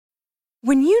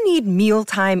When you need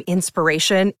mealtime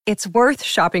inspiration, it's worth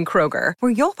shopping Kroger,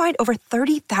 where you'll find over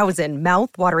 30,000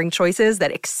 mouth-watering choices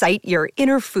that excite your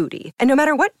inner foodie. And no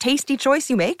matter what tasty choice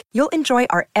you make, you'll enjoy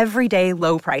our everyday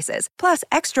low prices, plus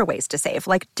extra ways to save,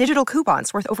 like digital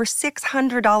coupons worth over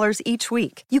 $600 each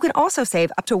week. You can also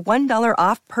save up to $1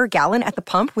 off per gallon at the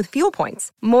pump with fuel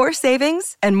points. More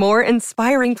savings and more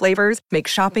inspiring flavors make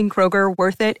shopping Kroger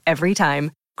worth it every time.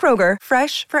 Kroger,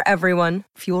 fresh for everyone.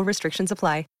 Fuel restrictions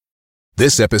apply.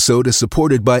 This episode is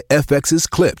supported by FX's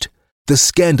Clipped, the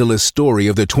scandalous story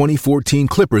of the 2014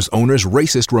 Clippers owner's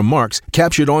racist remarks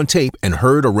captured on tape and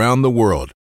heard around the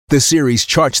world. The series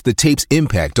charts the tape's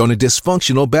impact on a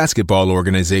dysfunctional basketball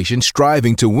organization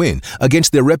striving to win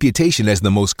against their reputation as the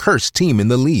most cursed team in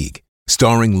the league.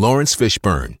 Starring Lawrence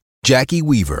Fishburne, Jackie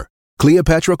Weaver,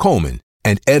 Cleopatra Coleman,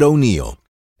 and Ed O'Neill.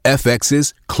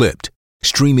 FX's Clipped,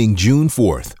 streaming June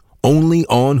 4th, only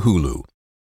on Hulu.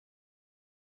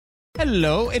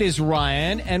 Hello, it is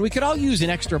Ryan, and we could all use an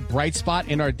extra bright spot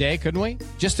in our day, couldn't we?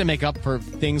 Just to make up for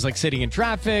things like sitting in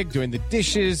traffic, doing the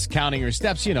dishes, counting your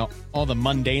steps, you know, all the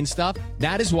mundane stuff.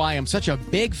 That is why I'm such a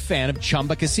big fan of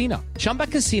Chumba Casino. Chumba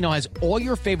Casino has all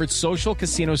your favorite social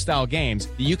casino-style games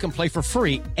that you can play for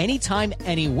free anytime,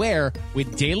 anywhere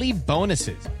with daily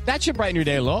bonuses. That should brighten your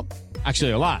day a little.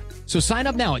 Actually, a lot. So sign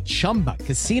up now at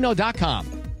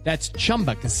ChumbaCasino.com. That's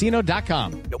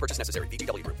ChumbaCasino.com. No purchase necessary.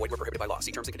 VGW Group. Void where prohibited by law.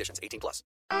 See terms and conditions. 18+.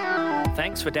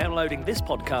 Thanks for downloading this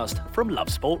podcast from Love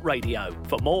Sport Radio.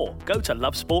 For more, go to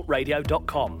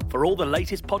lovesportradio.com for all the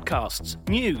latest podcasts,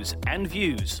 news and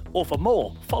views. Or for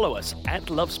more, follow us at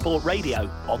Love Sport Radio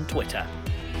on Twitter.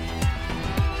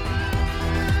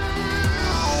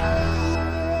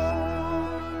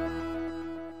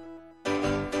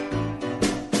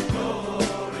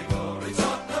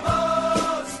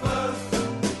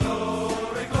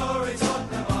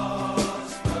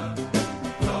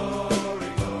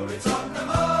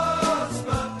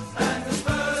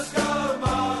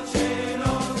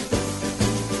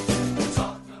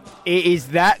 It is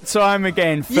that time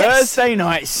again. Yes. Thursday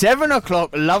night, 7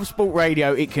 o'clock, Love Sport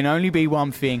Radio. It can only be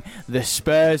one thing, the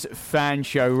Spurs Fan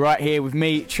Show. Right here with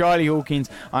me, Charlie Hawkins.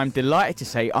 I'm delighted to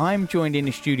say I'm joined in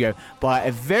the studio by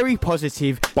a very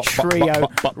positive trio.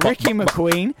 Ricky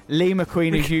McQueen, Lee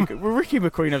McQueen, Ricky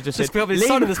McQueen, I've just said. Lee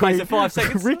son of the space of 5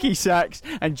 seconds. Ricky Sachs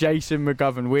and Jason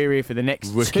McGovern. We're here for the next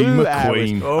Ricky 2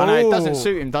 McQueen. hours. I know, it doesn't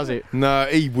suit him, does it? No,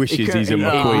 he wishes he's a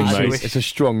McQueen, mate. It's a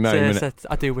strong name, isn't it?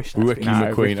 I do wish that. Ricky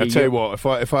McQueen. I tell you what,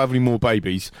 if I have any more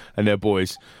babies and they're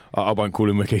boys, I won't call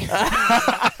him Ricky. Could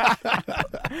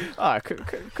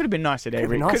have been nicer there,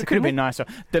 Rick. Could have been nicer.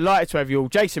 Delighted to have you all.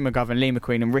 Jason McGovern, Lee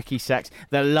McQueen and Ricky Sachs.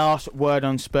 The last word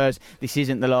on Spurs. This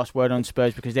isn't the last word on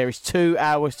Spurs because there is 2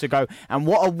 hours to go. And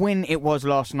what a win it was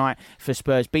last night for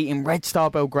Spurs, beating Red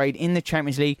Star Belgrade in the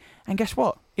Champions League. And guess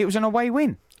what? It was an away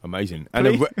win. Amazing.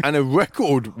 And a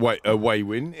record away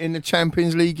win in the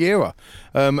Champions League era.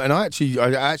 And I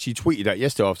actually tweeted that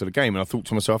yesterday after the game, and I thought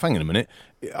to myself, hang on a minute,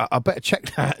 I better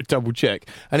check that, double check.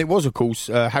 And it was, of course,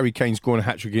 Harry Kane scoring a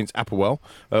hat-trick against Applewell.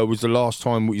 Was the last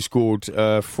time we scored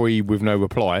 3 with no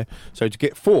reply. So to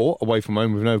get 4 away from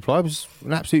home with no reply was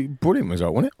an absolutely brilliant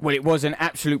result, wasn't it? Well, it was an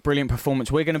absolute brilliant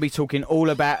performance. We're going to be talking all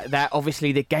about that.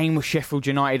 Obviously, the game with Sheffield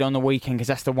United on the weekend, because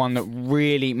that's the one that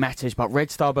really matters. But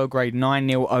Red Star Belgrade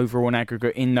 9-0 overall on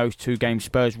aggregate in those 2 games.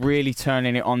 Spurs really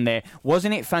turning it on there.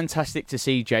 Wasn't it fantastic to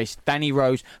see, Jace, Danny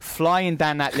Rose flying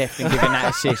down that left and giving that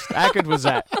assist? How good was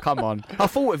that? Come on. I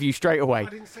thought of you straight away. I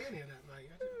didn't see any of that, mate.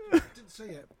 I didn't see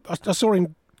it. I saw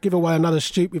him give away another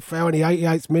stupid foul in the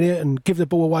 88th minute and give the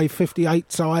ball away 58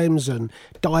 times and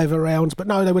dive around. But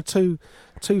no, there were two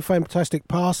fantastic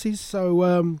passes.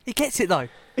 So he gets it, though.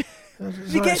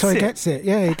 He gets it.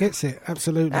 Yeah, he gets it.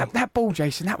 Absolutely. That ball,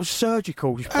 Jason, that was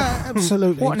surgical.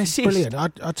 Absolutely. What an assist. Brilliant.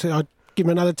 I'd give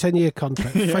him another 10-year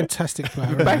contract. Fantastic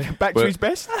player. Back to his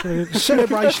best.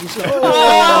 Celebrations.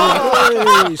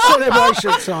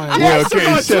 Celebration time. Yeah,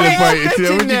 getting celebrated.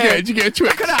 Did you get a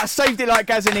twitch? Look at that. Saved it like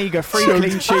Gazaniga. 3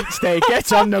 clean sheets there.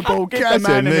 Get on the ball. Get the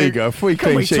man. Gazaniga, 3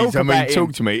 clean sheets. I mean,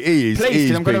 talk to me. He is. Please,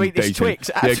 because I'm going to eat this Twix.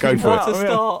 Yeah, go for it.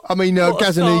 I mean,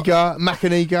 Gazaniga,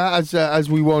 Macaniga, as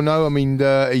we well know, I mean,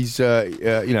 he's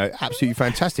absolutely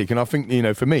fantastic. And I think,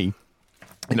 for me,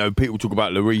 people talk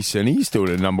about Lloris, and he's still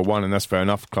the number 1, and that's fair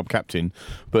enough, club captain.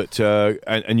 But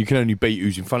and you can only beat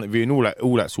who's in front of you, and all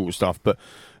that sort of stuff. But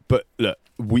look,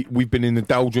 we've been in the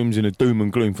doldrums and the doom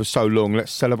and gloom for so long.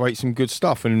 Let's celebrate some good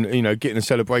stuff, and getting the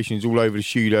celebrations all over the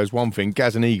studio is one thing.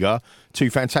 Gazaniga, 2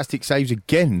 fantastic saves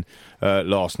again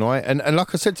last night, and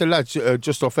like I said to lads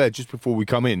just off air, just before we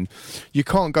come in, you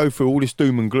can't go through all this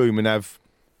doom and gloom and have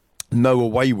no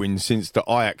away wins since the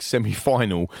Ajax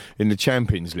semi-final in the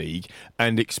Champions League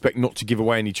and expect not to give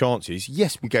away any chances.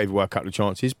 Yes, we gave away a couple of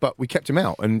chances, but we kept them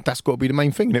out, and that's got to be the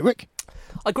main thing, isn't it, Rick?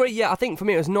 I agree, yeah. I think for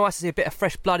me it was nice to see a bit of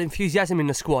fresh blood, enthusiasm in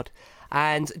the squad.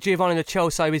 And Giovanni Lo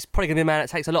Celso is probably going to be the man that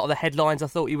takes a lot of the headlines. I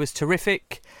thought he was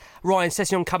terrific. Ryan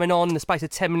Sessegnon coming on in the space of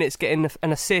 10 minutes, getting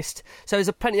an assist. So there's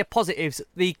plenty of positives.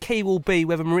 The key will be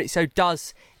whether Maurizio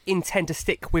does intend to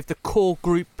stick with the core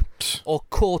group or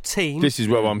core team. This is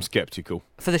where I'm sceptical.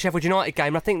 For the Sheffield United game.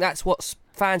 And I think that's what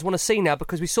fans want to see now,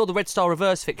 because we saw the Red Star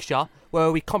reverse fixture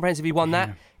where we comprehensively won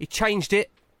that. He changed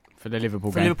it for the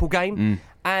Liverpool game.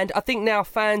 And I think now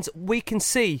fans, we can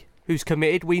see who's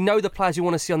committed. We know the players we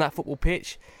want to see on that football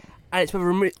pitch. And it's whether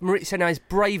Maurizio now is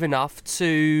brave enough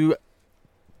to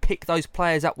pick those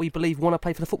players that we believe want to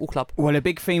play for the football club. Well, a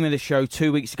big theme of the show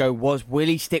 2 weeks ago was, will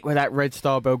he stick with that Red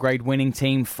Star Belgrade winning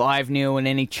team 5-0, and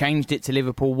then he changed it to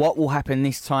Liverpool? What will happen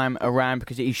this time around,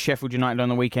 because it is Sheffield United on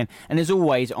the weekend? And as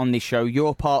always on this show,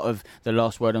 you're part of the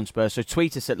last word on Spurs, so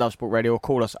tweet us at Love Sport Radio or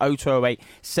call us 0208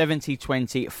 70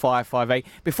 20 558.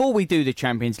 Before we do the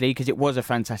Champions League, because it was a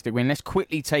fantastic win, let's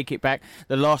quickly take it back.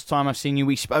 The last time I've seen you,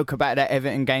 we spoke about that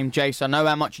Everton game. Jace, I know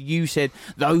how much you said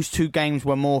those two games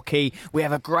were more key. We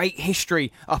have a great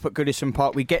history up at Goodison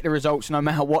Park. We get the results no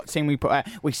matter what team we put out.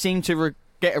 We seem to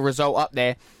get a result up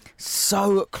there.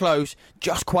 So close,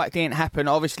 just quite didn't happen.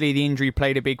 Obviously, the injury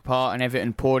played a big part and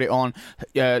Everton poured it on.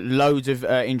 Loads of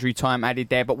injury time added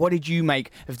there. But what did you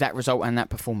make of that result and that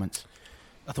performance?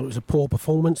 I thought it was a poor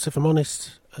performance, if I'm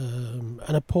honest, and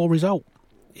a poor result.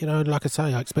 You know, like I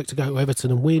say, I expect to go to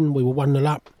Everton and win. We were 1-0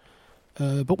 up.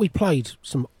 But we played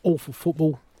some awful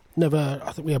football.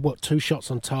 I think we had, 2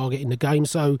 shots on target in the game.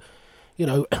 So, you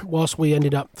know, whilst we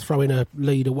ended up throwing a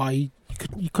lead away,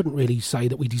 you couldn't really say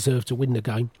that we deserved to win the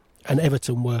game. And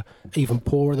Everton were even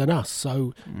poorer than us.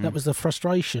 So that was the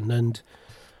frustration. And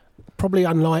probably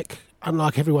unlike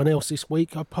everyone else this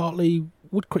week, I partly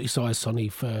would criticise Sonny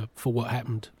for what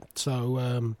happened. So,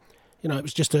 you know, it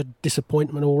was just a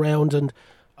disappointment all round. And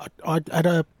I had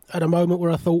a moment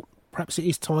where I thought perhaps it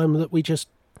is time that we just,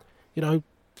 you know,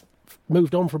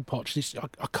 moved on from Poch.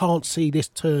 I can't see this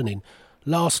turning.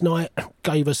 Last night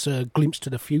gave us a glimpse to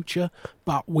the future,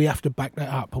 but we have to back that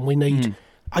up, and we need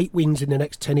 8 wins in the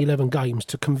next 10, 11 games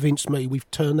to convince me we've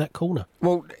turned that corner.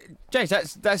 Well, James,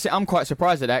 that's it. I'm quite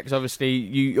surprised at that, because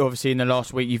obviously in the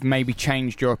last week you've maybe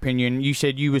changed your opinion. You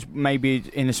said you was maybe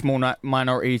in a small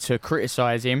minority to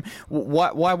criticise him.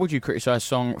 Why would you criticise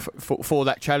Song for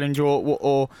that challenge,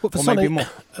 or maybe more?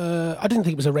 I didn't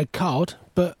think it was a red card,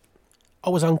 but I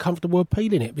was uncomfortable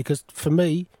appealing it, because for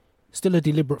me, still a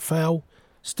deliberate foul,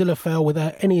 still a foul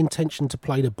without any intention to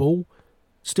play the ball,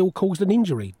 still caused an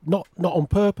injury. Not on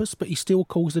purpose, but he still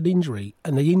caused an injury.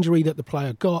 And the injury that the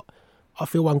player got, I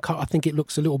feel I think it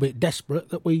looks a little bit desperate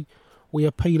that we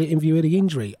appeal it in view of the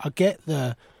injury. I get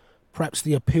perhaps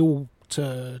the appeal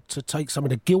to take some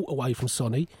of the guilt away from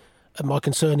Sonny, and my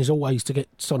concern is always to get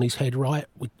Sonny's head right.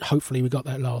 Hopefully we got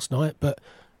that last night, but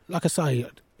like I say,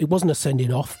 it wasn't a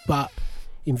sending off, but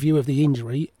in view of the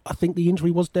injury, I think the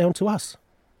injury was down to us.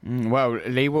 Well,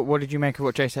 Lee, what did you make of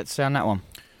what Jace had to say on that one?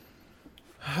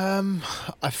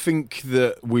 I think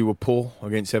that we were poor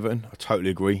against Everton. I totally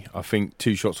agree. I think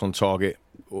 2 shots on target,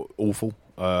 awful.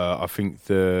 I think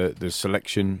the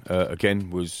selection again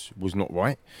was not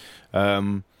right.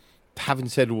 Having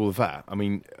said all of that, I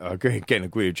mean, I agree with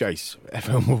Jace.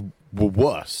 Everton were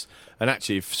worse. And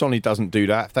actually, if Sonny doesn't do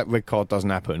that, if that red card doesn't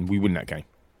happen, we win that game.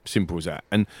 Simple as that.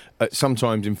 And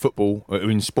sometimes in football, or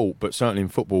in sport, but certainly in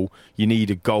football, you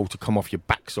need a goal to come off your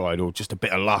backside, or just a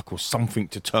bit of luck or something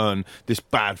to turn this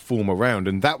bad form around.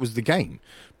 And that was the game.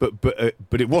 But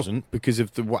it wasn't, because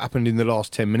of what happened in the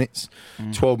last 10 minutes,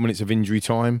 12 minutes of injury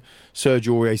time. Serge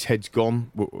Aurier's head's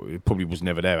gone. Well, it probably was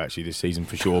never there actually this season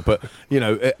for sure. But you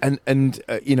know,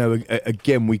 you know,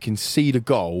 again, we can see the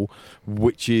goal,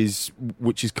 which is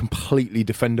completely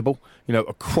defendable. You know,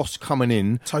 a cross coming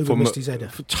in. Toby missed his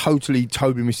header.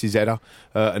 Toby missed his header.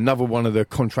 Another one of the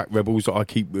contract rebels that I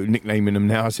keep nicknaming them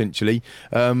now. Essentially,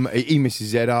 he misses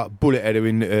his header, bullet header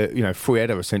in, you know, free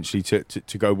header essentially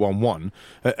to go 1-1.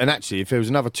 And actually, if there was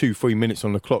another 2-3 minutes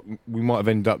on the clock, we might have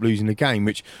ended up losing the game,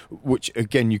 which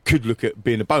again, you could look at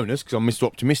being a bonus, because I'm Mr.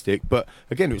 Optimistic. But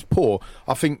again, it was poor.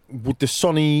 I think with the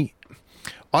Sonny,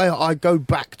 I go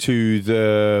back to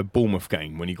the Bournemouth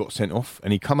game when he got sent off,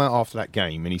 and he come out after that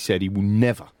game and he said he will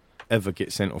never, ever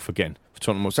get sent off again for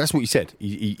Tottenham. So that's what he said.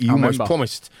 He almost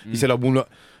promised. He said, I will not.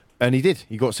 And he did.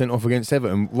 He got sent off against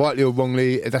Everton. Rightly or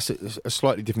wrongly, that's a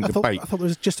slightly different debate. I thought there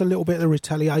was just a little bit of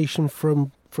retaliation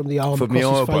from from the arm From the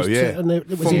across elbow, his face, yeah. and it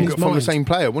was in his From mind. the same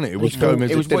player, wasn't it? It was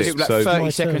Gomez It was, that did was it like so 30 My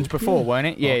seconds turn. before, weren't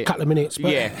it? Yeah. A couple of minutes.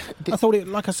 But Yeah. I thought it,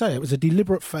 like I say, it was a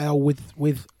deliberate foul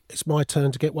with it's my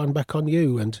turn to get one back on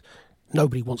you, and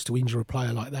nobody wants to injure a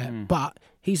player like that. But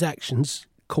his actions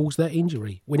caused that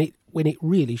injury when it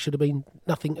really should have been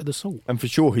nothing of the sort. And for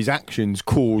sure, his actions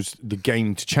caused the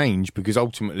game to change because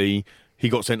ultimately he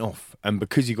got sent off, and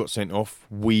because he got sent off,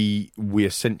 we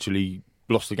essentially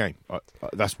lost the game.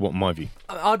 That's what my view.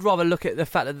 I'd rather look at the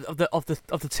fact of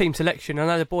the team selection. I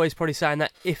know the boys probably saying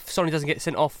that if Sonny doesn't get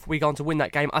sent off, we're going to win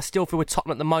that game. I still feel with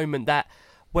Tottenham at the moment that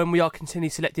when we are continually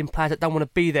selecting players that don't want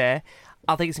to be there,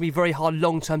 I think it's going to be very hard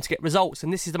long term to get results.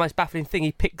 And this is the most baffling thing.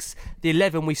 He picks the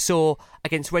 11 we saw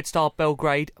against Red Star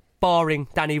Belgrade, barring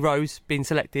Danny Rose being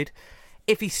selected.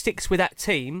 If he sticks with that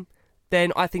team,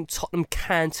 then I think Tottenham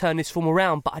can turn this form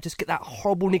around. But I just get that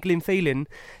horrible niggling feeling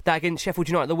that against Sheffield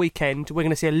United at the weekend, we're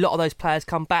going to see a lot of those players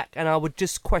come back. And I would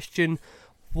just question,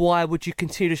 why would you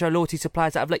continue to show loyalty to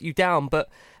players that have let you down? But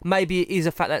maybe it is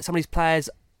a fact that some of these players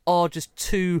are just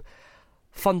too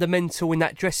fundamental in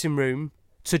that dressing room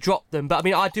to drop them. But I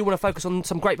mean, I do want to focus on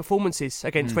some great performances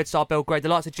against Red Star Belgrade. The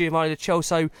likes of Giovanni Lo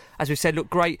Celso, as we've said, looked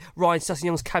great. Ryan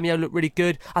Sessegnon cameo looked really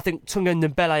good. I think Tunga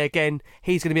Ndombele, again,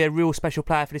 he's going to be a real special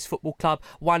player for this football club.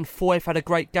 Juan Foyth had a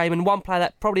great game, and one player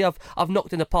that probably I've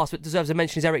knocked in the past but deserves a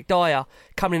mention is Eric Dyer,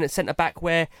 coming in at centre-back,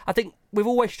 where I think we've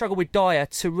always struggled with Dyer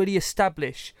to really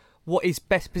establish what his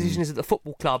best position is at the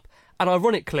football club. And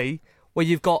ironically, where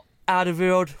you've got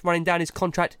Alderweireld running down his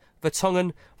contract,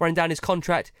 Vertonghen running down his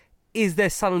contract, is there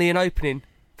suddenly an opening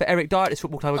for Eric Dyer at this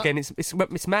football club again?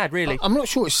 It's mad, really. I'm not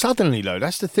sure it's suddenly, though.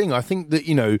 That's the thing. I think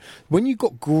that, when you've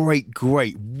got great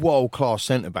world-class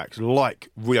centre-backs like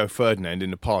Rio Ferdinand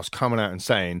in the past coming out and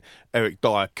saying Eric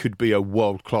Dyer could be a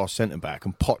world-class centre-back,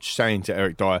 and Poch saying to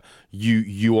Eric Dyer,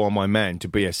 you are my man to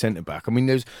be a centre-back. I mean,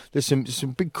 there's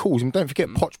some big calls. And don't forget,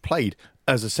 Poch played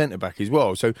as a centre-back as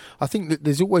well. So I think that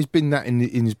there's always been that in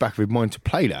his back of his mind to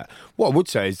play that. What I would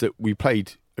say is that we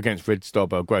played against Red Star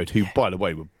Belgrade, who, by the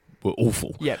way, were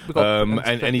awful. Yeah,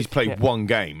 and he's played one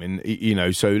game,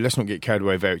 and so let's not get carried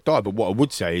away with Eric Dyer. But what I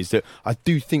would say is that I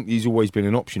do think he's always been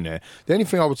an option there. The only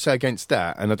thing I would say against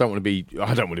that, and I don't want to be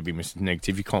Mr.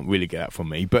 Negative, you can't really get that from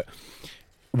me, but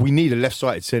we need a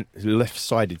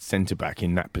left-sided centre-back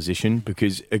in that position,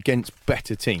 because against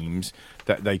better teams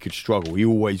that they could struggle. He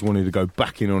always wanted to go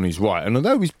back in on his right, and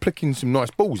although he's picking some nice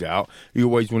balls out, he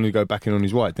always wanted to go back in on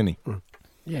his right, didn't he?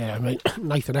 Yeah, I mean,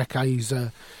 Nathan Ake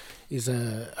is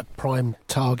a prime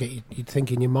target. You'd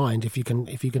think in your mind if you can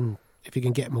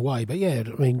get him away. But yeah,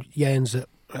 I mean, Jan's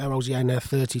how old's Jan now?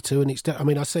 32,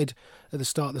 and I said at the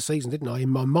start of the season, didn't I? In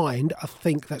my mind, I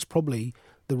think that's probably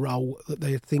the role that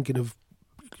they're thinking of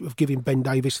giving Ben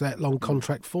Davies that long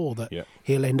contract for, that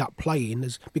he'll end up playing,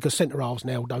 because centre halves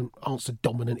now aren't so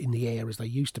dominant in the air as they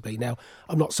used to be. Now,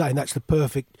 I'm not saying that's the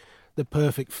perfect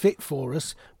fit for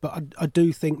us, but I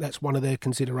do think that's one of their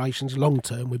considerations long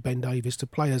term with Ben Davies, to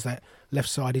play as that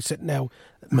left-sided set. Now,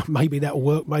 maybe that'll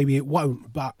work, maybe it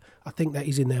won't, but I think that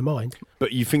is in their mind.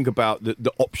 But you think about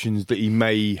the options that he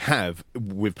may have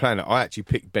with playing it. I actually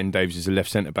picked Ben Davies as a left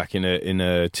centre-back in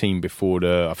a team before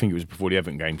the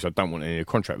Everton game, because I don't want any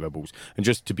contract rebels. And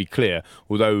just to be clear,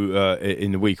 although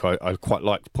in the week I quite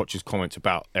liked Poch's comments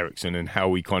about Eriksen and how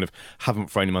we kind of haven't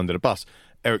thrown him under the bus,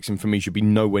 Eriksen for me should be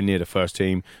nowhere near the first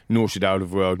team, nor should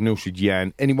Alderweireld, nor should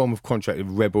Jan. Anyone with contracted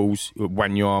rebels,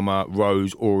 Wanyama,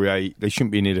 Rose, Aurier, they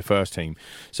shouldn't be near the first team.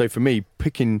 So for me,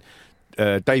 picking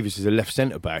Davies as a left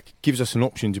centre-back gives us an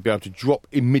option to be able to drop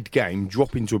in mid-game,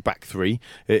 drop into a back three.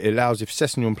 It allows, if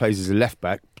Sessegnon plays as a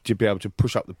left-back, to be able to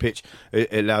push up the pitch.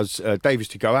 It allows Davies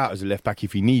to go out as a left-back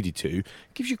if he needed to. It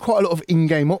gives you quite a lot of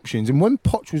in-game options. And when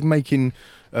Poch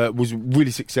was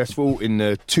really successful in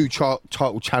the two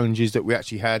title challenges that we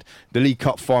actually had, the League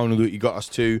Cup final that you got us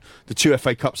to, the two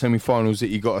FA Cup semi-finals that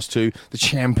you got us to, the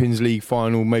Champions League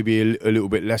final, maybe a little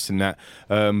bit less than that,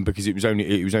 because it was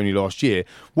only last year.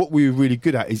 What we were really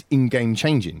good at is in-game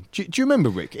changing. Do you remember,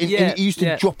 Rick? He used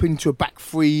to drop into a back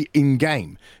three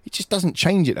in-game. It just doesn't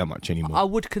change it that much anymore. I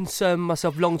would concern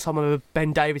myself long time whether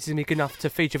Ben Davies is good enough to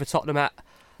feature for Tottenham at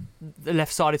the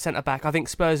left-sided centre-back. I think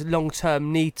Spurs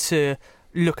long-term need to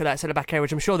look at that centre-back area,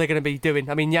 which I'm sure they're going to be doing.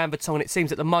 I mean, Jan Vertonghen, it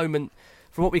seems at the moment,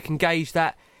 from what we can gauge,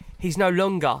 that he's no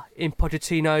longer in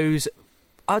Pochettino's,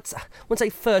 I wouldn't say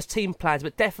first-team plans,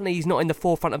 but definitely he's not in the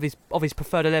forefront of his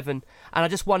preferred 11. And I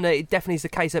just wonder, it definitely is the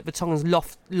case that Vertonghen's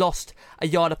lost a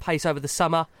yard of pace over the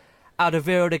summer.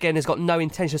 Alderweireld, again, has got no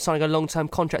intention of signing a long-term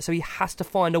contract, so he has to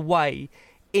find a way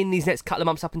in these next couple of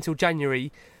months up until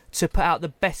January to put out the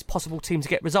best possible team to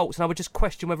get results. And I would just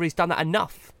question whether he's done that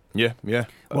enough Yeah.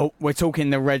 Well, we're talking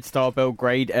the Red Star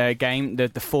Belgrade game, the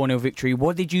 4-0 victory.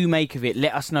 What did you make of it?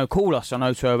 Let us know. Call us on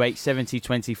 0208 70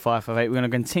 20 558. We're going to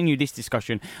continue this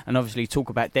discussion and obviously talk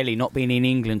about Delhi not being in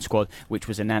England squad, which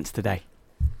was announced today.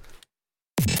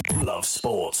 Love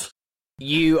Sport.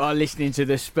 You are listening to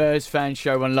the Spurs Fan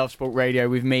Show on Love Sport Radio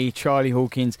with me, Charlie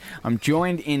Hawkins. I'm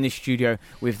joined in the studio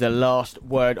with the last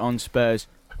word on Spurs,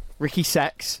 Ricky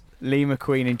Sachs, Lee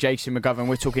McQueen and Jason McGovern.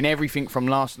 We're talking everything from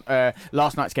last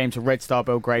night's game to Red Star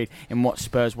Belgrade in what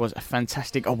Spurs was a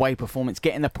fantastic away performance.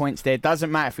 Getting the points there.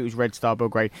 Doesn't matter if it was Red Star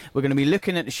Belgrade. We're going to be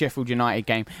looking at the Sheffield United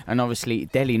game and obviously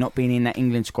Delhi not being in that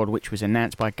England squad, which was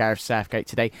announced by Gareth Southgate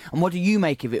today. And what do you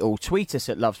make of it all? Tweet us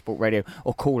at Love Sport Radio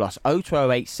or call us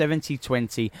 0208 70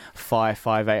 20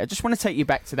 558. I just want to take you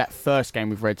back to that first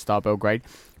game with Red Star Belgrade.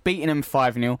 Beating them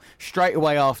 5-0. Straight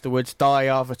away afterwards,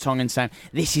 Dyer, Vertonghen saying,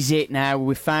 this is it now,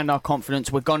 we've found our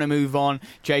confidence, we're going to move on.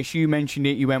 Jace, you mentioned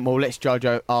it, you went, well, let's judge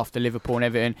after Liverpool and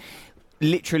Everton.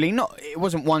 Literally, it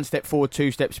wasn't one step forward,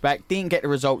 two steps back. Didn't get the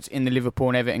results in the Liverpool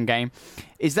and Everton game.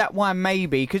 Is that why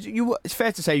maybe, because it's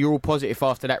fair to say you're all positive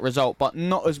after that result, but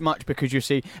not as much because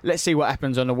let's see what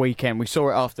happens on the weekend. We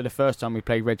saw it after the first time we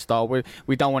played Red Star.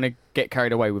 We don't want to get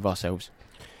carried away with ourselves.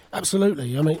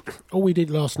 Absolutely. I mean, all we did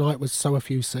last night was sow a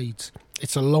few seeds.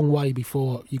 It's a long way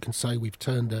before you can say we've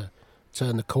turned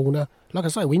the corner. Like I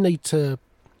say, we need to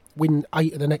win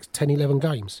 8 of the next 10, 11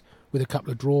 games with a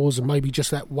couple of draws and maybe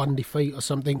just that one defeat or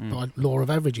something by law of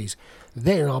averages.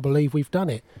 Then I believe we've done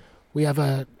it. We have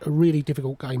a really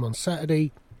difficult game on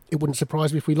Saturday. It wouldn't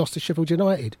surprise me if we lost to Sheffield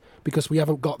United because we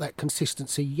haven't got that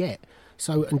consistency yet.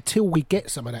 So until we get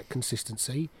some of that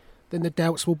consistency, then the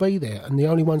doubts will be there, and the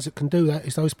only ones that can do that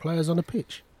is those players on the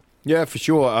pitch. Yeah, for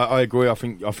sure. I agree. I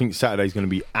think Saturday's going to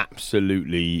be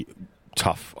absolutely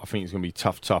tough. I think it's going to be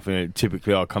tough.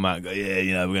 Typically, I'll come out and go,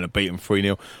 we're going to beat them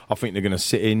 3-0. I think they're going to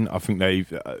sit in. I think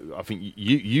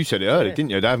you said it earlier, didn't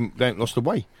you? They haven't lost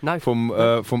away from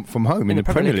home in the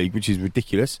Premier League, which is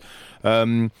ridiculous.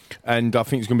 And I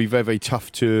think it's going to be very, very tough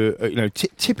to,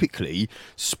 typically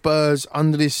Spurs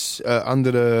under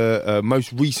the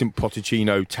most recent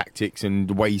Pochettino tactics and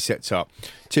the way he sets up,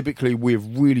 typically we've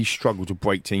really struggled to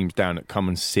break teams down that come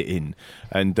and sit in.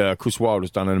 And Chris Wilde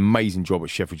has done an amazing job at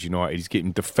Sheffield United. He's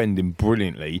getting defending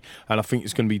brilliantly, and I think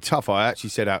it's going to be tough. I actually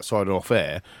said outside and off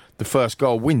air, the first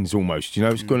goal wins almost.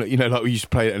 It's going to, like we used to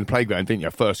play it in the playground, didn't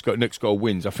you? Next goal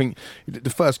wins. I think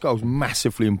the first goal is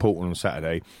massively important on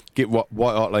Saturday. Get White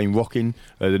Hart Lane rocking,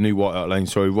 the new White Hart Lane,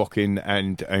 rocking,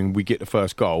 and we get the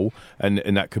first goal, and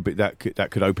that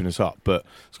could open us up. But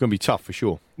it's going to be tough for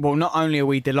sure. Well, not only are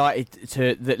we delighted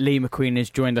that Lee McQueen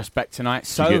has joined us back tonight,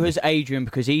 so has Adrian,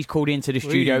 because he's called into the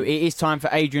studio. It is time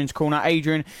for Adrian's Corner.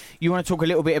 Adrian, you want to talk a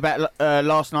little bit about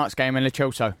last night's game in Lo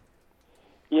Celso?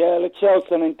 Yeah, Lo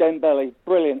Celso and Dembele,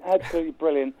 brilliant, absolutely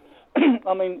brilliant.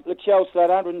 I mean, Lo Celso had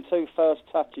 102 first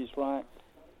touches, right?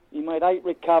 He made 8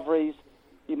 recoveries,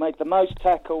 he made the most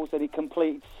tackles, and he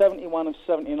completed 71 of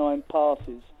 79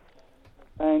 passes,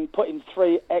 and put in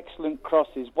 3 excellent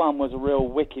crosses. One was a real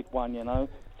wicked one,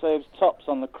 so it was tops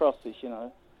on the crosses,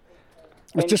 It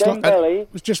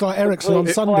was just like Ericsson on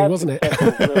Sunday, wasn't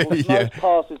it? No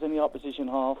passes in the opposition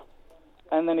half.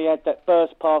 And then he had that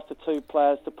burst pass to 2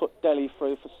 players to put Delhi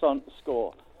through for Son to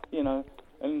score,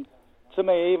 And to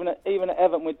me, even at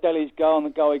Everton with Delhi's goal and the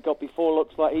goal he got before,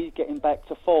 looks like he's getting back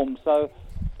to form. So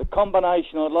the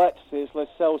combination I'd like to see is Lo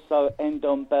Celso,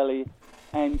 Ndombele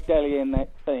and Delhi in that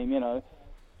team,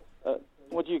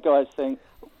 What do you guys think?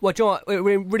 Well, John, it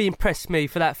really impressed me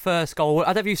for that first goal. I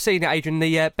don't know if you've seen it, Adrian,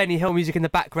 the Benny Hill music in the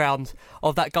background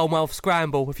of that goal mouth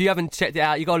scramble. If you haven't checked it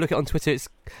out, you've got to look at it on Twitter. It's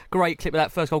a great clip of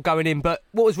that first goal going in. But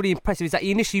what was really impressive is that he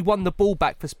initially won the ball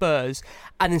back for Spurs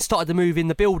and then started to move in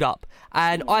the build-up.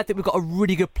 And I think we've got a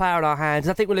really good player in our hands.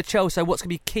 And I think with Lo Celso, what's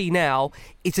going to be key now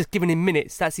is just giving him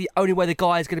minutes. That's the only way the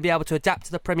guy is going to be able to adapt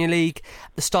to the Premier League,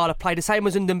 the style of play. The same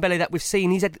as Ndombele that we've seen.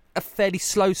 He's had a fairly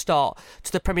slow start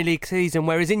to the Premier League season,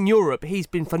 whereas in Europe, he's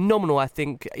been phenomenal, I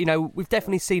think. We've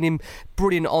definitely seen him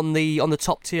brilliant on the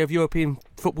top tier of European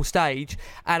football stage,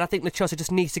 and I think Lo Celso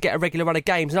just needs to get a regular run of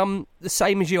games. And I'm the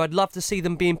same as you. I'd love to see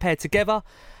them being paired together.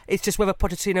 It's just whether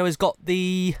Pochettino has got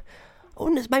maybe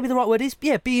the right word is,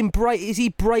 being brave. Is he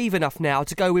brave enough now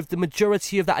to go with the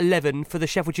majority of that 11 for the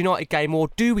Sheffield United game, or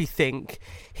do we think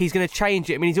he's going to change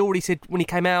it? I mean, he's already said when he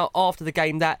came out after the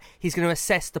game that he's going to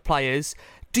assess the players.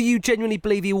 Do you genuinely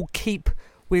believe he will keep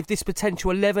with this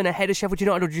potential 11 ahead of Sheffield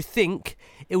United, or do you think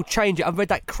it'll change it? I've read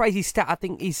that crazy stat. I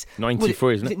think he's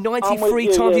 93, isn't it?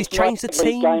 93 times he's changed the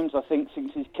team. Games, I think,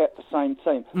 since he's kept the same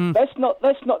team. That's not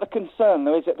the concern,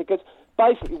 though, is it? Because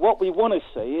basically, what we want to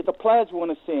see, the players we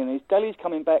want to see, is Delhi's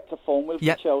coming back to form with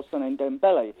Lo Celso and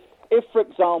Dembele, if, for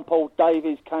example,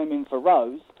 Davies came in for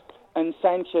Rose and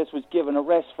Sanchez was given a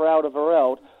rest for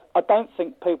Alderweireld, I don't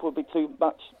think people would be too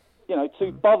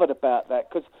bothered about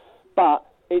that. But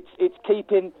it's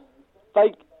keeping.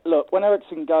 Look, when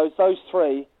Eriksen goes, those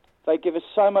three, they give us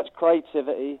so much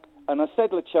creativity. And I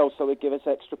said Lo Celso would give us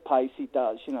extra pace. He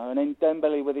does, and then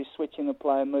Dembele with his switching of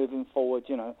play and moving forward.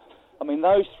 I mean,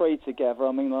 those three together.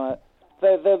 I mean, like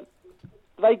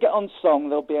they get on song,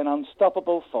 they'll be an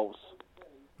unstoppable force.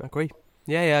 Agree.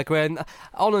 Yeah, I agree. And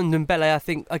on Dembele, I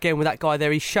think again with that guy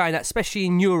there, he's showing that, especially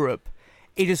in Europe,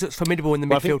 he just looks formidable in the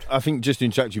midfield. I think just to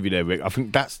interrupt you there, Rick, I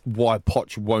think that's why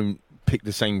Poch won't pick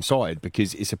the same side,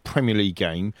 because it's a Premier League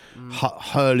game,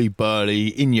 hurly-burly,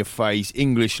 in-your-face,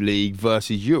 English League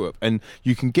versus Europe, and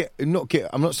you can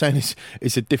I'm not saying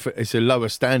it's a lower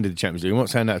standard Champions League, I'm not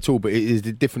saying that at all, but it is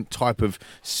a different type of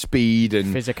speed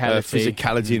and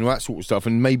physicality and all that sort of stuff,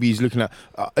 and maybe he's looking at,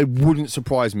 it wouldn't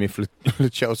surprise me if Lo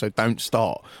Celso don't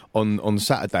start on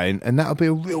Saturday, and that would be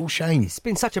a real shame. It's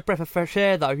been such a breath of fresh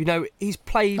air, though. His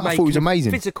playmaking, I thought it was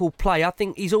amazing. Physical play, I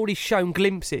think he's already shown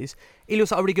glimpses. He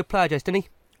looks like a really good player, Jess, doesn't he?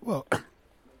 Well,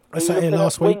 I sat here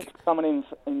last week. Coming in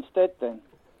instead, then.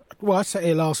 Well, I sat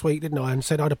here last week, didn't I, and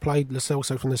said I'd have played Lo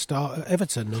Celso from the start at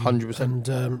Everton. 100%.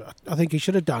 And I think he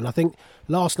should have done. I think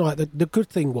last night the good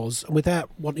thing was, without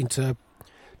wanting to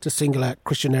single out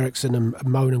Christian Eriksen and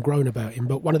moan and groan about him,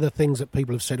 but one of the things that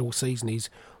people have said all season is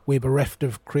we're bereft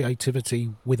of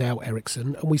creativity without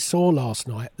Eriksen, and we saw last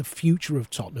night the future of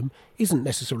Tottenham isn't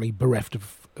necessarily bereft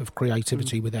of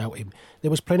creativity without him. There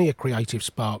was plenty of creative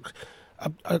sparks.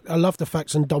 I love the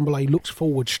fact that Ndombele looks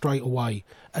forward straight away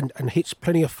and hits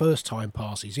plenty of first-time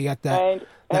passes. He had that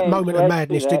moment of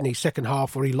madness, didn't he? Second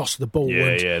half where he lost the ball.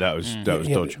 That was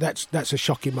dodgy. That's a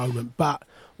shocking moment, but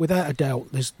without a doubt,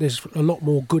 there's a lot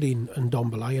more good in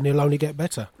Ndombele, and he'll only get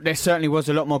better. There certainly was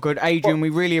a lot more good. Adrian, we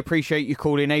really appreciate you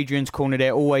calling. Adrian's Corner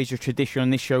there, always a tradition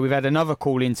on this show. We've had another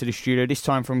call into the studio, this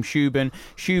time from Shuban.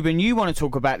 Shuban, you want to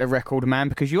talk about the record man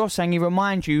because you're saying he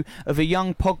reminds you of a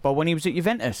young Pogba when he was at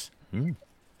Juventus. Well,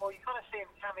 you kind of see him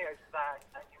cameos of that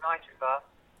at United, but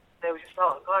there was just the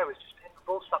guy was just hitting the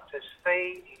ball stuck to his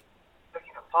feet,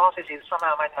 looking at passes. He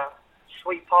somehow made a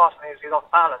sweet pass and he was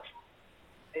off balance.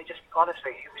 It just,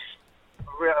 honestly, he was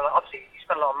real. Obviously, you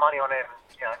spent a lot of money on him.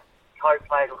 You hope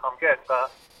players will come good, but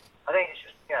I think it's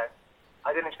just,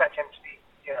 I didn't expect him to be,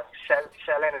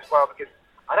 settle in as well, because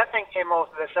I don't think him or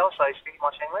Lo Celso speak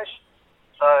much English.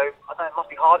 So I think it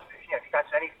must be hard. If you go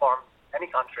to any foreign,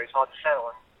 any country, it's hard to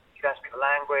settle. And you don't speak the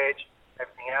language,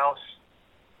 everything else.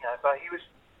 But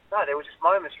there were just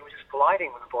moments he was just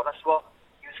gliding with the ball. That's what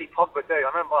you see Pogba do. I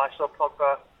remember I saw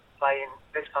Pogba play in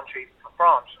this country for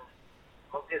France.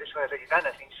 This one was at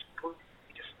Juventus. He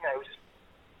just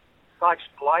guy just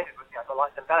glided with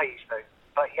like Dembele used to.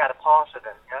 But he had a pass at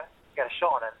him, he had a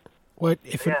shot on him. Well,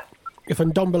 if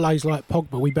Ndombele's like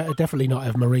Pogba, we better definitely not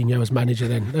have Mourinho as manager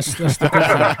then. That's the good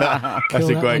thing. That's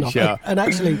a great shout. And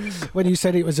actually, when you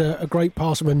said it was a great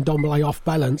pass from Ndombele off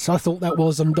balance, I thought that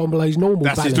was Ndombele's normal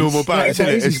balance. That's his normal balance,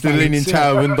 isn't it? It's the leaning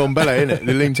tower of Ndombele, isn't it?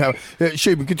 The leaning tower.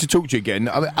 Shuban, good to talk to you again.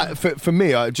 For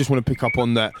me, I just want to pick up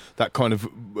on that kind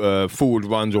of forward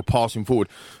runs or passing forward.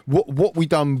 What we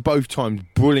done both times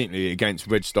brilliantly against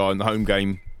Red Star in the home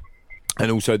game and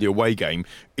also the away game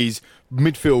is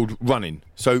midfield running.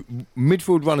 So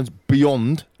midfield runners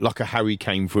beyond, like a Harry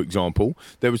Kane, for example.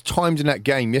 There was times in that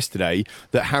game yesterday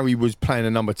that Harry was playing a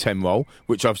number 10 role,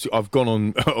 which I've gone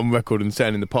on record and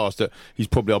saying in the past that he's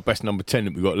probably our best number 10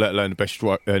 that we've got, let alone the best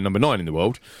number 9 in the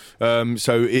world. And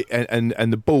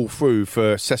the ball through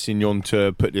for Sessegnon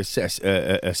to put the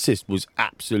assist was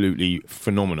absolutely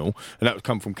phenomenal, and that would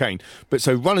come from Kane. But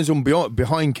so runners on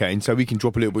behind Kane, so we can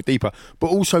drop a little bit deeper, but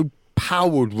also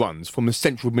powered runs from the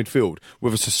central midfield,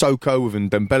 with a Sissoko, with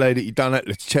Dembele that he done that,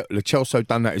 Lo Celso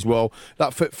done that as well.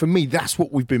 Like for me, that's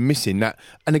what we've been missing. That,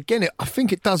 and again, I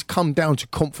think it does come down to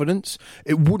confidence.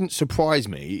 It wouldn't surprise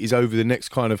me is over the next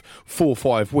kind of 4 or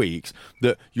 5 weeks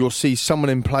that you'll see some of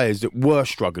them players that were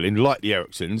struggling, like the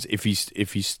Eriksens, if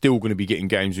he's still going to be getting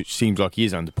games, which seems like he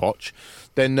is under Poch,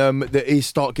 then that he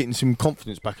start getting some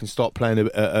confidence back and start playing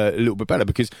a little bit better,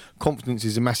 because confidence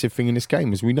is a massive thing in this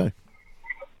game, as we know.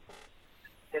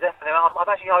 Yeah, definitely. I'm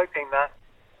actually hoping that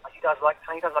he does like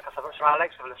a Sir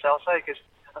Alex with Lo Celso, because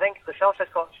I think Lo Celso's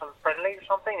got some friendlies or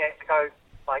something. They have to go,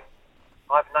 like,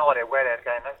 I have no idea where they're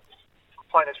going. Some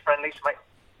pointless friendlies to make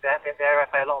the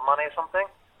RFA a lot of money or something.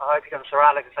 I hope he comes to Sir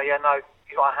Alex and say, yeah, no,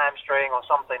 he's got a hamstring or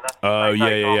something. Oh,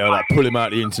 yeah. Like pull him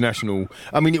out of the international.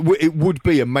 I mean, it would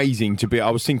be amazing to be. I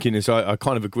was thinking this. I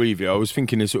kind of agree with you. I was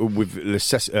thinking this with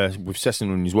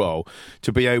Sessegnon as well,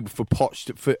 to be able for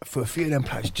Poch for a few of them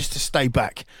players just to stay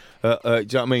back. Do you know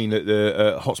what I mean? At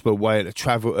the Hotspur Way, at the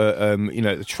travel, at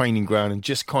the training ground, and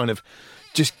just kind of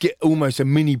just get almost a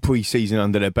mini pre-season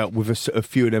under their belt with a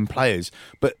few of them players.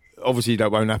 But obviously that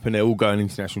won't happen. They're all going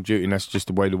international duty, and that's just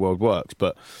the way the world works.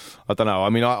 But I don't know. I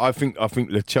mean, I think Lo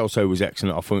Celso was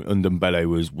excellent. I think Ndombele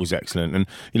was excellent. And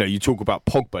you talk about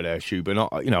Pogba there, Shu,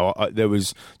 but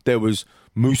there was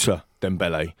Moussa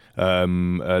Dembele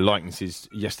likenesses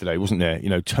yesterday, wasn't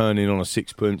there? Turning on a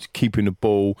sixpence, keeping the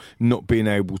ball, not being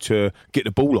able to get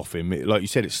the ball off him. Like you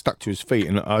said, it stuck to his feet,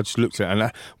 and I just looked at it,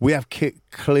 and we have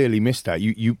clearly missed that.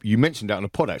 You mentioned that on the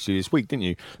pod actually this week, didn't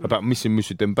you? About missing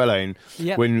Moussa Dembele,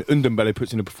 and when Ndombele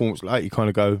puts in a performance like that, you kind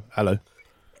of go, hello.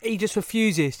 He just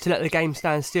refuses to let the game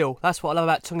stand still. That's what I love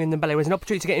about Tanguy Ndombele. There's an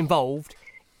opportunity to get involved,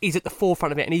 he's at the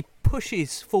forefront of it, and he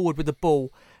pushes forward with the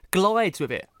ball, glides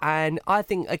with it. And I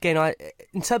think, again,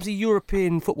 in terms of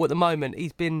European football at the moment,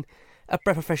 he's been a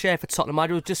breath of fresh air for Tottenham. I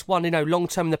just won, long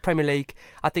term in the Premier League.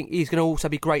 I think he's going to also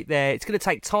be great there. It's going to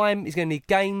take time. He's going to need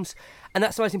games, and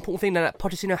that's the most important thing. That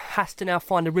Pochettino has to now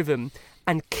find a rhythm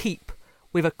and keep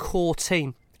with a core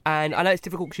team. And I know it's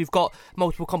difficult because you've got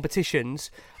multiple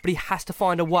competitions, but he has to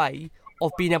find a way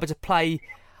of being able to play,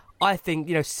 I think,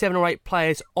 7 or 8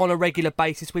 players on a regular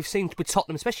basis. We've seen with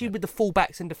Tottenham, especially with the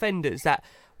full-backs and defenders, that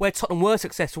where Tottenham were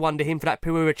successful under him for that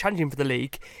period we were challenging for the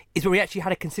league is where we actually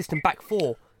had a consistent back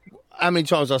four. How many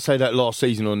times did I say that last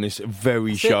season on this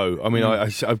very show? I mean,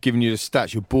 I've given you the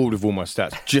stats. You're bored of all my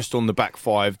stats. Just on the back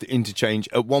five, the interchange.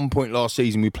 At one point last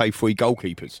season, we played 3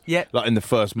 goalkeepers. Yeah. Like in the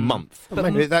first month.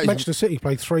 But Manchester City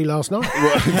played 3 last night.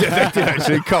 Well, they did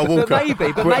actually. Carl Walker.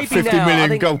 But maybe 50 now, million I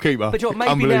think, goalkeeper. But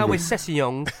maybe now with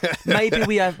Sessegnon,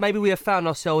 maybe we have found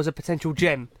ourselves a potential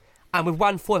gem. And with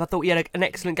 1-4, I thought he had an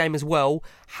excellent game as well.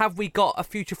 Have we got a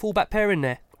future fullback pair in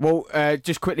there? Well,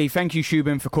 just quickly, thank you,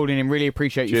 Shubin, for calling in. Really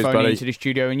appreciate you phoning into the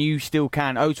studio, and you still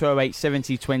can. 0208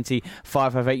 70 20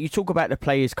 558. You talk about the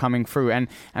players coming through, and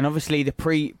obviously the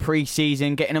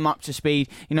pre-season, getting them up to speed.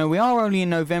 We are only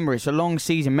in November. It's a long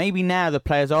season. Maybe now the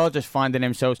players are just finding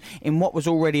themselves in what was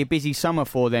already a busy summer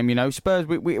for them. Spurs,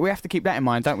 we have to keep that in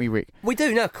mind, don't we, Rick? We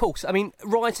do, no, of course. I mean,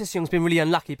 Ryan Sessegnon's been really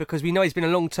unlucky because we know he's been a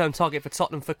long-term target for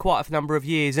Tottenham for quite a number of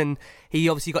years, and he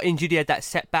obviously got injured, he had that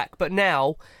setback, but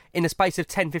now, in the space of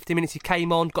 10-15 minutes, he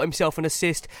came on, got himself an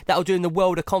assist. That'll do him the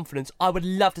world of confidence. I would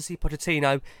love to see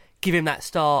Pochettino give him that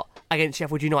start against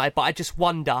Sheffield United, but I just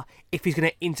wonder if he's going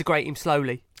to integrate him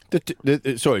slowly.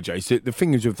 Sorry, Jace. The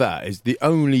thing is with that is the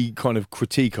only kind of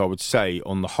critique I would say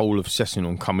on the whole of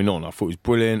Sessegnon coming on. I thought it was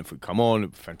brilliant. I thought he'd come on,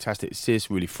 fantastic assist,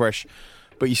 really fresh.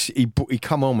 But he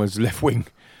come on as left wing.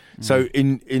 So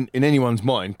in anyone's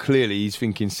mind, clearly he's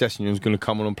thinking Sessegnon's going to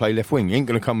come on and play left wing. He ain't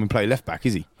going to come and play left back,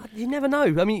 is he? You never know.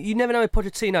 I mean, you never know with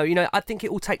Pochettino. I think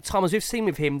it will take time, as we've seen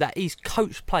with him, that he's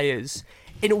coached players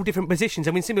in all different positions.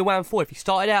 I mean, similar with 1-4, if he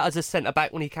started out as a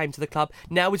centre-back when he came to the club,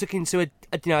 now he's looking to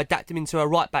adapt him into a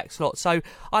right-back slot. So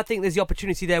I think there's the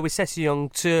opportunity there with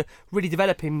Sessegnon to really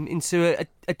develop him into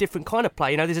a different kind of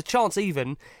play. There's a chance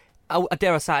even... I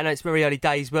dare I say, I know it's very early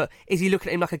days, but is he looking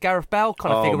at him like a Gareth Bale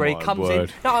kind of figure where he comes in?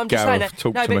 No, I'm just saying that.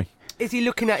 Talk to me. Is he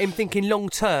looking at him thinking long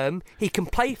term he can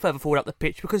play further forward up the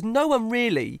pitch? Because no one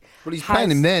really. Well, he's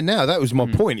playing him there now. That was my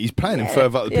point. He's playing him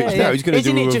further up the pitch now. He's going to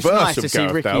do a reverse of Gareth Bale. Isn't it just nice to see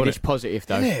Ricky this positive,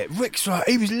 though? Yeah, Rick's right.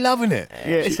 He was loving it.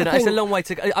 Yeah. Listen, it's a long way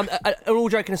to go. All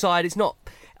joking aside, it's not.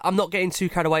 I'm not getting too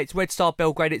carried away. It's Red Star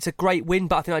Belgrade. It's a great win,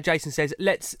 but I think, like Jason says,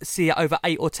 let's see it over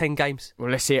 8 or 10 games. Well,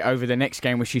 let's see it over the next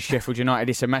game, which is Sheffield United.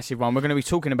 It's a massive one. We're going to be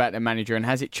talking about the manager, and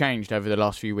has it changed over the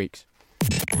last few weeks?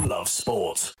 Love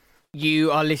Sport.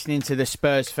 You are listening to the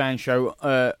Spurs Fan Show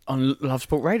on Love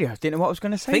Sport Radio. Didn't know what I was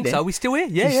going to say. I think so. We're still here.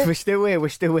 Yeah. We're still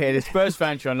here. The Spurs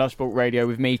Fan Show on Love Sport Radio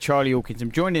with me, Charlie Hawkins.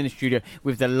 I'm joined in the studio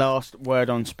with the last word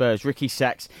on Spurs. Ricky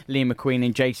Sachs, Liam McQueen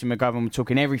and Jason McGovern. We're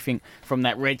talking everything from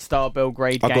that Red Star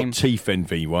Belgrade game. I've got teeth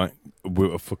envy, right,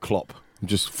 for Klopp. I'm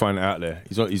just finding it out there.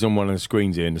 He's on one of the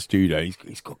screens here in the studio.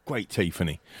 He's got great teeth,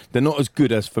 hasn't he? They're not as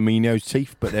good as Firmino's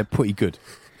teeth, but they're pretty good.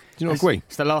 Do you not agree?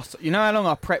 It's the last... You know how long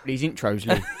I prepped these intros,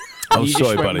 Lee? I'm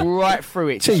sorry, buddy. You just went right through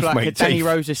it, just like a Danny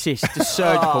Rose assist, the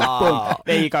surgical. Boom.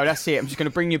 There you go. That's it. I'm just going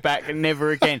to bring you back and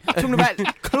never again. I'm talking about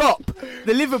Klopp,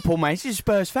 the Liverpool man. This is a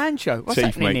Spurs fan show. What's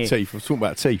happening here? Teeth. I'm talking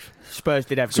about teeth. Spurs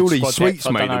did have. It's all these sweets,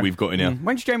 mate, that we've got in here.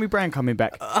 When's Jamie Brown coming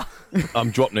back?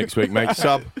 I'm dropped next week, mate.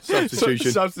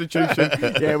 Substitution. Substitution.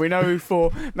 Yeah, we know who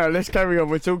for. No, let's carry on.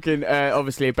 We're talking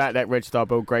obviously about that Red Star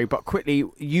Belgrade, but quickly,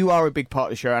 you are a big part of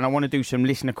the show, and I want to do some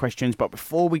listener questions. But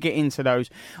before we get into those,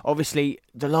 obviously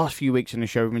the last few weeks on the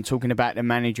show, we've been talking about the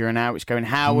manager and how it's going.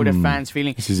 How are the fans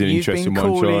feeling? This is an interesting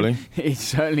one, Charlie. It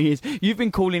certainly is. You've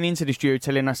been calling into the studio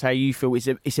telling us how you feel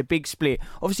it's a big split.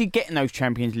 Obviously, getting those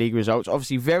Champions League results.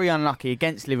 Obviously, very unlucky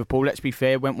against Liverpool. Let's be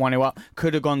fair. Went 1-0 up.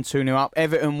 Could have gone 2-0 up.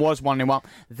 Everton was 1-0 up.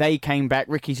 They came back.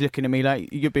 Ricky's looking at me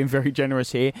like, you've been very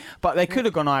generous here. But they could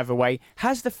have gone either way.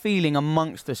 Has the feeling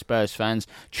amongst the Spurs fans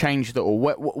changed at all?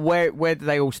 Where do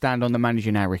they all stand on the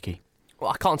manager now, Ricky? Well,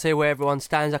 I can't tell you where everyone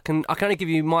stands. I can only give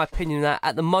you my opinion on that.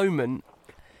 At the moment,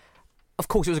 of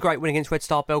course, it was a great win against Red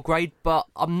Star Belgrade, but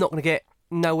I'm not going to get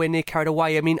nowhere near carried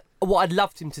away. I mean, what I'd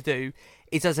loved him to do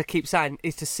is, as I keep saying,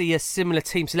 is to see a similar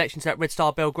team selection to that Red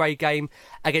Star Belgrade game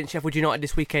against Sheffield United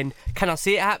this weekend. Can I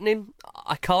see it happening?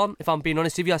 I can't, if I'm being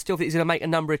honest with you. I still think he's going to make a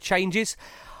number of changes.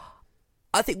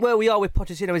 I think where we are with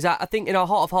Pochettino is that I think in our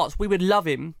heart of hearts, we would love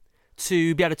him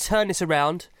to be able to turn this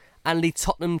around and lead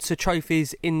Tottenham to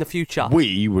trophies in the future.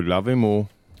 We would love him, or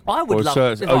I would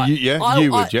love him.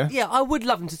 You would, yeah? Yeah, I would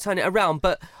love him to turn it around,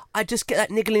 but I just get that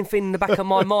niggling thing in the back of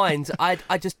my mind.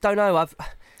 I just don't know.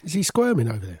 Is he squirming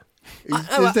over there? There's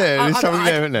something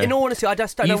there, isn't there? In all honesty, I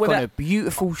just don't know whether... You've got a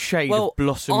beautiful shade of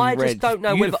blossom I red. just don't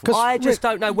know whether... I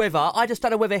just don't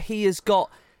know whether he has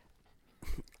got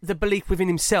the belief within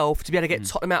himself to be able to get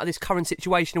Tottenham out of this current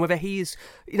situation, or whether he is...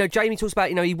 Jamie talks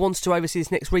about, he wants to oversee this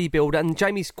next rebuild, and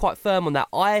Jamie's quite firm on that.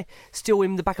 I still,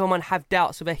 in the back of my mind, have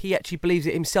doubts whether he actually believes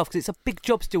it himself, because it's a big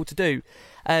job still to do.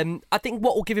 I think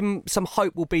what will give him some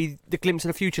hope will be the glimpse of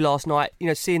the future last night,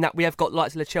 seeing that we have got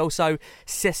likes of Lo Celso,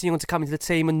 Sessegnon to come into the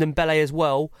team, and Dembele as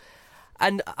well.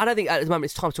 And I don't think at the moment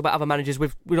it's time to talk about other managers.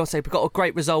 We've got a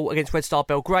great result against Red Star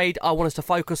Belgrade. I want us to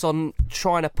focus on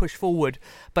trying to push forward.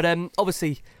 But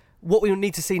obviously, what we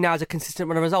need to see now is a consistent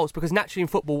run of results, because naturally in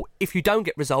football, if you don't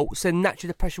get results, then naturally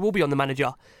the pressure will be on the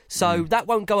manager. So that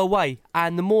won't go away.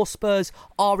 And the more Spurs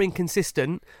are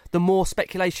inconsistent, the more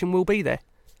speculation will be there.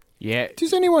 Yeah.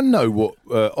 Does anyone know what,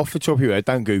 off the top of your head,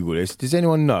 don't Google this, does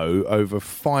anyone know over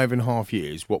 5.5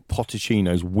 years what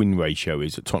Pochettino's win ratio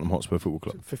is at Tottenham Hotspur Football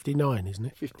Club? 59, isn't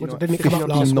it? 59. Didn't it come up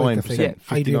last week, I think? Yeah,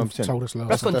 59%. Told us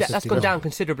last. That's gone down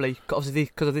considerably, obviously,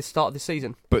 because of the start of this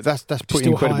season. But that's pretty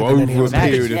incredible over a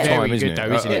period of time, isn't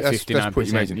it? That's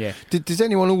pretty amazing. Yeah. Does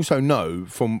anyone also know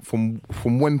from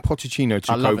when Pochettino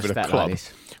took over the club?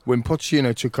 When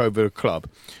Pochettino took over the club,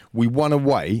 we won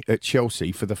away at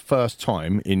Chelsea for the first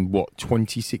time in,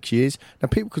 26 years? Now,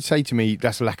 people could say to me,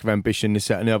 that's a lack of ambition, this,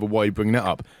 that and the other. Why are you bringing that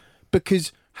up?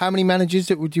 Because how many managers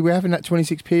would you have in that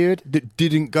 26 period that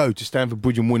didn't go to Stamford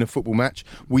Bridge and win a football match?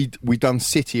 We done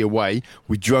City away,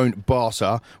 we droned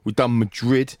Barca, we done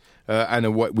Madrid, and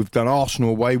away. We've done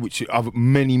Arsenal away, which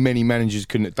many managers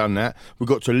couldn't have done that. We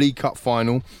got to a League Cup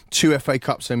final, 2 FA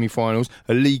Cup semi-finals,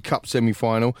 a League Cup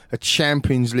semi-final, a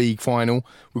Champions League final.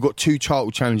 We've got 2 title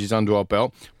challenges under our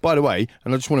belt. By the way,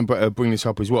 and I just want to bring this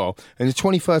up as well, in the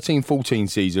 2013-14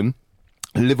 season,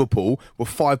 Liverpool were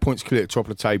 5 points clear at the top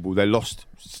of the table. They lost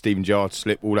Steven Gerrard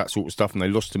slip, all that sort of stuff, and they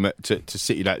lost to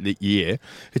City that year.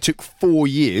 It took 4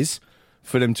 years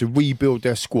for them to rebuild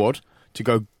their squad to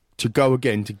go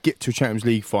again to get to a Champions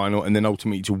League final, and then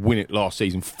ultimately to win it last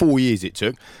season. 4 years it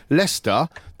took. Leicester,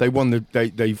 they won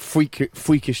they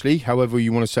freakishly, however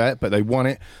you want to say it, but they won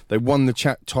it. They won the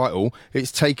title.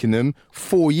 It's taken them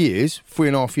 4 years,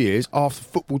 3.5 years after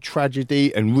football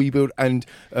tragedy and rebuild, and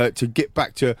to get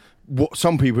back to what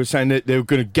some people are saying that they were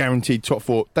going to guarantee top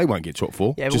 4. They won't get top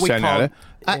 4. Yeah, just saying that.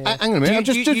 Hang on a minute.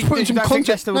 Just putting some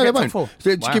context. No, they won't.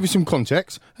 Just give you some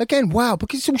context. Again, wow,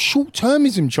 because it's all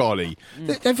short-termism, Charlie.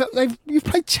 You've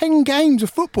played 10 games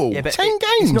of football. Yeah, 10 games.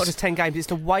 It's not just 10 games. It's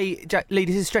the way, Lee,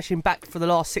 this is stretching back for the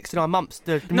last 6 to 9 months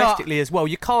domestically as well.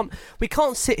 We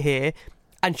can't sit here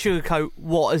and sugarcoat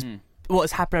what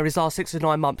has happened over these last 6 to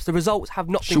 9 months. The results have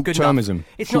not been good enough.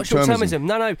 It's not short-termism.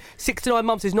 No. 6 to 9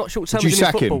 months is not short-termism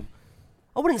in football. Him?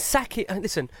 I wouldn't sack it.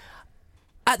 Listen,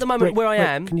 at the moment where I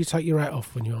am... Can you take your hat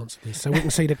off when you answer this so we can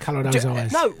see the colour of those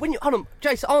eyes? No, hold on.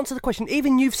 Jace, answer the question.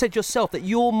 Even you've said yourself that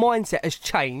your mindset has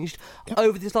changed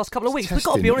over this last couple of weeks. We've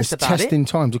got to be honest about it. It's testing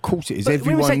times. Of course it is.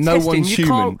 Everyone, no one's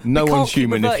human. No one's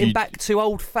human. Reverting back to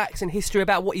old facts and history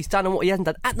about what he's done and what he hasn't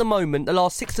done. At the moment, the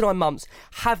last 6 to 9 months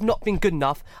have not been good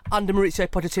enough under Maurizio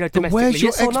Pochettino domestically. But where's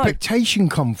your expectation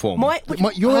come from? No,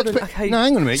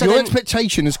 hang on a minute. Your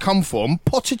expectation has come from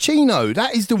Pochettino.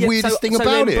 That is the weirdest thing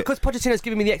about it. Because Pochettino's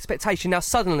given me the expectation now.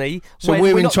 Suddenly, so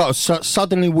we're entitled.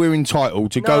 Suddenly, we're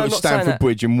entitled to go to Stamford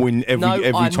Bridge and win every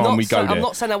time we go there. I'm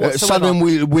not saying that whatsoever.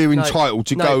 Suddenly, we're entitled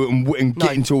to go and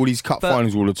get into all these cup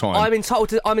finals all the time. I'm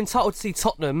entitled to see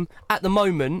Tottenham at the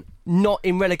moment not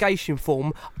in relegation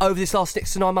form over this last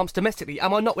 6 to 9 months domestically.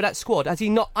 Am I not with that squad? Has he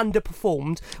not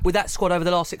underperformed with that squad over the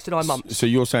last 6 to 9 months? So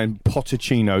you're saying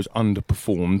Pochettino's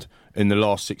underperformed in the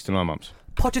last 6 to 9 months?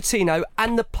 Pochettino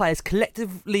and the players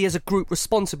collectively as a group,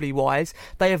 responsibly wise,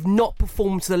 they have not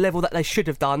performed to the level that they should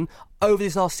have done over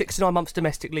this last 6 to 9 months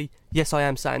domestically. Yes, I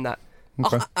am saying that.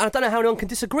 Okay. I don't know how anyone can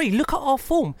disagree. Look at our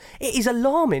form. It is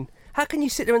alarming. How can you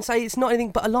sit there and say it's not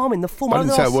anything but alarming? The form. I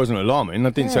didn't say it wasn't alarming. I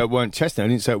didn't say it weren't testing. I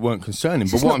didn't say it weren't concerning.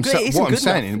 But what I'm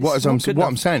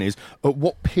saying is, at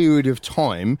what period of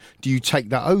time do you take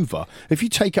that over? If you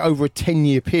take it over a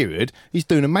 10-year period, he's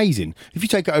doing amazing. If you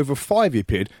take it over a 5-year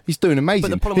period, he's doing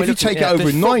amazing. If you take it over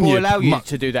a 9-year, allow you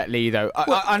to do that, Lee? Though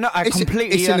I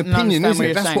completely. It's an opinion, isn't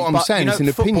it? That's what I'm saying. It's an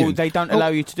opinion. They don't allow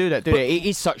you to do that, do they? It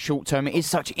is such short term. It is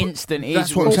such instant.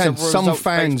 That's what I'm saying. Some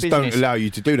fans don't allow you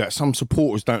to do that. Some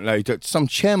supporters don't allow you. Some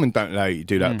chairmen don't allow you to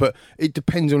do that, but it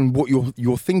depends on what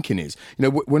your thinking is. You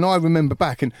know, when I remember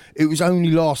back, and it was only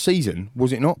last season,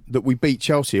 was it not, that we beat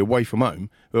Chelsea away from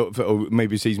home, or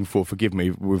maybe the season before? Forgive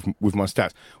me with my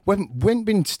stats. We haven't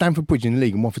been to Stamford Bridge in the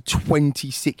league and won for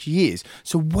 26 years.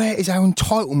 So where is our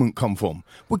entitlement come from?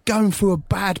 We're going through a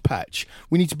bad patch.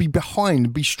 We need to be behind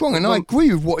and be strong. And I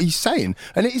agree with what he's saying.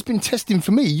 And it has been testing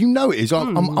for me. You know it is.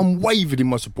 I'm wavered in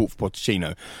my support for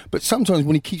Pochettino. But sometimes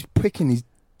when he keeps picking these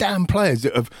damn players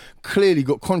that have clearly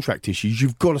got contract issues,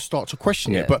 you've got to start to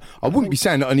question it. But I wouldn't be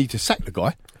saying that I need to sack the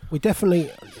guy. We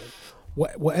definitely,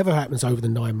 whatever happens over the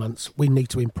 9 months, we need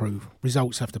to improve.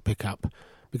 Results have to pick up,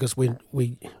 because we're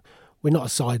not a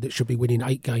side that should be winning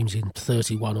 8 games in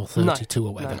 31 or 32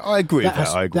 or whatever. No. I agree with that.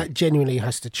 I agree. That genuinely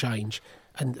has to change.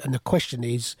 And the question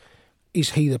is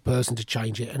he the person to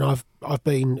change it? And I've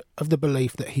been of the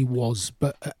belief that he was.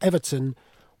 But at Everton,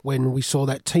 when we saw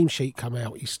that team sheet come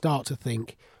out, you start to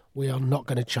think, we are not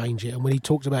going to change it. And when he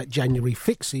talks about January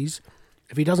fixes,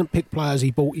 if he doesn't pick players he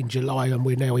bought in July and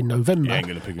we're now in November,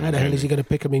 how the hell is he going to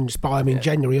pick them buy them in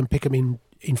January and pick them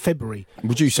in February?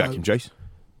 Would you sack him, Jace?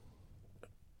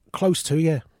 Close to,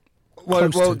 yeah.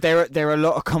 Well, there are a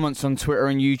lot of comments on Twitter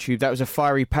and YouTube. That was a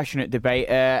fiery, passionate debate,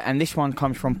 and this one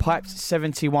comes from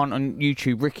Pipes71 on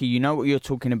YouTube. Ricky, you know what you're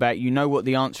talking about. You know what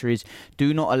the answer is.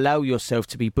 Do not allow yourself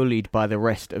to be bullied by the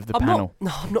rest of the panel.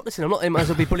 I'm not listening. I'm not might as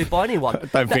well be bullied by anyone. I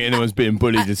don't think anyone's being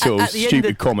bullied at all.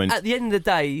 Stupid comment. At the end of the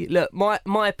day, look,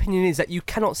 my opinion is that you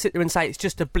cannot sit there and say it's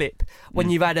just a blip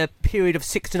when you've had a period of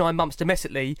 6 to 9 months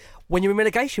domestically when you're in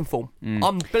relegation form.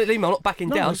 Believe me, I'm not backing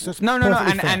down. No.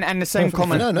 And the same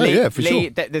comment. For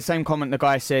Lee, sure. The same comment the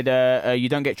guy said, you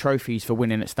don't get trophies for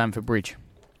winning at Stamford Bridge.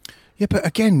 Yeah, but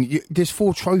again, there's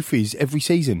 4 trophies every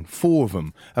season, 4 of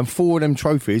them. And 4 of them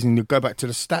trophies, and you go back to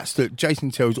the stats that Jason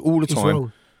tells all the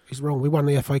time. He's wrong. We won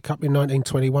the FA Cup in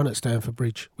 1921 at Stamford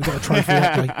Bridge. We got a trophy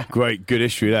that day. Great, good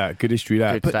history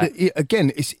that. But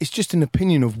again, it's just an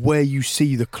opinion of where you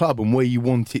see the club and where you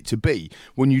want it to be.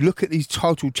 When you look at these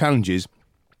title challenges,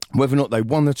 whether or not they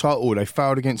won the title or they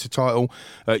failed against the title,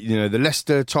 the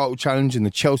Leicester title challenge and the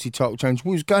Chelsea title challenge,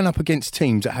 we was going up against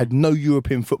teams that had no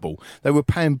European football. They were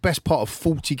playing best part of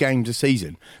 40 games a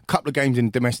season, a couple of games in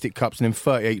domestic cups and then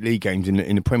 38 league games in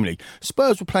the Premier League.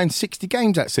 Spurs were playing 60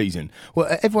 games that season.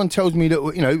 Well, everyone tells me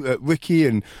that, Ricky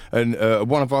and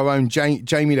one of our own,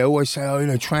 Jamie, they always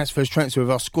say, transfer, if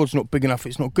our squad's not big enough,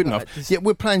 it's not good enough. Yet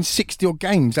we're playing 60 odd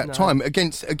games that time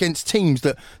against teams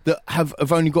that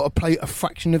have only got to play a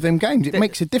fraction of them games. It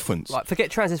makes a difference. Right, forget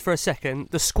transfers for a second.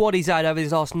 The squad he's had over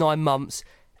these last 9 months,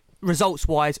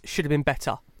 results-wise, should have been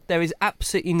better. There is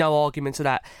absolutely no argument to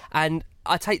that. And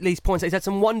I take Lee's points. He's had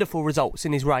some wonderful results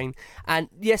in his reign. And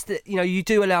yes, you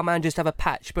do allow managers to have a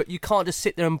patch, but you can't just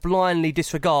sit there and blindly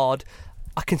disregard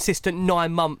a consistent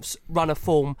 9 months run of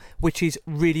form, which is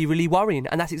really, really worrying.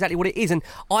 And that's exactly what it is. And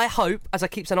I hope, as I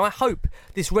keep saying, I hope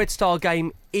this Red Star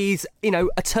game is,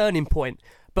 a turning point.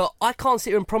 But I can't sit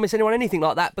here and promise anyone anything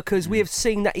like that, because we have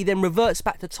seen that he then reverts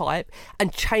back to type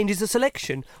and changes the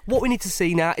selection. What we need to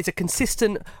see now is a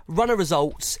consistent run of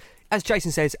results. As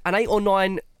Jason says, an 8 or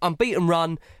 9 unbeaten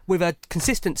run with a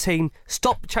consistent team.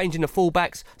 Stop changing the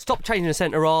fullbacks. Stop changing the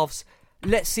centre halves.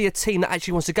 Let's see a team that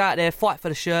actually wants to go out there, fight for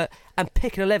the shirt, and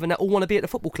pick an 11 that all want to be at the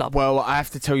football club. Well, I have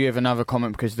to tell you of another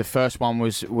comment, because the first one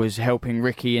was helping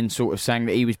Ricky and sort of saying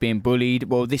that he was being bullied.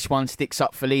 Well, this one sticks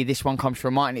up for Lee. This one comes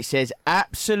from Martin. It says,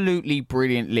 absolutely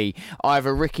brilliantly.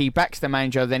 Either Ricky backs the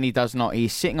manager, then he does not.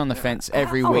 He's sitting on the fence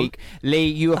every week. Lee,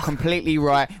 you are completely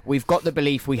right. We've got the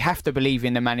belief. We have to believe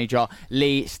in the manager.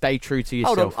 Lee, stay true to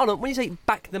yourself. Hold on. When you say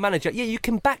back the manager, yeah, you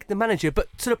can back the manager, but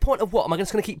to the point of what? Am I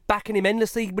just going to keep backing him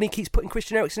endlessly when he keeps putting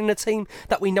Christian Eriksen in a team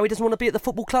that we know he doesn't want to be at the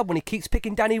football club? When he keeps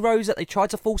picking Danny Rose that they tried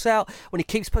to force out? When he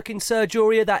keeps picking Serge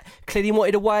Aurier that clearly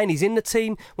wanted away and he's in the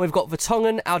team? When we've got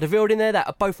Vertonghen, Alderweireld in there that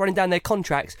are both running down their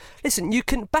contracts. Listen, you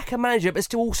can back a manager but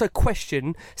still also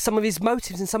question some of his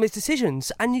motives and some of his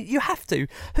decisions, and you have to.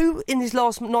 Who in these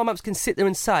last 9 months can sit there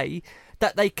and say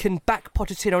that they can back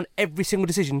Pochettino on every single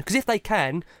decision? Because if they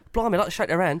can, blimey, I'd like to shake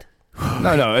their hand.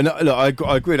 No, and look,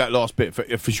 I agree with that last bit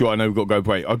for sure. I know we've got to go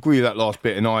break. I agree with that last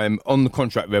bit, and I am on the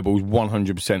contract rebels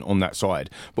 100% on that side.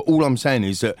 But all I'm saying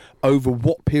is that over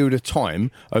what period of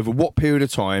time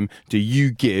do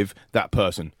you give that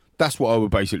person? That's what I would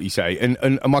basically say.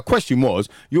 And my question was,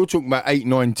 you're talking about 8,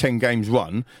 9, 10 games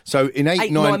run. So in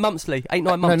 8, 9 months, Lee. 8,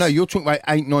 9 months. No, you're talking about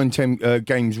 8, 9, 10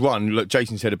 games run. Look,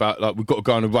 Jason said about, like, we've got to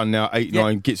go on a run now, 8,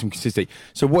 9, get some consistency.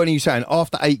 So what are you saying?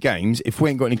 After 8 games, if we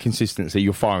ain't got any consistency,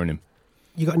 you're firing him?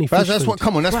 You got any fish that's food? what.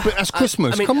 Come on, that's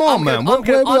Christmas. I mean, come on, man. I'm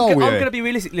Where are we? I'm going to be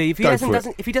realistically. If he Go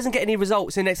if he doesn't get any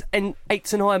results in the next 8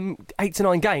 to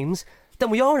 9 games,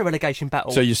 then we are in a relegation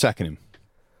battle. So you're sacking him?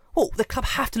 Well, the club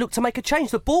have to look to make a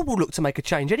change. The board will look to make a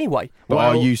change anyway. But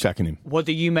are you sacking him? What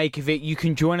do you make of it? You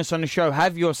can join us on the show.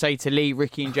 Have your say to Lee,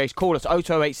 Ricky and Jace. Call us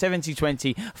 0208 70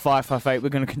 20 558. We're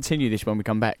going to continue this when we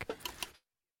come back.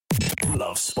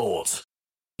 Love Sport.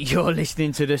 You're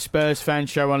listening to the Spurs Fan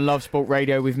Show on Love Sport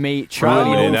Radio with me,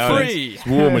 Charlie. It's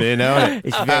warm in here now, isn't it?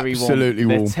 It's very Absolutely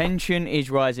warm. The tension is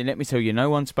rising. Let me tell you,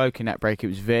 no one spoke in that break. It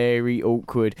was very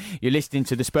awkward. You're listening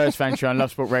to the Spurs Fan Show on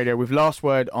Love Sport Radio with Last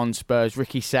Word on Spurs,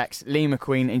 Ricky Sachs, Lee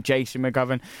McQueen and Jason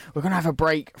McGovern. We're going to have a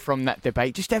break from that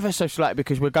debate, just ever so slightly,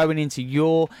 because we're going into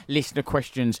your listener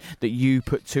questions that you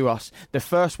put to us. The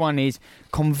first one is,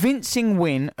 convincing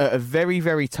win at a very,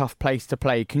 very tough place to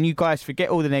play. Can you guys forget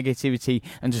all the negativity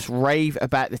and just rave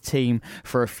about the team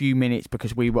for a few minutes,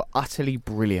 because we were utterly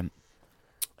brilliant?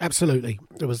 Absolutely.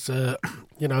 It was,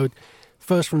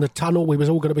 first from the tunnel, we was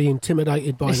all going to be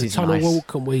intimidated by the tunnel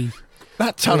walk, and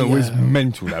that tunnel was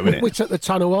mental, though, wasn't it? We took the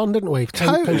tunnel on, didn't we?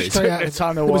 Totally.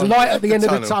 There was light at the end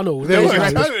of the tunnel. There was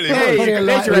totally.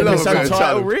 There's your episode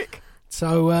title, Rick.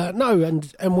 So,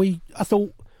 I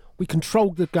thought we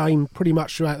controlled the game pretty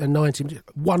much throughout the 90 minutes.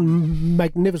 One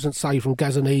magnificent save from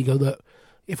Gazzaniga that,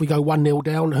 if we go 1-0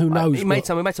 down, who knows? We made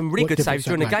some really good saves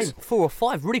during the game. 4 or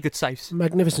 5 really good saves.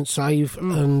 Magnificent save,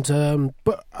 and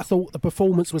but I thought the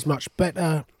performance was much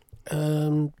better.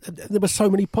 There were so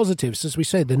many positives, as we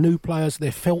said. The new players, they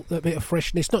felt that bit of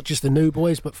freshness. Not just the new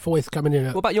boys, but Foyth coming in.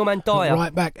 What about your man Dyer?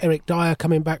 Right back, Eric Dyer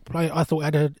coming back. I thought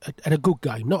had a good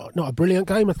game. Not a brilliant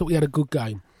game. I thought he had a good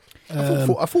game. I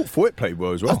thought Foyth played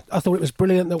well as well. I thought it was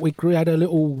brilliant that we had a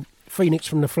little Phoenix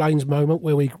from the Flames moment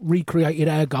where we recreated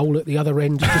our goal at the other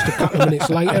end just a couple of minutes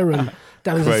later, and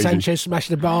Davinson Sanchez smashed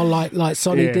the bar like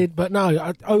Sonny did. But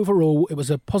no, overall it was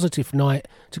a positive night.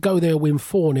 To go there and win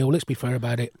 4-0, let's be fair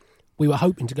about it, we were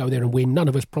hoping to go there and win. None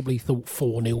of us probably thought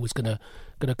 4-0 was going to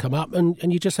come up,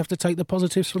 and you just have to take the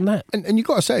positives from that. And you've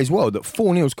got to say as well that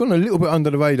 4-0's gone a little bit under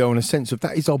the radar in a sense of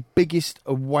that is our biggest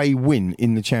away win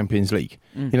in the Champions League.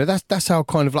 You know, that's how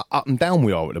kind of like up and down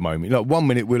we are at the moment. Like 1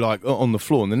 minute we're like on the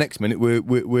floor, and the next minute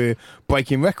we're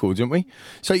breaking records, aren't we?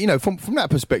 So, you know, from that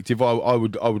perspective, I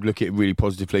would look at it really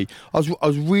positively. I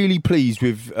was really pleased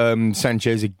with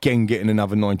Sanchez again getting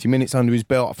another 90 minutes under his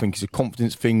belt. I think it's a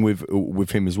confidence thing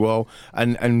with him as well,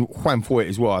 and Juan Foyth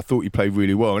as well. I thought he played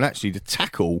really well, and actually the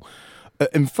tackle.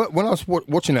 When I was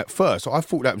watching that first, I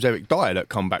thought that was Eric Dyer that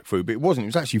come back through, but it wasn't. It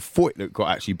was actually Foyth that got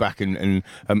actually back and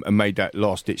made that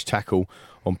last ditch tackle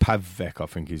on Pavek, I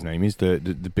think his name is, the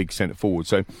big centre forward.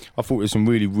 So I thought there's some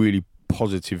really, really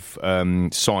positive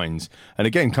signs. And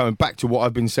again, coming back to what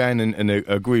I've been saying, and I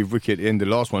agree with Ricky at the end of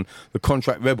the last one, the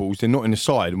contract rebels, they're not in the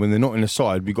side. And when they're not in the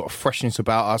side, we've got a freshness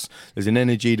about us. There's an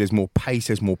energy, there's more pace,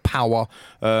 there's more power.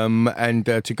 And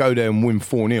to go there and win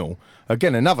 4-0.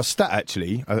 Again, another stat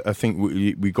actually, I think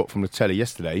we got from the telly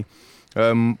yesterday,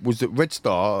 was that Red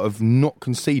Star have not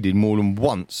conceded more than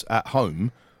once at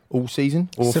home all season,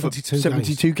 or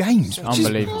 72 games.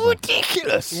 Unbelievable.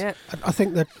 Ridiculous. Yeah, I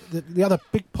think that the other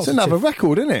big positive... It's another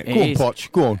record, isn't it? Go on,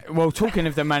 Poch, go on. Well, talking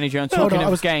of the manager and talking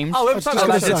of games... Oh, we've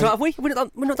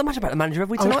not done much about the manager, have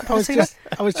we, tonight? I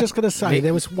was just going to say,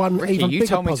 there was one Ricky, even bigger positive. you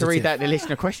told me to read out the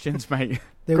listener questions, mate.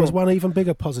 There was one even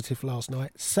bigger positive last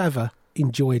night. Sava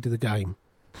enjoyed the game.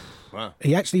 Wow.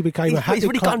 He actually became a happy He's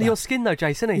really got clapper. under your skin, though,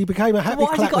 Jason. He became a happy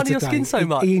Why has he clapper got under your today. skin so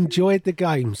much? He enjoyed the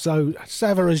game. So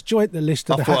Sava has joined the list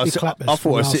of the happy clappers. I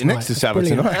thought I was sitting next to Sava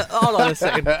tonight. Hold on a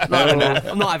second. No,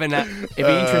 I'm not having that. It'd be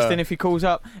interesting if he calls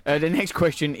up. The next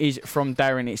question is from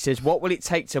Darren. It says, what will it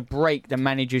take to break the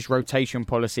manager's rotation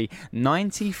policy?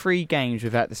 93 games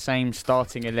without the same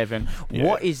starting 11. Yeah.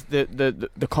 What is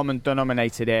the common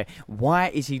denominator there? Why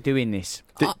is he doing this?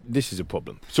 This is a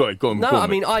problem. Sorry, go on. No, go on, I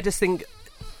mean, mate. I just think,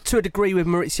 to a degree with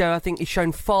Maurizio, I think he's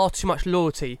shown far too much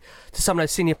loyalty to some of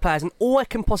those senior players. And all I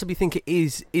can possibly think it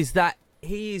is that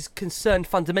he is concerned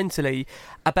fundamentally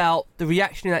about the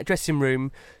reaction in that dressing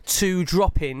room to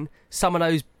dropping some of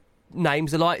those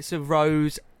names, the likes of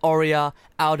Rose, Oria,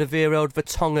 Alderweireld,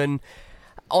 Vertonghen,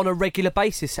 on a regular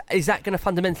basis. Is that going to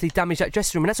fundamentally damage that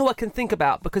dressing room? And that's all I can think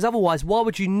about, because otherwise, why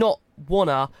would you not want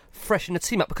to freshen the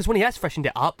team up? Because when he has freshened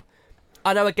it up,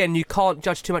 I know, again, you can't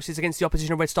judge too much this against the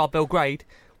opposition of Red Star Belgrade.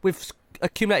 We've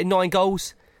accumulated 9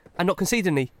 goals and not conceded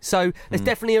any. So there's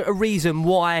definitely a reason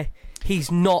why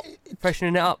he's not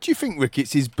freshening it up. Do you think, Rick,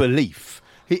 it's his belief?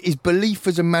 His belief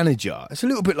as a manager. It's a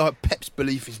little bit like Pep's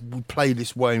belief is we play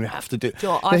this way and we have to do it. Do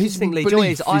you know what, I just think,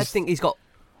 Lee, I think he's got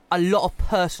a lot of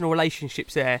personal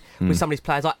relationships there with some of these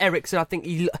players. Like Eriksen, I think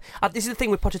this is the thing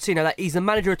with Pochettino, that he's the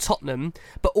manager of Tottenham,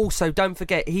 but also, don't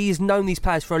forget, he's known these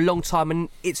players for a long time, and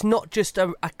it's not just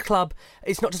a club,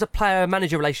 it's not just a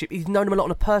player-manager relationship. He's known them a lot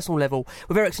on a personal level.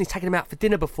 With Eriksen, he's taken him out for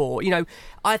dinner before. You know,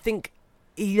 I think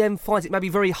he then finds it maybe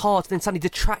very hard to then suddenly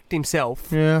detract himself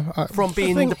from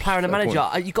being the player and the manager.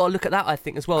 You've got to look at that, I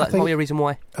think, as well. That might be a reason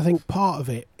why. I think part of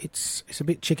it, it's a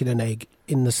bit chicken and egg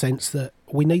in the sense that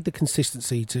we need the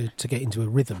consistency to get into a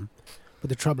rhythm. But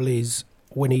the trouble is,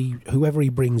 when whoever he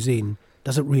brings in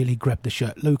doesn't really grab the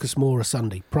shirt. Lucas Moura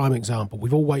Sunday, prime example.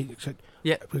 We've always said,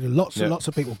 lots and lots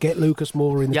of people get Lucas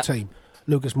Moura in the team.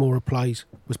 Lucas Moura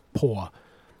was poor.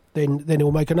 Then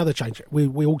he'll make another change.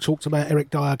 We all talked about Eric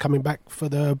Dyer coming back for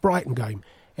the Brighton game.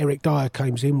 Eric Dyer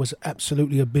comes in, was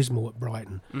absolutely abysmal at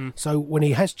Brighton. So when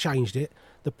he has changed it,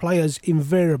 the players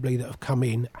invariably that have come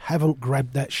in haven't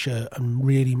grabbed that shirt and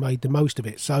really made the most of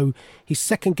it. So he's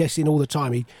second guessing all the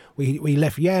time. We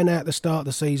left Jan out at the start of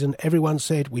the season. Everyone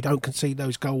said we don't concede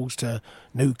those goals to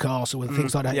Newcastle and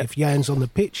things like that. If Jan's on the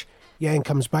pitch, Jan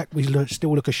comes back, we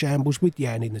still look a shambles with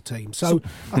Jan in the team. So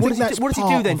I think that's what does he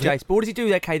do then, Jace? But what does he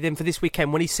do, okay, then for this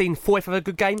weekend when he's seen Foyth have a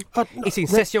good game? He's seen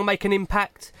Sessegnon make an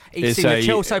impact. He's seen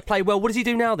Chelsea play well. What does he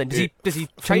do now then? Does he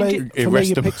change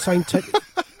it?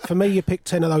 For me, you pick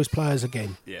 10 of those players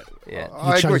again. Yeah.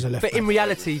 I agree. But in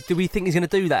reality, do we think he's going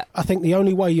to do that? I think the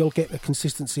only way you'll get the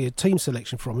consistency of team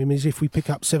selection from him is if we pick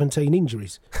up 17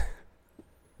 injuries.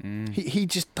 He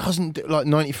just doesn't do, like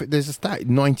 90. There's a stat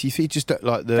 93. Just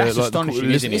like the that's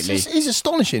astonishing, isn't it? It's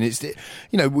astonishing. It's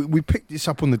we picked this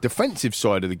up on the defensive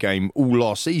side of the game all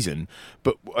last season,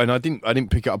 and I didn't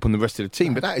pick it up on the rest of the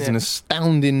team. But that is an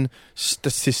astounding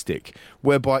statistic.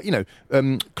 Whereby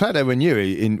Claudio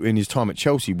Ranieri in his time at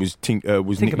Chelsea was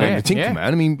nicknamed the Tinker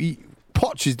Man. I mean.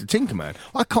 Poch is the Tinker Man.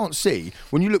 I can't see,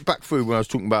 when you look back through when I was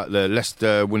talking about the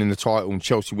Leicester winning the title and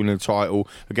Chelsea winning the title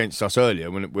against us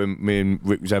earlier when me and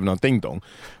Rick was having our ding-dong,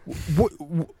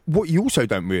 what you also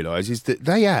don't realise is that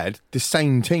they had the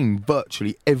same team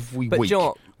virtually every week.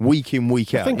 John, week in,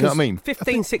 week out. You know what I mean?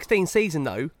 15-16 season,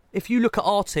 though, if you look at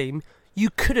our team, you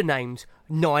could have named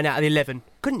 9 out of the 11,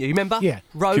 couldn't you? Remember? Yeah.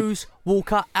 Rose,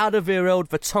 Walker, Alderweireld,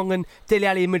 Vertonghen, Dele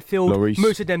Alli in midfield,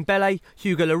 Moussa Dembele,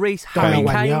 Hugo Lloris, Harry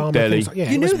Kane. Dele.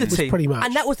 You knew the team. Pretty much.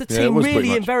 And that was the team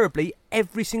really invariably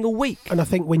every single week. And I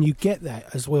think when you get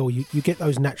that as well, you get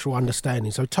those natural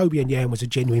understandings. So Toby and Jan was a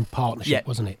genuine partnership,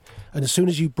 wasn't it? And as soon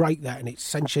as you break that and it's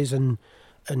Sanchez and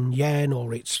Jan,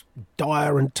 or it's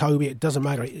Dyer and Toby, it doesn't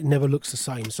matter. It never looks the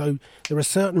same. So there are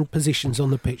certain positions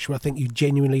on the pitch where I think you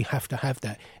genuinely have to have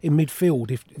that. In midfield,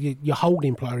 if your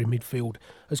holding player in midfield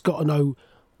has got to know,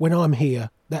 when I'm here,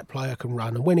 that player can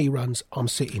run, and when he runs, I'm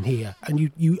sitting here.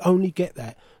 And you only get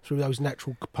that through those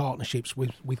natural partnerships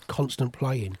with constant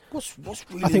playing. What's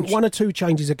really I think 1 or 2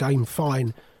 changes a game,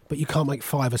 fine, but you can't make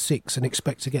 5 or 6 and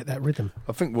expect to get that rhythm.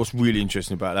 I think what's really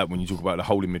interesting about that when you talk about the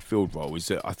holding midfield role is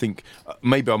that I think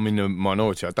maybe I'm in the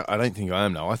minority. I don't think I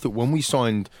am now. I thought when we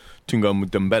signed Tunga with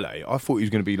Dembele, I thought he was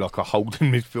going to be like a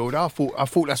holding midfielder. I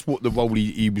thought that's what the role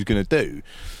he was going to do.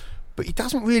 But he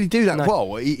doesn't really do that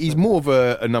well. He's more of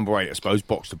a number 8, I suppose,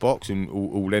 box to box and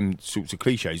all them sorts of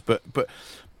cliches. But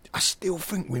I still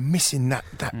think we're missing that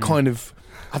kind of,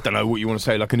 I don't know what you want to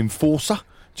say, like an enforcer.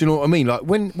 Do you know what I mean? Like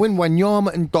when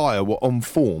Wanyama and Dyer were on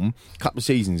form a couple of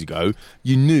seasons ago,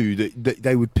 you knew that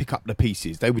they would pick up the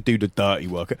pieces. They would do the dirty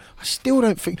work. I still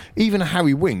don't think, even a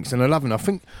Harry Winks and I love him. I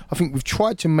think we've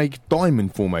tried to make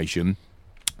diamond formation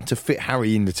to fit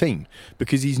Harry in the team,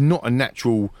 because he's not a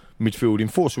natural midfield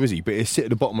enforcer, is he? But he'll sit at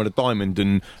the bottom of the diamond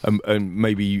and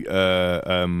maybe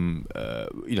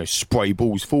spray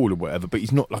balls forward or whatever. But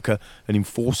he's not like an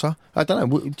enforcer. I don't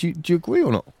know. Do you agree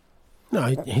or not?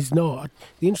 No, he's not.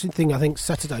 The interesting thing, I think,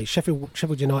 Saturday,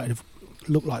 Sheffield United have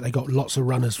looked like they got lots of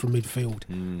runners from midfield,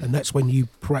 and that's when you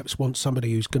perhaps want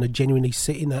somebody who's going to genuinely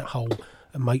sit in that hole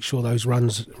and make sure those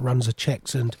runs are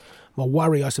checked. And my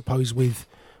worry, I suppose, with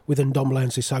Ndombele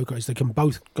and Sissoko is they can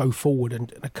both go forward,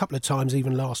 and a couple of times,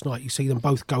 even last night, you see them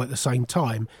both go at the same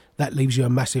time. That leaves you a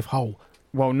massive hole.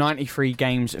 Well, 93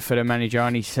 games for the manager,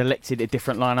 and he selected a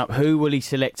different lineup. Who will he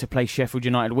select to play Sheffield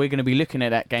United? We're going to be looking at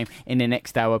that game in the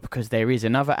next hour, because there is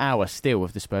another hour still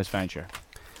of the Spurs Fan Show.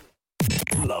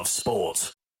 Love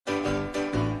Sport.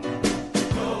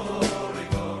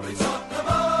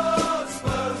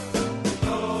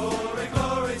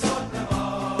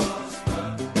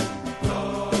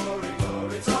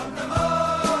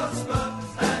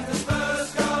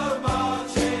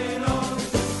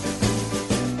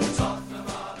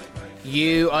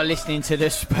 You are listening to the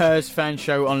Spurs Fan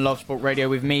Show on Love Sport Radio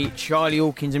with me, Charlie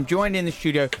Hawkins. I'm joined in the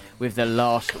studio with the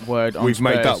last word on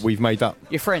Spurs. We've made up.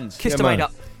 Your friends? Kissed and made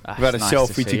up. We've had a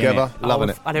selfie together. Loving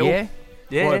it. Yeah?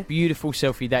 Yeah. What a beautiful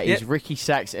selfie that is. Ricky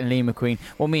Sachs and Lee McQueen.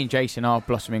 Well, me and Jason, our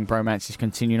blossoming bromance is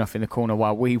continuing off in the corner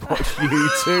while we watch you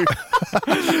two.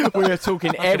 We are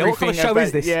talking everything. What kind of show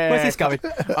is this? Yeah. Where's this going?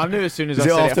 I knew as soon as is I it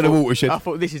said after it, the watershed? I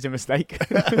thought this is a mistake.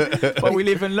 But we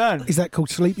live and learn. Is that called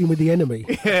sleeping with the enemy?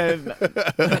 Yeah.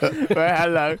 Well,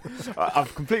 hello.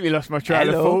 I've completely lost my train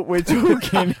of thought. We're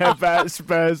talking about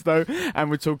Spurs, though, and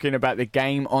we're talking about the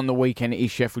game on the weekend. It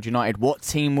is Sheffield United. What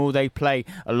team will they play?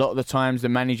 A lot of the times, the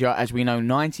manager, as we know,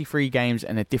 93 games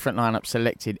and a different lineup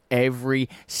selected every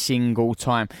single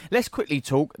time. Let's quickly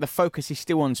talk. The focus is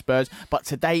still on Spurs, but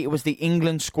today it was the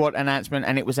England squad announcement,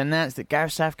 and it was announced that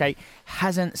Gareth Southgate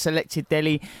hasn't selected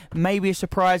Dele. Maybe a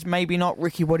surprise, maybe not.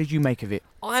 Ricky, what did you make of it?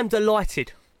 I am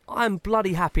delighted. I'm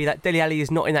bloody happy that Dele Alli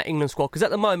is not in that England squad, because at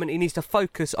the moment he needs to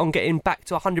focus on getting back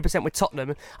to 100% with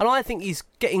Tottenham, and I think he's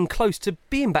getting close to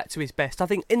being back to his best. I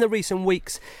think in the recent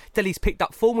weeks Dele's picked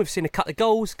up form. We've seen a couple of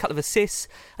goals, a couple of assists,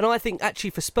 and I think actually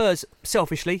for Spurs,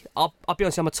 selfishly, I'll be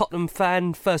honest, I'm a Tottenham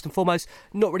fan first and foremost,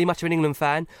 not really much of an England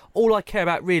fan. All I care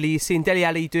about really is seeing Dele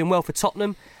Alli doing well for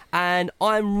Tottenham. And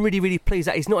I'm really, really pleased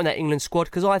that he's not in that England squad,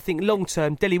 because I think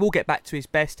long-term Dele will get back to his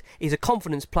best. He's a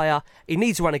confidence player. He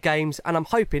needs a run of games, and I'm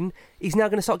hoping he's now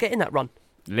going to start getting that run.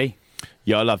 Lee?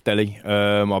 Yeah, I love Dele.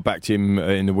 I backed him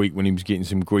in the week when he was getting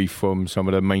some grief from some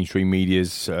of the mainstream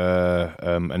medias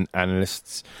and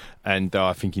analysts, and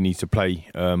I think he needs to play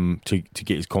to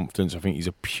get his confidence. I think he's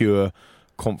a pure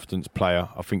confidence player.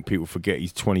 I think people forget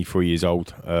he's 23 years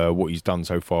old. What he's done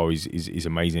so far is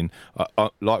amazing.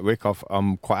 Like Rick,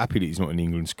 I'm quite happy that he's not in the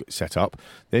England setup.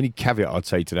 The only caveat I'd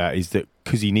say to that is that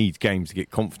because he needs games to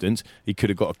get confidence, he could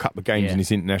have got a couple of games in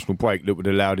this international break that would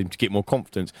have allowed him to get more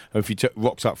confidence. And if he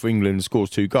rocks up for England and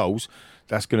scores 2 goals,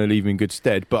 that's going to leave him in good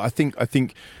stead. But I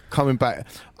think coming back,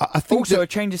 I think also a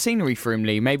change of scenery for him,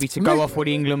 Lee. Maybe to go off with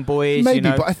the England boys. Maybe, you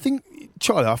know. But I think,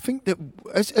 Charlie, I think that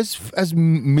as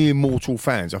mere mortal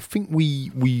fans, I think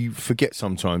we forget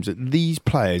sometimes that these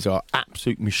players are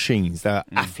absolute machines. They're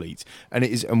athletes,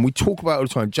 and we talk about it all the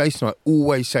time. Jason and I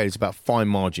always say it's about fine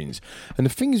margins. And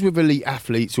the thing is with elite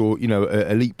athletes or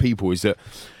elite people is that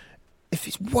if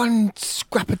it's one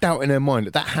scrap of doubt in their mind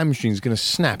that hamstring is going to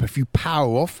snap, if you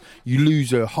power off, you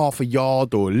lose a half a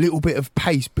yard or a little bit of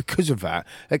pace because of that.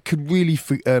 It could really,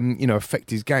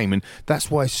 affect his game, and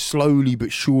that's why slowly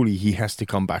but surely he has to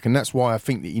come back. And that's why I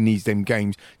think that he needs them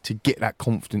games to get that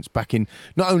confidence back in,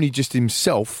 not only just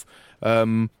himself.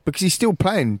 Because he's still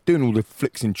playing, doing all the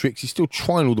flicks and tricks. He's still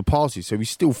trying all the passes, so he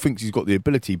still thinks he's got the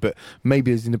ability. But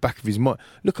maybe it's in the back of his mind.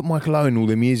 Look at Michael Owen all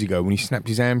them years ago when he snapped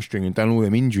his hamstring and done all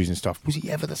them injuries and stuff. Was he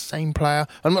ever the same player?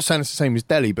 I'm not saying it's the same as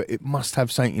Dele, but it must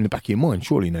have something in the back of your mind,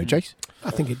 surely, no, Jace?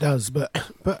 I think it does, but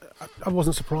I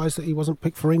wasn't surprised that he wasn't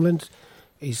picked for England.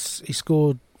 He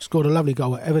scored a lovely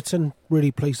goal at Everton. Really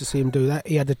pleased to see him do that.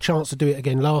 He had the chance to do it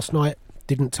again last night,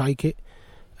 didn't take it.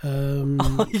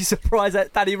 Are you surprised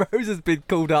that Danny Rose has been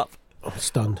called up? I'm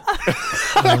stunned.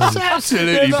 That's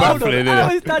absolutely baffling, isn't it?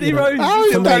 How is Danny Rose? How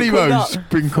is Danny Rose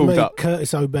been called up?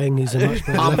 Curtis Obeng is a much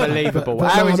better unbelievable.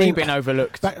 How has he been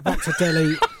overlooked? Back to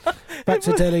Dele. Back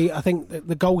to Dele. I think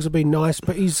the goals have been nice,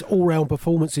 but his all-round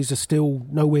performances are still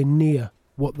nowhere near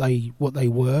what they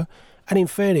were. And in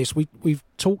fairness, we've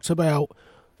talked about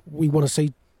we want to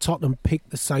see Tottenham pick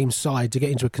the same side to get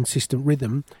into a consistent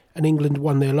rhythm, and England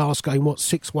won their last game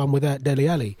 6-1 without Dele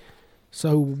Alli.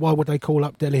 So why would they call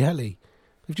up Dele Alli?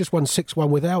 They've just won 6-1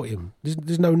 without him.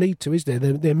 There's no need to, is there?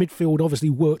 Their midfield obviously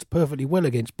worked perfectly well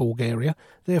against Bulgaria.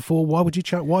 Therefore, why would you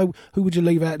who would you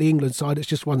leave out the England side that's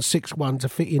just won 6-1 to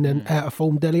fit in an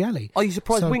out-of-form Dele Alli? Are you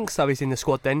surprised Winks, though, is in the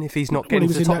squad then, if he's not getting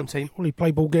to the Tottenham team? Well, he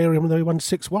played Bulgaria when they won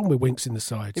 6-1 with Winks in the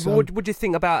side. Yeah, so. What would you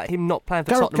think about him not playing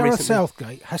for Tottenham Gareth recently?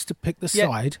 Southgate has to pick the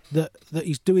side that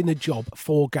he's doing the job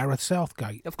for Gareth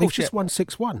Southgate. Of course, They've just won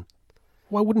 6-1.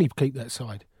 Why wouldn't he keep that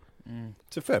side?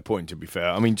 It's a fair point, to be fair.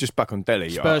 I mean, just back on Dele.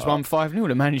 Spurs won 5-0.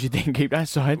 The manager didn't keep that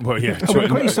side. Well, yeah. We're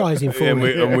criticising him for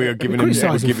it. And we are giving him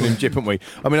jip, haven't we?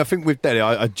 I mean, I think with Dele,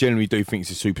 I generally do think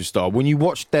he's a superstar. When you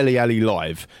watch Dele Alli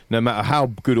live, no matter how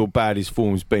good or bad his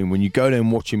form's been, when you go there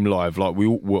and watch him live, like we've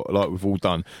all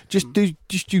done, just do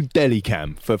Dele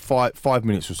cam for 5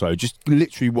 minutes or so. Just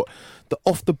literally what. The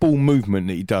off-the-ball movement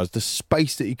that he does, the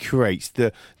space that he creates,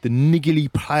 the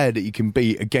niggly player that he can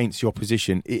be against the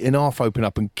opposition, an half open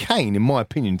up. And Kane, in my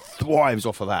opinion, thrives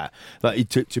off of that. Like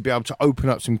to be able to open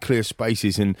up some clear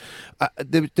spaces. And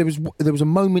there was a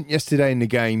moment yesterday in the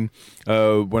game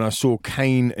when I saw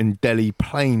Kane and Dele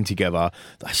playing together.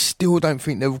 I still don't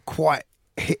think they were quite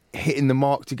hitting the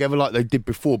mark together like they did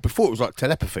before. Before it was like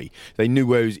telepathy. They knew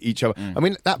where it was each other. I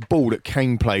mean, that ball that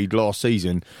Kane played last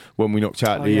season when we knocked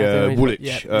out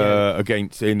Woolwich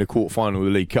against in the quarter-final of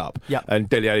the League Cup, and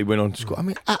Dele Alli went on to score. I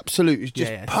mean, absolutely, it's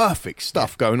just perfect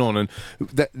stuff going on, and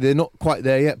they're not quite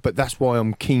there yet, but that's why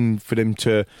I'm keen for them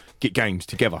to get games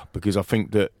together, because I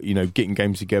think that, you know, getting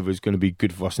games together is going to be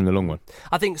good for us in the long run.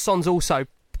 I think Son's also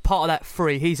part of that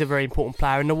three. He's a very important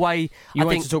player, and the way you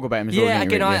wanted to talk about him as well. Yeah,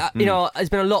 again, you know, there's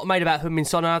been a lot made about Heung-min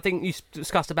Son, and I think you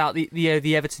discussed about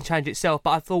the Everton change itself.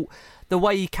 But I thought the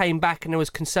way he came back, and there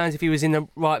was concerns if he was in the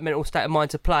right mental state of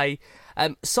mind to play.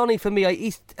 Sonny, for me,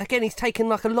 he's taken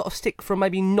like a lot of stick from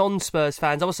maybe non-Spurs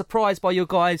fans. I was surprised by your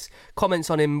guys' comments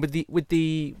on him with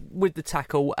the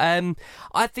tackle.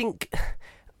 I think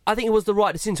it was the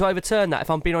right decision to overturn that, if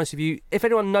I'm being honest with you. If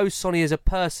anyone knows Sonny as a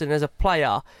person, as a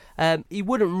player, he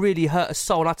wouldn't really hurt a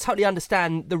soul. And I totally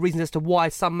understand the reasons as to why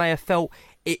some may have felt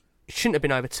it shouldn't have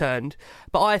been overturned.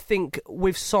 But I think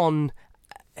with Son,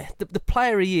 the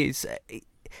player he is,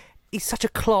 he's such a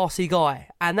classy guy.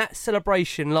 And that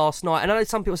celebration last night, and I know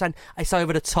some people are saying it's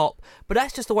over the top, but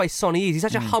that's just the way Sonny is. He's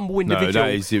such a humble individual.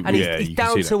 And he's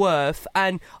down to earth.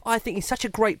 And I think he's such a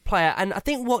great player. And I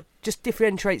think what just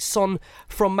differentiates Son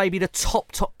from maybe the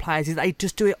top players is they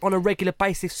just do it on a regular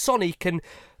basis. Sonny can,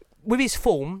 with his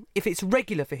form, if it's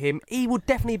regular for him, he will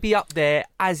definitely be up there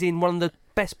as in one of the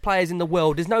best players in the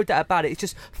world. There's no doubt about it. It's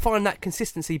just finding that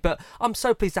consistency. But I'm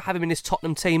so pleased to have him in this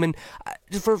Tottenham team. And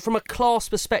from a class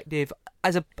perspective,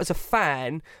 as a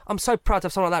fan, I'm so proud to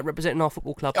have someone like that representing our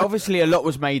football club. Obviously, a lot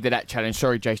was made of that challenge.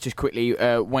 Sorry, Jace, just quickly,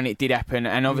 when it did happen.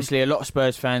 And obviously, a lot of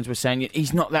Spurs fans were saying,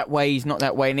 he's not that way.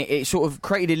 And it sort of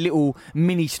created a little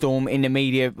mini-storm in the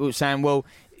media saying, well,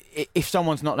 if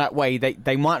someone's not that way,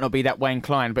 they might not be that way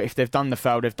inclined, but if they've done the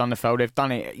foul, they've done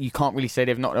it. You can't really say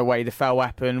they've not that way. The foul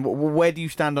happened. Where do you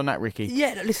stand on that, Ricky?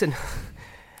 Yeah, listen,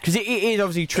 because it is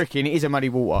obviously tricky and it is a muddy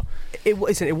water. It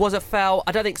was a foul.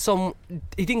 I don't think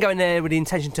he didn't go in there with the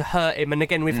intention to hurt him. And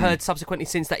again, we've heard subsequently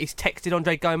since that he's texted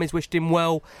Andre Gomez, wished him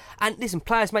well. And listen,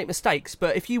 players make mistakes,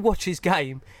 but if you watch his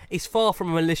game, he's far from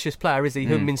a malicious player, is he?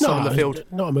 Heung-min Son on the field.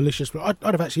 Not a malicious player.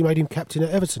 I'd have actually made him captain at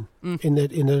Everton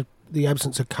in the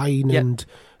absence of Kane and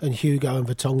Hugo and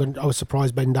Vertonghen. I was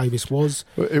surprised Ben Davis was.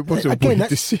 Well, it was a weird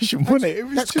decision, wasn't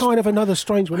it? That's kind of another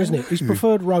strange one, isn't it? He's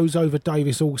preferred Rose over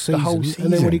Davis all season. The whole season.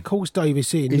 And then when he calls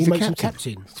Davis in, he makes him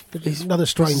captain. It's another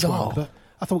strange one. But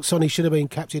I thought Sonny should have been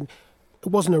captain. It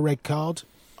wasn't a red card.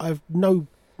 I have no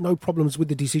problems with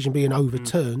the decision being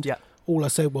overturned. All I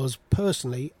said was,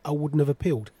 personally, I wouldn't have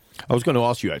appealed. I was going to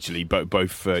ask you actually,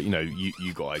 both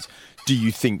you guys, do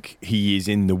you think he is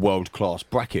in the world class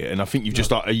bracket? And I think you've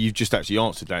just actually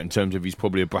answered that in terms of he's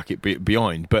probably a bracket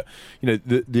behind. But you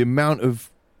know the amount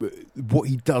of what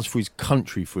he does for his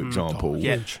country, for example,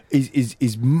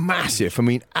 is massive. I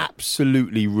mean,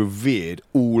 absolutely revered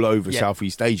all over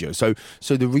Southeast Asia. So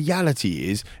the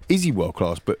reality is he world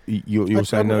class? But you're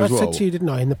saying no as well. I said to you, didn't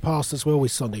I, in the past as well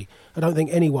with Sonny, I don't think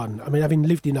anyone. I mean, having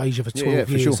lived in Asia for 12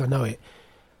 years, sure. I know it.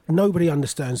 Nobody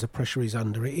understands the pressure he's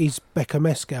under. It is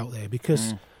Beckham-esque out there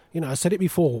because, I said it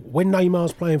before, when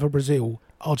Neymar's playing for Brazil,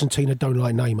 Argentina don't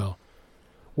like Neymar.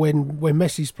 When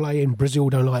Messi's playing, Brazil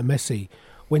don't like Messi.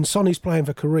 When Sonny's playing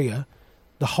for Korea,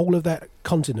 the whole of that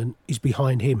continent is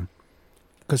behind him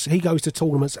because he goes to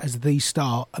tournaments as the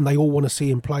star and they all want to see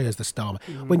him play as the star.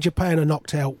 When Japan are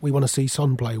knocked out, we want to see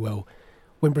Son play well.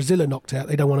 When Brazil are knocked out,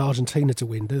 they don't want Argentina to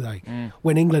win, do they?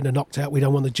 When England are knocked out, we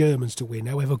don't want the Germans to win,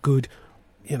 however good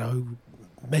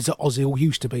Mesut Ozil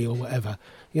used to be or whatever.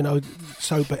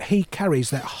 But he carries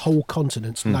that whole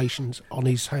continent's nations on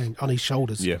his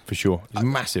shoulders. Yeah, for sure. It's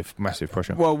massive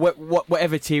pressure. Well,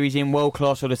 whatever tier he's in, world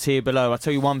class or the tier below, I'll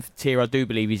tell you one tier I do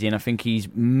believe he's in. I think he's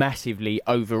massively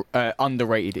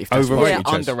underrated. If that's overrated,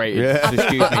 underrated. Yeah.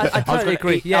 Excuse me. I totally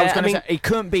agree. I was going to say he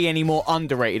couldn't be any more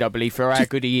underrated, I believe, for how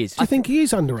good he is. Do you think he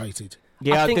is underrated?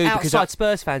 Yeah, I think do, outside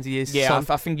Spurs fans he is. Yeah,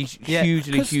 I think he's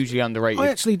hugely underrated. I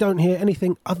actually don't hear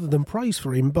anything other than praise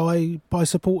for him by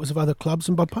supporters of other clubs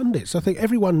and by pundits. I think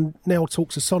everyone now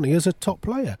talks of Sonny as a top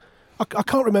player. I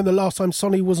can't remember the last time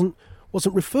Sonny wasn't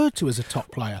referred to as a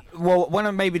top player. Well, when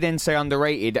I maybe then say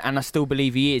underrated, and I still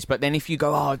believe he is, but then if you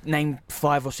go, name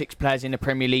 5 or 6 players in the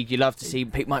Premier League you love to see,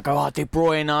 people might go, De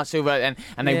Bruyne, Silva,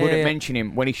 and they wouldn't mention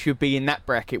him when he should be in that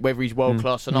bracket, whether he's world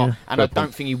class or not. Yeah, and I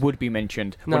don't think he would be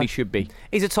mentioned when he should be.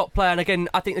 He's a top player, and again,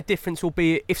 I think the difference will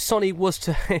be if Sonny was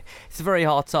to, it's a very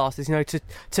hard task,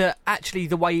 to actually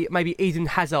the way maybe Eden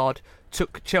Hazard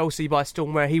took Chelsea by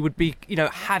storm, where he would be,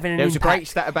 having an There was impact a great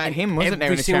stat about him, wasn't there,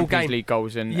 in the Champions League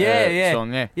goals and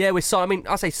Son, with Son. I mean,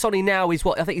 I say Sonny now is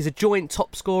I think he's a joint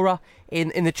top scorer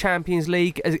in the Champions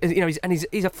League.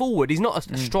 He's a forward. He's not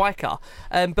a striker,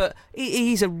 but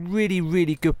he's a really,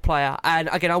 really good player. And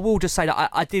again, I will just say that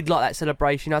I did like that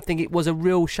celebration. I think it was a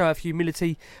real show of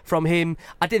humility from him.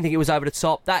 I didn't think it was over the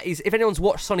top. That is, if anyone's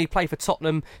watched Sonny play for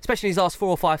Tottenham, especially in his last 4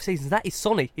 or 5 seasons, that is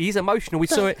Sonny. He's emotional. We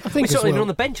saw it even on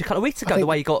the bench a couple of weeks ago. The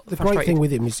way he got frustrated. Great thing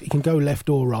with him is he can go left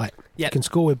or right. He can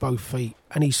score with both feet,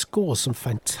 and he scores some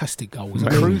fantastic goals.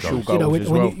 Crucial goals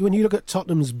when you look at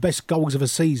Tottenham's best goals of a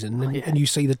season and you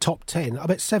see the top 10, I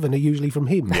bet 7 are usually from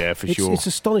him. Yeah, for sure. It's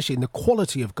astonishing. The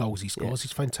quality of goals he scores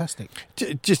is fantastic.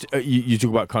 Just you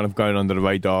talk about kind of going under the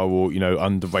radar or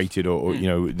underrated or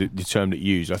the term that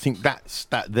you use. I think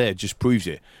that there just proves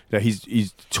it, that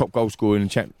he's top goal scorer in the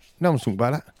Champions. No one's talking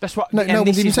about that. That's what. No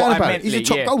one's even saying about it. He's a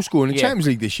top yeah. goal scorer in the Champions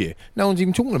League this year. No one's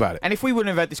even talking about it. And if we wouldn't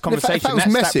have had this conversation,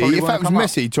 if that was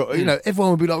Messi, everyone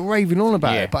would be like raving on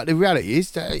about it. But the reality is,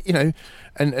 that,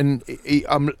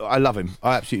 I love him.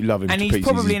 I absolutely love him. And he's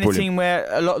probably in a team where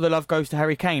a lot of the love goes to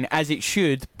Harry Kane, as it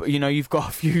should. But you've got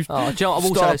a few star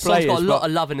players. He's got a lot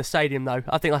of love in the stadium, though.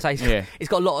 I think he's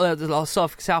got a lot of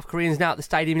South Koreans now at the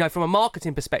stadium. From a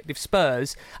marketing perspective,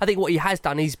 Spurs, I think what he has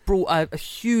done, he's brought a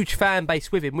huge fan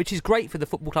base with him, which is great for the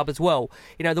football club as well.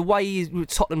 The way he's with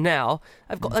Tottenham now,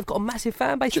 they've got a massive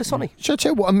fan base for Sonny. Shall I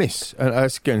tell you what I miss? And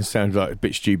it's going to sound like a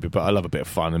bit stupid, but I love a bit of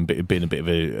fun and being a bit of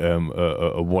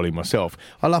a wally myself.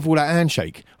 I love all that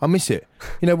handshake. I miss it.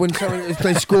 When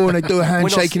they score and they do a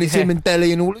handshake and it's him and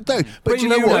Dele and all that. But you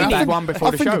know what?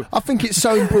 I think it's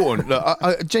so important. Look,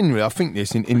 I genuinely, I think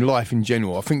this in life in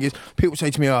general. I think people say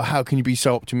to me, how can you be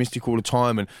so optimistic all the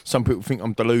time? And some people think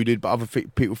I'm deluded, but other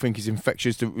people think it's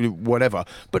infectious, to whatever.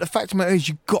 But the fact of the matter is,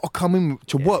 you've got to come in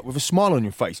to work with a smile on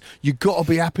your face. You've got to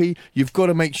be happy. You've got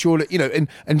to make sure that,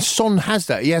 and Son has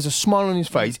that. He has a smile on his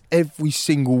face every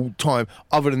single time,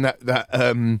 other than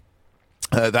that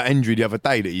injury the other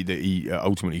day that he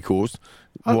ultimately caused.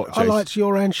 I liked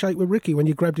your handshake with Ricky when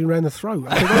you grabbed him around the throat.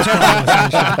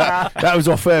 That was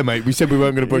off air, mate. We said we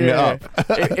weren't going to bring it up.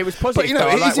 It was positive.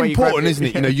 But it is important,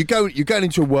 isn't it? You're going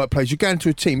into a workplace, you're going to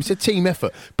a team. It's a team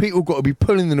effort. People got to be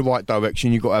pulling in the right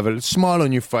direction. You've got to have a smile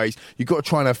on your face. You've got to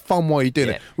try and have fun while you're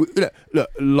doing it. Look,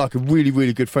 like a really,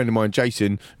 really good friend of mine,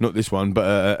 Jason. Not this one,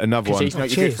 but another one. He's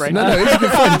not your good friend. No, he's a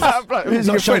good friend. He's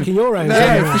not shaking your hand.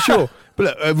 No, for sure. But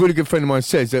look, a really good friend of mine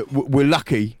says that we're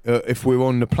lucky if we're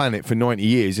on the planet for 90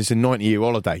 years. It's a 90-year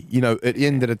holiday. At the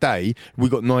end of the day,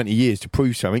 we've got 90 years to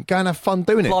prove something. Go and have fun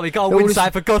doing it. Blimey, go and win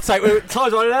side, for God's sake.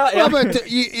 Time's running out. Yeah. Well, but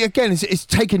again, it's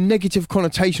taking negative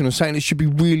connotation on saying it should be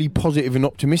really positive and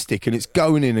optimistic, and it's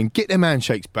going in and get them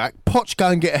handshakes back. Poch, go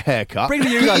and get a haircut. Bring the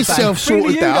Ugo get yourself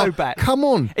sorted out. Back. Come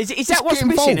on. Is that what's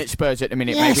missing at Spurs at the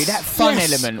minute, maybe? That fun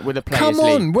element with the players. Come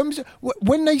on.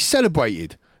 When they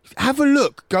celebrated... Have a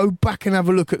look. Go back and have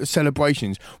a look at the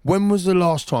celebrations. When was the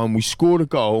last time we scored a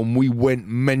goal and we went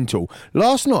mental?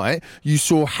 Last night, you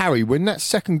saw Harry, when that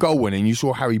second goal went in, you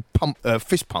saw Harry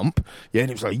fist pump. Yeah,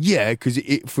 and it was like, because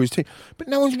it for his team. But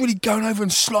no one's really going over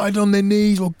and sliding on their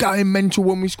knees or going mental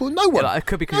when we scored. No one. It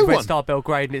could be because Red Star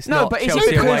Belgrade and it's not but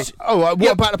Chelsea away.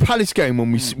 What about the Palace game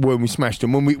when we smashed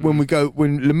them?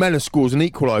 When Lamela scores an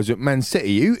equaliser at Man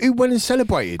City, who went and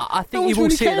celebrated? I think you will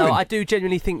see it though. I do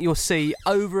genuinely think you'll see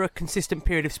over over a consistent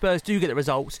period, if Spurs do get the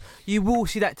results, you will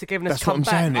see that togetherness That's come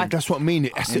what I'm back. saying. That's what I mean.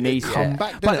 It come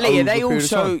back. But Leah, they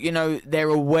also, they're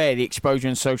aware of the exposure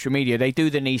on social media. They do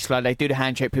the knee slide, they do the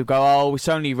handshake. People go, "Oh, it's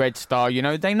only Red Star."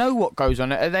 They know what goes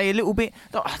on. Are they a little bit?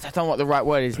 I don't know what the right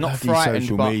word is. Not frightened,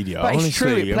 social but, media. but it's Honestly,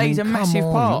 true. It plays a massive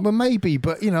part. Well, maybe,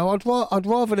 but I'd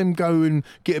rather them go and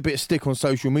get a bit of stick on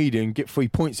social media and get 3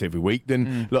 points every week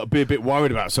than be a bit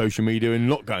worried about social media and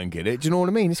not go and get it. Do you know what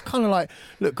I mean? It's kind of like,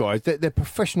 look, guys, they're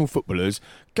professional footballers.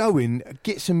 Go in,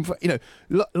 get some.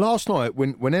 Last night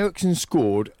when Eriksen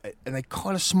scored and they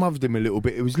kind of smothered him a little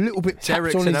bit, it was a little bit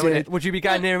tapped on his head. Would you be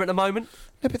going near him at the moment?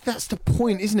 No, but that's the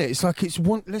point, isn't it? It's like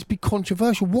let's be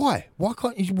controversial. Why? Why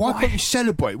can't you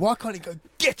celebrate? Why can't you go,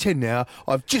 get in there?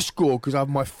 I've just scored because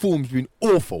my form's been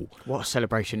awful. What a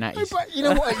celebration that is! But you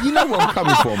know what? You know where I'm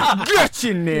coming from. Get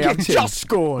in there! I've just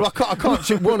scored. Well, I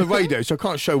can't. We're on the radio, so I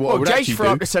can't show what I would Jace actually threw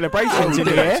do. up the celebration to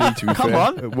the air. Come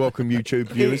on, welcome YouTube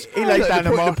viewers. He laid down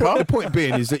the marker. The point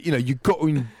being is that you've got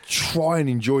to try and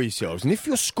enjoy yourselves, and if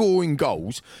you're scoring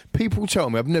goals, people tell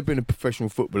me I've never been a professional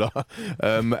footballer,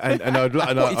 and I'd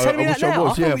like. What, you telling me that now?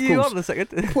 Was, yeah, of course. On a second.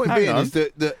 The point being is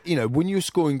that when you're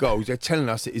scoring goals, they're telling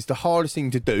us it is the hardest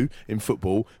thing to do in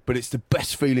football, but it's the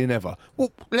best feeling ever.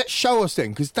 Well, let's show us then,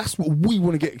 because that's what we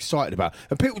want to get excited about.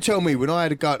 And people tell me when I had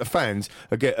to go at the fans,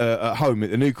 I get at home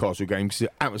at the Newcastle game because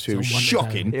the atmosphere was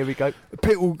shocking. Here we go.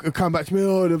 People come back to me,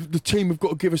 the team have got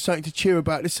to give us something to cheer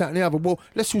about, this, that and the other. Well,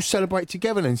 let's all celebrate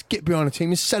together then. Get behind the team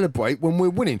and celebrate when we're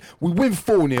winning. We win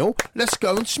 4-0, let's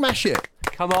go and smash it.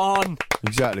 Come on.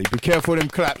 Exactly. Be careful of them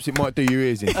claps, it might do your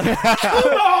ears in. Get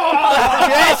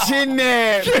in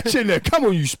there! Get in there! Come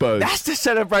on, you Spurs. That's the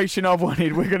celebration I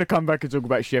wanted. We're going to come back and talk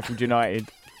about Sheffield United.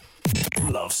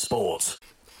 Love Sport.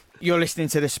 You're listening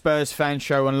to the Spurs Fan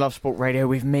Show on Love Sport Radio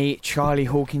with me, Charlie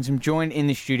Hawkins. I'm joined in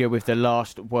the studio with the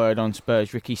last word on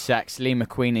Spurs, Ricky Sachs, Lee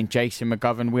McQueen and Jason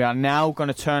McGovern. We are now going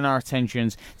to turn our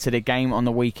attentions to the game on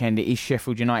the weekend. It is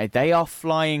Sheffield United. They are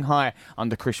flying high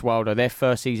under Chris Wilder. Their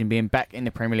first season being back in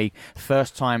the Premier League.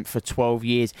 First time for 12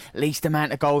 years. Least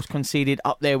amount of goals conceded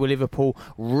up there with Liverpool.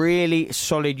 Really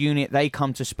solid unit. They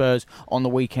come to Spurs on the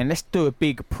weekend. Let's do a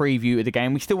big preview of the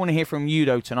game. We still want to hear from you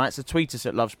though tonight, so tweet us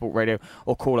at Love Sport Radio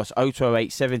or call us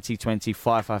 0208 70 20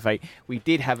 558. We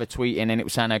did have a tweet in and it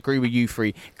was saying, I agree with you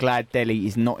three. Glad Dele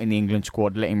is not in the England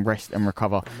squad. Let him rest and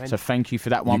recover. Amen. So thank you for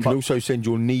that one. You can also send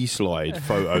your knee slide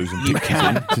photos and pictures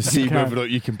in to see whether or not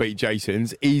you can beat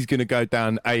Jason's. He's going to go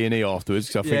down A&E afterwards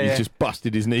because I think he's just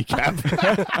busted his kneecap.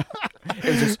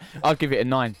 I'll give it a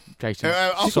 9, Jason.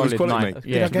 Solid 9.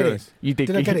 Yeah, did I get it? You did.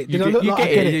 Did I get it? Did I look you like get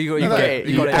I get it? it? You got it.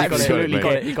 You absolutely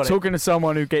got it. You got it. Talking to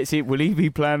someone who gets it, will he be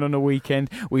playing on the weekend?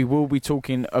 We will be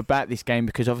talking about this game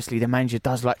because obviously the manager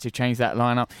does like to change that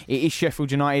lineup. It is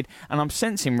Sheffield United, and I'm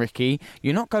sensing, Ricky,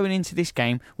 you're not going into this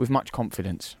game with much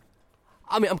confidence.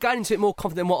 I mean, I'm going into it more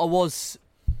confident than what I was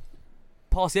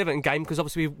past the Everton game because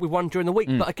obviously we won during the week.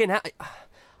 But again,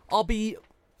 I'll be,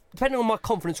 depending on my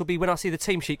confidence, will be when I see the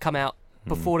team sheet come out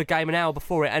before the game, an hour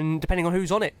before it, and depending on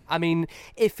who's on it. I mean,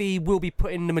 if he will be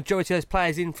putting the majority of those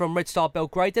players in from Red Star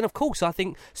Belgrade, then of course I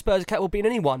think Spurs are capable of beating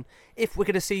anyone. If we're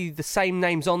going to see the same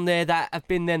names on there that have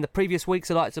been there in the previous weeks,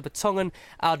 the likes of Vertonghen,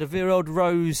 Alderweireld,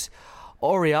 Rose,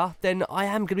 Aurier, then I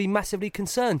am going to be massively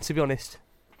concerned, to be honest.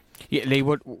 Yeah, Lee,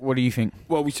 what do you think?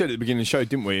 Well, we said at the beginning of the show,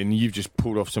 didn't we? And you've just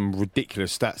pulled off some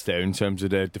ridiculous stats there in terms of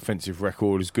their defensive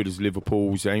record, as good as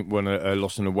Liverpool's. They ain't won a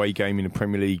lost an away game in the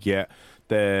Premier League yet.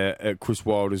 Chris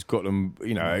Wilder's got them,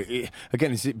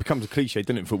 again, it becomes a cliche,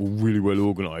 doesn't it, football really well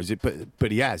organised,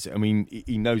 but he has. I mean,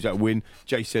 he knows how to win.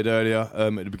 Jay said earlier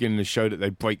at the beginning of the show that they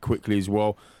break quickly as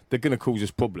well. They're going to cause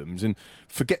us problems. And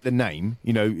forget the name,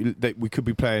 that we could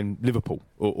be playing Liverpool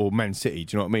or Man City,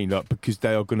 do you know what I mean? Because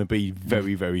they are going to be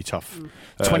very, very tough.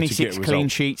 26 clean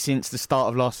sheets since the start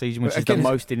of last season, which is the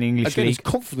most in the English league. It's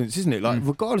confidence, isn't it? Like,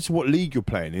 regardless of what league you're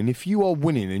playing in, if you are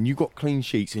winning and you've got clean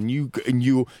sheets and you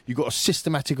got a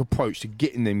systematic approach to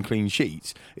getting them clean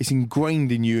sheets, it's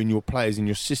ingrained in you and your players in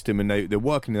your system, and they're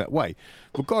working in that way.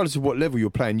 Regardless of what level you're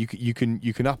playing, you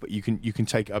can up it, you can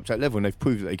take it up to that level, and they've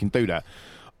proved that they can do that.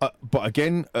 But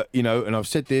again, and I've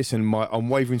said this, and my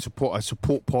unwavering support, I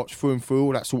support Poch through and through,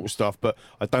 all that sort of stuff, but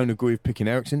I don't agree with picking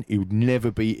Eriksen. He would never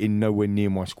be in nowhere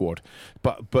near my squad.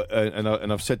 But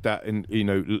I've said that in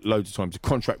loads of times. The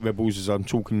contract rebels, as I'm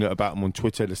talking about them on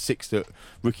Twitter, the 6 that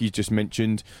Ricky just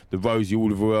mentioned, the Rosie,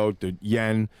 Alderweireld, the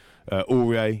Jan,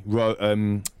 Aurier,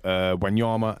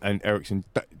 Wanyama, and Eriksen.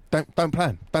 Don't play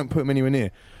him. Don't put him anywhere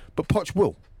near. But Poch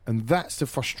will. And that's the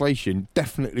frustration,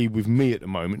 definitely with me at the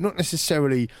moment. Not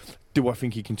necessarily do I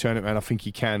think he can turn it around, I think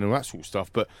he can, and that sort of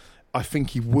stuff, but I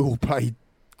think he will play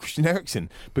Christian Eriksen,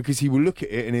 because he will look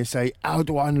at it and he'll say, how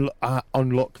do I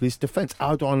unlock this defence?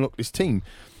 How do I unlock this team?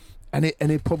 And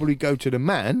he'll probably go to the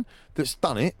man that's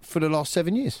done it for the last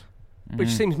 7 years. Which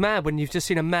seems mad when you've just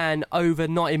seen a man over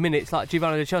 90 minutes like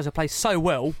Giovanni Lo Celso play so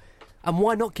well, and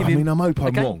why not give him... I mean, I'm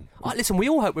hoping I'm wrong. Listen, we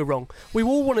all hope we're wrong. We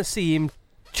all want to see him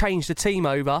change the team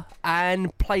over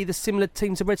and play the similar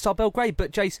team to Red Star Belgrade,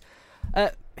 but Jace,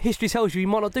 history tells you he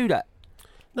might not do that.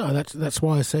 No, that's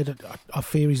why I said I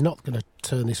fear he's not going to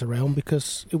turn this around,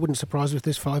 because it wouldn't surprise me if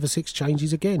there's 5 or 6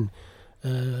 changes again.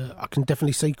 I can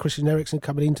definitely see Christian Eriksen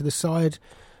coming into the side.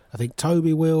 I think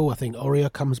Toby will. I think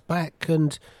Aurier comes back.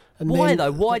 And why then,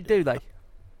 though? Why do they?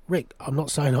 Rick, I'm not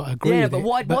saying I agree with it.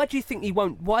 Yeah, but why do you think he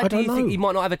won't? Why do you think he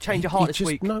might not have a change of heart this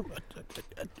week? No,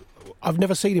 I've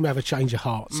never seen him have a change of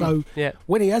heart. So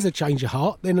when he has a change of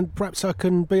heart, then perhaps I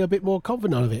can be a bit more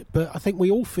confident of it. But I think we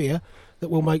all fear that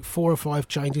we'll make 4 or 5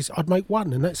 changes. I'd make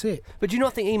 1 and that's it. But do you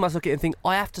not think he must look at it and think,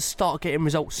 I have to start getting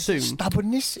results soon?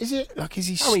 Stubbornness, is it? Like, is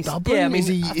he stubborn? Yeah, I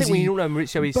mean, I think we all know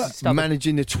Maurizio is stubborn.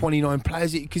 Managing the 29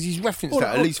 players, because he's referenced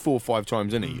that at least 4 or 5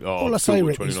 times, isn't he? All I say,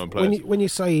 Rick, is when you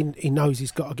say he knows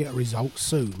he's got to get a result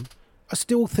soon, I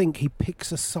still think he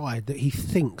picks a side that he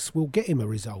thinks will get him a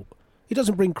result. He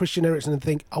doesn't bring Christian Eriksen and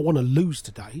think, I want to lose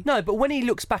today. No, but when he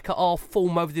looks back at our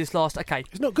form over this last... Okay.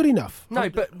 It's not good enough. No,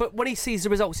 but when he sees the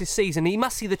results this season, he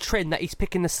must see the trend that he's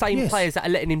picking the same players that are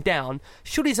letting him down.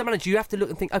 Surely as a manager, you have to look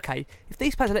and think, okay, if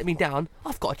these players are letting me down,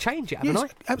 I've got to change it, haven't I?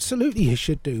 Absolutely he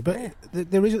should do. But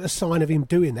there isn't a sign of him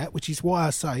doing that, which is why I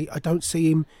say I don't see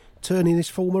him turning this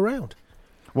form around.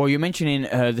 Well, you're mentioning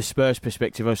the Spurs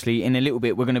perspective, obviously. In a little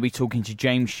bit, we're going to be talking to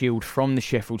James Shield from the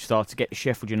Sheffield Star to get the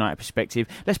Sheffield United perspective.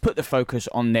 Let's put the focus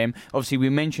on them. Obviously, we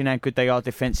mentioned how good they are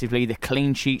defensively. The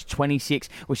clean sheets, 26,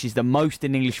 which is the most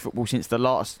in English football since the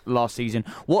last season.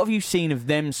 What have you seen of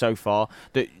them so far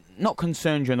that not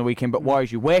concerned you on the weekend, but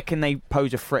worries you? Where can they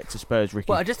pose a threat to Spurs, Ricky?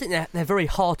 Well, I just think they're very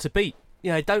hard to beat.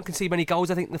 You know, don't concede many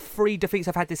goals. I think the 3 defeats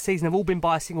I've had this season have all been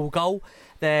by a single goal.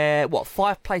 They're,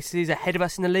 5 places ahead of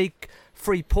us in the league,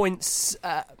 3 points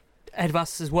ahead of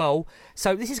us as well.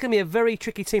 So this is going to be a very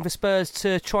tricky team for Spurs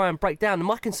to try and break down. And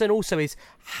my concern also is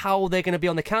how they're going to be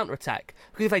on the counter-attack.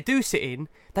 Because if they do sit in,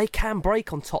 they can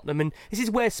break on Tottenham. And this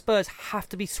is where Spurs have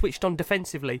to be switched on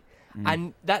defensively.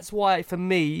 And that's why, for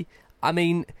me, I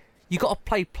mean, you've got to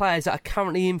play players that are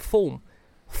currently in form.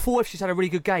 Forth just had a really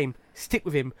good game. Stick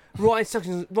with him. Ryan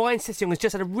Sessegnon has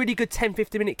just had a really good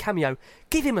 10-15 minute cameo.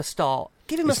 Give him a start.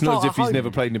 It's not as if he's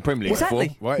never played in the Premier League before,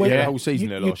 right? Well, the whole season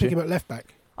there last year. You'd pick him at left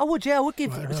back. I would, yeah. I would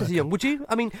give Sessegnon. Would you?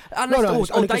 I mean,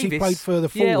 unless or Davis. He played further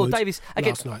forward. Yeah, or Davis.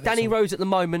 Again, night, Danny Rose at the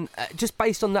moment, just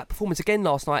based on that performance again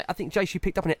last night, I think JC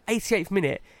picked up on it, 88th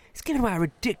minute. He's giving away a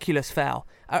ridiculous foul.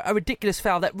 A ridiculous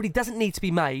foul that really doesn't need to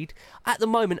be made. At the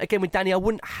moment, again with Danny, I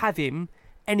wouldn't have him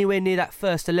anywhere near that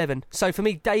first 11. So for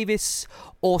me, Davis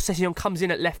or Sessegnon comes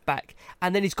in at left back,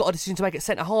 and then he's got a decision to make at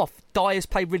centre half. Dyer's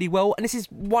played really well, and this is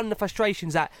one of the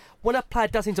frustrations that when a player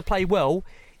does seem to play well,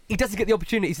 he doesn't get the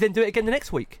opportunity to then do it again the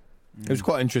next week. It was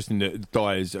quite interesting that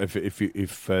Dyer's,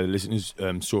 if listeners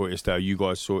saw it yesterday, you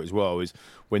guys saw it as well, is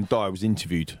when Dyer was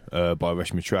interviewed by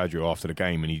Reshma Chowdhury after the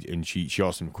game, and she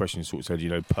asked him a question and sort of said, you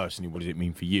know, personally, what does it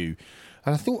mean for you?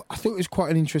 And I thought it was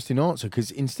quite an interesting answer,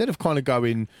 because instead of kind of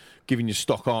giving your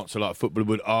stock answer like football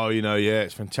would,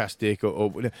 it's fantastic,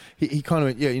 or he kind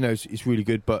of went, it's really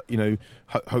good, but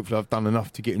hopefully I've done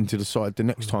enough to get into the side the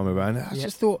next time around. I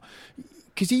just thought,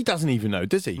 because he doesn't even know,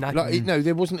 does he? No.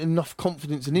 There wasn't enough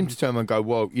confidence in him to turn and go,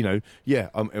 well,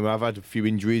 I've had a few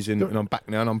injuries and I'm back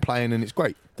now and I'm playing and it's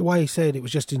great. The way he said it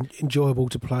was just enjoyable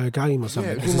to play a game or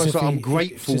something. Yeah, it's almost like I'm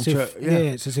grateful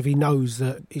it's as if he knows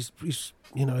that he's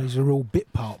a real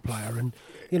bit part player, and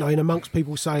in amongst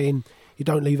people saying you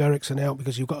don't leave Eriksen out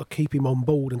because you've got to keep him on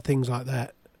board and things like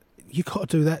that, you've got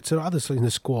to do that to others in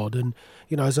the squad. And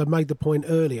as I made the point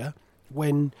earlier,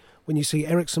 when you see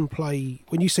Eriksen play,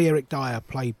 when you see Eric Dyer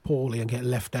play poorly and get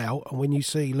left out, and when you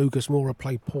see Lucas Moura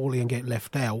play poorly and get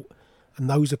left out, and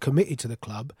those are committed to the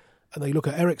club, and they look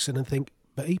at Eriksen and think,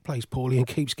 but he plays poorly and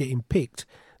keeps getting picked,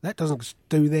 that doesn't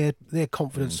do their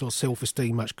confidence or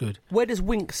self-esteem much good. Where does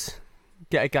Winks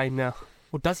get a game now?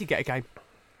 Or does he get a game?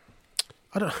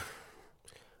 I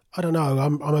don't know.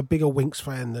 I'm a bigger Winks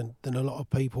fan than a lot of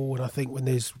people, and I think when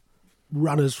there's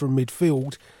runners from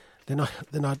midfield, then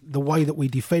the way that we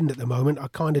defend at the moment, I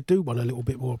kind of do want a little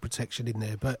bit more protection in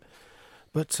there. But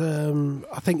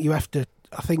I think you have to.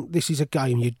 I think this is a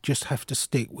game you just have to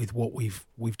stick with what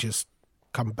we've just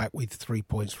come back with 3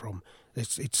 points from.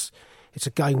 It's a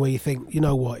game where you think, you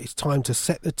know what, it's time to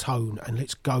set the tone and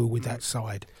let's go with that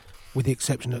side, with the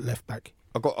exception at left back.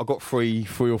 I've got three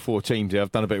or four teams here.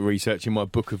 I've done a bit of research in my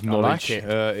book of knowledge. I like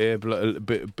it. A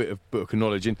bit of book of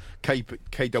knowledge. And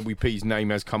KWP's name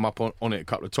has come up on it a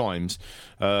couple of times.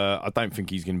 I don't think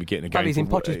he's going to be getting a game. He's in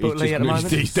Podger's book, Lee, at the moment.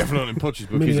 He's definitely not in Podger's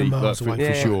book, is he?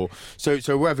 For sure.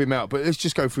 So we'll have him out. But let's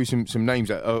just go through some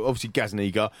names. Obviously,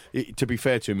 Gazaniga. To be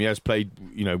fair to him, he has played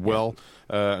well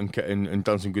and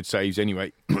done some good saves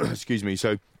anyway. Excuse me.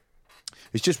 So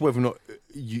it's just whether or not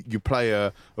you play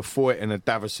a Foyt and a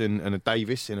Davison and a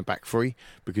Davis in a back three,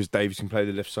 because Davis can play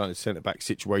the left side centre back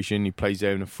situation. He plays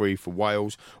there in a three for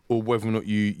Wales, or whether or not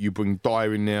you bring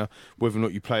Dyer in there, whether or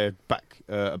not you play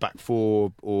a back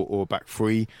four or a back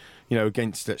three,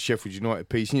 against that Sheffield United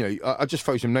piece. I just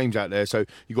throw some names out there. So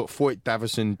you got Foyt,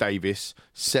 Davison, Davis,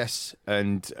 Cess,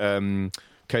 and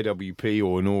KWP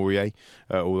or Honoré,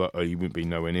 although he wouldn't be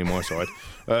nowhere near my side.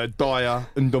 Dyer,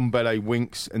 Ndombele,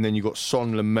 Winks, and then you got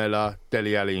Son, Lamela,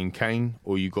 Dele Alli, and Kane.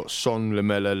 Or you got Son,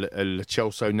 Lamela, Lo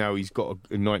Celso. Now he's got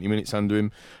 90 minutes under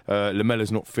him.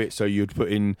 Lamela's not fit, so you'd put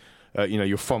in,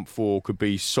 your front four could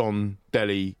be Son,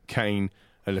 Dele, Kane,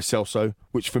 and Lo Celso,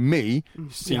 which for me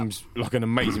seems like an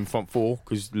amazing front four,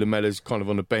 because Lamela's kind of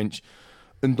on the bench.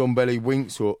 Ndombele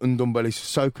Winks or Ndombele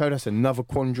Sissoko, that's another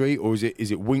quandary. Or is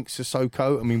it Winks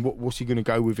Sissoko? I mean, what's he going to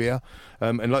go with here?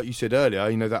 And like you said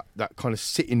earlier, that kind of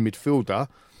sitting midfielder,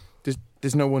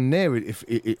 there's no one there if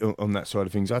on that side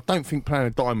of things. I don't think playing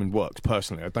a diamond works,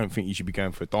 personally. I don't think you should be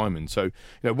going for a diamond. So,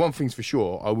 one thing's for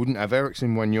sure, I wouldn't have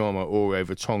Ericsson, Wanyama, or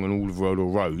Vertonghen, and Alderweireld or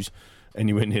Rose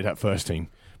anywhere near that first team.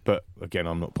 But again,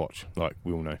 I'm not Poch, like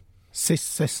we all know.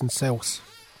 Cess and Sels.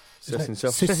 Cess and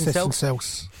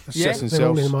Sels. Yeah, they're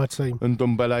all in my team. And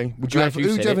Ndombele. Who'd you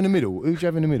have in the middle?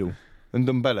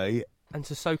 Ndombele. And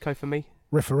Sissoko for me.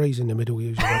 Referees in the middle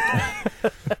usually.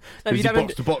 No, you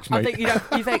box to box, mate. I think you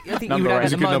would have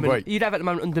at the moment. You'd have at the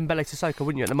moment Ndombele Sissoko,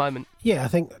 wouldn't you? At the moment. Yeah, I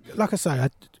think, like I say,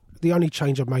 the only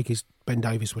change I'd make is Ben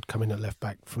Davis would come in at left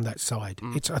back from that side.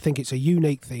 I think it's a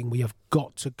unique thing. We have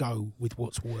got to go with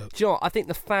what's worked. Do you know what? I think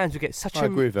the fans would get such a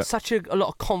lot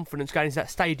of confidence going into that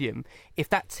stadium if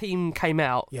that team came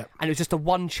out and it was just a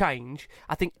one change.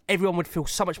 I think everyone would feel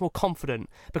so much more confident,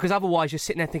 because otherwise you're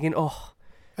sitting there thinking, oh.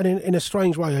 And in a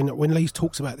strange way, when Lee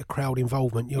talks about the crowd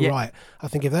involvement, you're right. I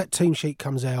think if that team sheet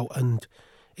comes out and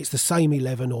it's the same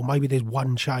 11, or maybe there's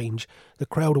one change, the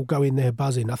crowd will go in there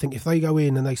buzzing. I think if they go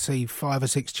in and they see 5 or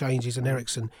 6 changes in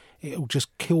Ericsson, it'll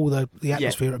just kill the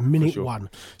atmosphere at minute one.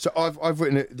 So I've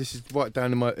written it. This is right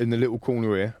down in the little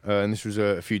corner here, and this was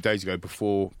a few days ago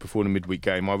before the midweek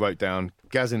game. I wrote down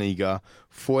Gazaniga,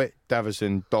 Foyt,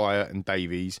 Davison, Dyer, and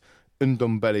Davies,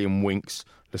 Ndombele and Winks,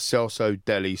 Lo Celso,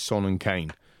 Dele, Son, and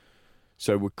Kane.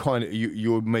 So we're kind of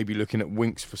you're maybe looking at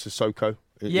Winks for Sissoko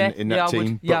in that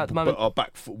team. At the moment.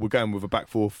 But we're going with a back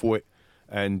four, Foyt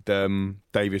and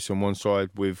Davis on one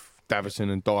side with Davison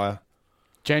and Dyer.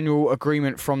 General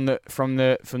agreement from the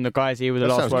guys here with the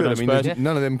last word on Spurs.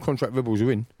 None of them contract rebels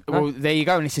are in. Well, there you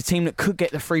go, and it's a team that could get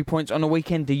the 3 points on the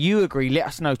weekend. Do you agree? Let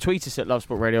us know. Tweet us at Love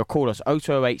Sport Radio. Call us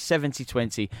 0208 70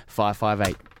 20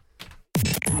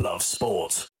 558. Love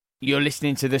Sport. You're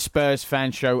listening to the Spurs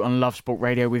Fan Show on Love Sport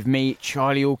Radio with me,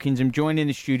 Charlie Hawkins. I'm joined in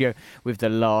the studio with the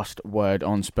last word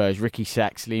on Spurs, Ricky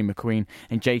Sachs, Liam McQueen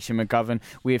and Jason McGovern.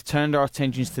 We have turned our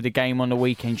attentions to the game on the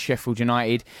weekend, Sheffield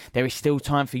United. There is still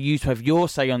time for you to have your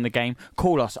say on the game.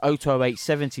 Call us 0208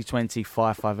 70 20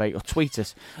 558 or tweet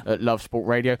us at Love Sport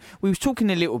Radio. We was talking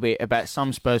a little bit about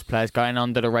some Spurs players going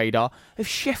under the radar. Have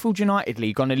Sheffield United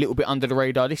League gone a little bit under the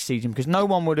radar this season? Because no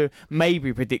one would have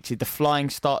maybe predicted the flying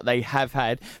start they have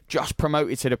had, just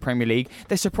promoted to the Premier League.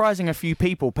 They're surprising a few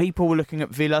people. People were looking at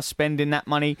Villa spending that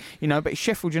money, but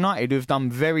Sheffield United have done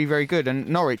very, very good, and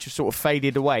Norwich have sort of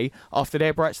faded away after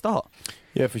their bright start.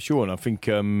 Yeah, for sure. And I think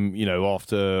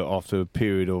after a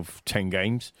period of 10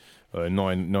 games,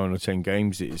 9 or 10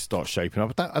 games, it starts shaping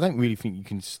up. I don't really think you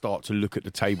can start to look at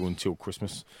the table until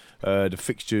Christmas. The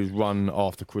fixtures run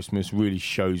after Christmas really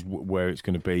shows where it's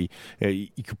going to be.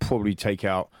 You could probably take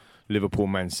out Liverpool,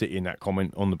 Man City in that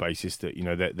comment on the basis that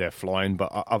they're flying, but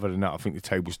other than that, I think the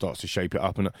table starts to shape it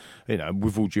up. And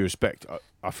with all due respect,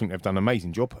 I think they've done an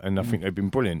amazing job, and I think they've been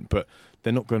brilliant. But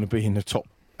they're not going to be in the top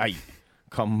 8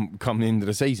 come the end of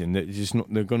the season. They're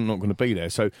not going to be there.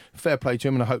 So fair play to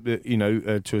them, and I hope that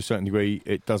to a certain degree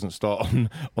it doesn't start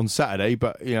on Saturday.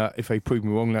 But if they prove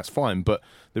me wrong, that's fine. But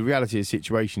the reality of the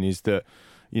situation is that,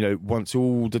 once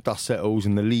all the dust settles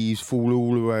and the leaves fall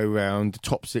all the way around, the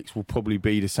top 6 will probably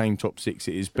be the same top 6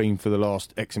 it has been for the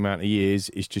last X amount of years.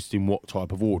 It's just in what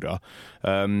type of order.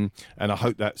 And I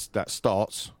hope that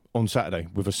starts on Saturday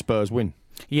with a Spurs win.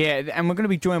 Yeah, and we're going to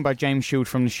be joined by James Shield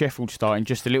from the Sheffield Star in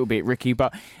just a little bit, Ricky.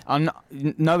 But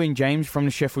knowing James from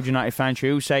the Sheffield United fan show,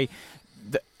 he'll say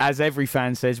that as every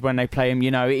fan says when they play them,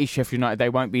 it is Sheffield United. They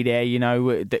won't be there,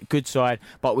 good side,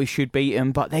 but we should beat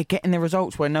them. But they're getting the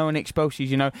results where no one exposes.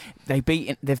 They've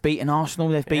beaten Arsenal,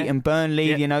 they've beaten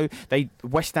Burnley.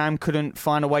 West Ham couldn't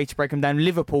find a way to break them down.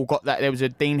 Liverpool got that. There was a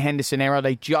Dean Henderson error.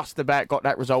 They just about got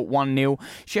that result 1-0.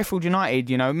 Sheffield United,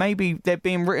 maybe they're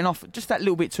being written off just that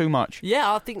little bit too much.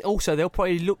 Yeah, I think also they'll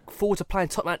probably look forward to playing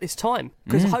Tottenham at this time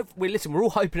because we're all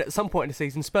hoping at some point in the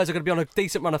season Spurs are going to be on a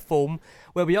decent run of form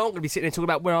where we aren't going to be sitting there talking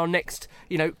about where our next,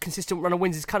 consistent run of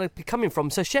wins is kind of coming from.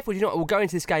 So Sheffield United will go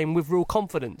into this game with real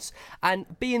confidence,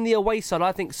 and being the away side,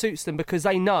 I think suits them because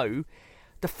they know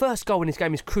the first goal in this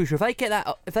game is crucial. If they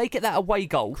get that away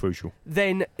goal, crucial.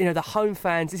 Then the home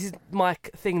fans. This is my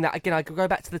thing that again I go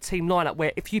back to the team lineup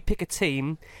where if you pick a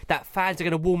team that fans are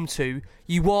going to warm to,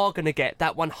 you are going to get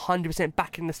that 100%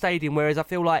 back in the stadium. Whereas I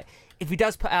feel like if he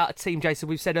does put out a team, Jason,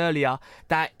 we've said earlier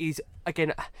that is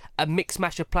again a mixed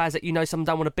mash of players that some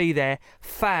don't want to be there.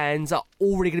 Fans are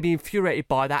already going to be infuriated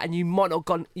by that, and you might not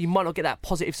get that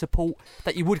positive support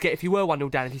that you would get if you were 1-0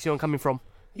 down. If you see where I'm coming from.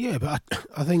 Yeah, but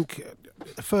I think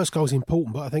the first goal is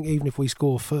important. But I think even if we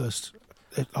score first,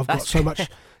 I've got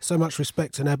so much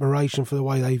respect and admiration for the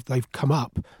way they've come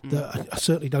up that I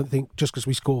certainly don't think just because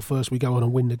we score first we go on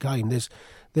and win the game. There's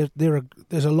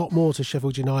a lot more to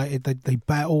Sheffield United. They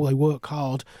battle, they work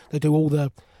hard, they do all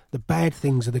the bad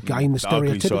things of the game, the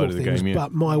stereotypical things. Game,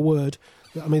 But my word,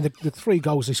 I mean, the 3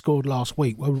 goals they scored last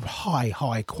week were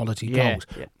high quality goals.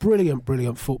 Yeah.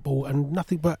 Brilliant football, and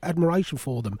nothing but admiration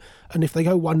for them. And if they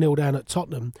go 1-0 down at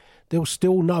Tottenham, they'll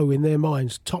still know in their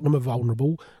minds Tottenham are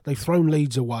vulnerable. They've thrown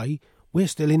leads away. We're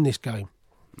still in this game.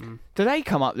 Do they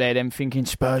come up there then thinking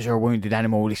Spurs are a wounded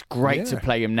animal, it's great to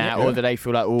play them now, or do they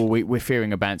feel like, we're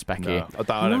fearing a bounce back here?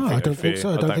 I don't think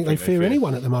so. I don't think they fear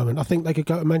anyone at the moment. I think they could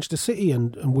go to Manchester City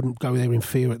and wouldn't go there in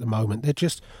fear at the moment. They're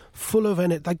just full of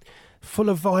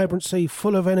vibrancy,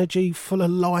 full of energy, full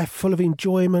of life, full of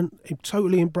enjoyment,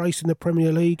 totally embracing the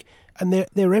Premier League, and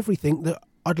they're everything that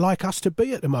I'd like us to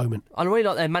be at the moment. I really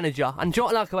like their manager, and do you know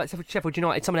what I like about Sheffield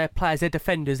United? Some of their players, their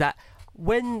defenders, that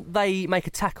when they make a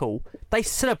tackle, they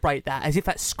celebrate that as if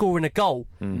that's scoring a goal.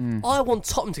 I want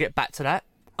Tottenham to get back to that,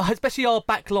 especially our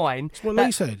back line. That's what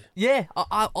Lee said. Yeah,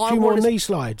 I few more knee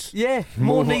slides. Yeah,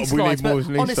 more knee slides. But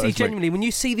knee honestly, slides, genuinely, when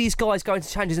you see these guys go into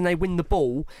challenges and they win the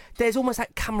ball, there's almost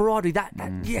that camaraderie. That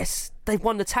yes, they've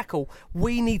won the tackle.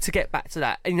 We need to get back to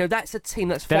that. And, that's a team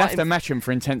that's fighting. They'll have to match them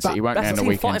for intensity, won't they? That's on a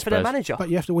the team fighting weekend, for their manager. But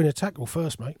you have to win a tackle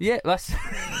first, mate. Yeah, that's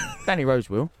Danny Rose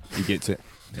will. He gets it.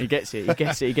 He gets it.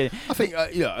 I think,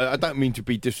 I don't mean to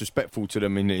be disrespectful to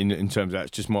them in terms of that.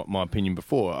 It's just my opinion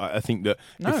before. I think that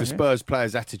if the Spurs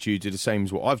players' attitudes are the same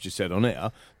as what I've just said on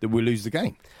air, then we'll lose the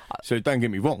game. So don't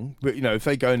get me wrong, but if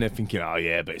they go in there thinking,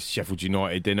 but it's Sheffield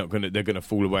United, they're going to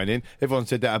fall away. And in everyone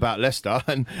said that about Leicester,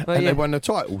 and they won the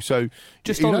title. So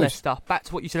just on Leicester, back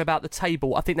to what you said about the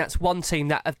table. I think that's one team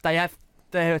that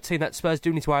they're a team that Spurs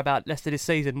do need to worry about Leicester this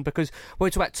season, because when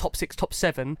we talk about top 6, top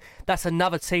 7, that's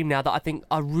another team now that I think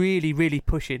are really, really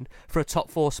pushing for a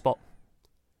top 4 spot.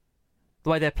 The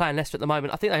way they're playing Leicester at the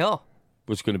moment, I think they are.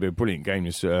 Well, it's going to be a brilliant game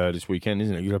this weekend,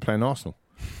 isn't it? You're going to play Arsenal.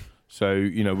 So,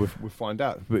 we'll find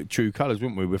out the true colours,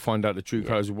 won't we? We'll find out the true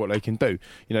colours of what they can do.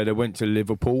 They went to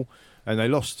Liverpool and they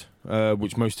lost,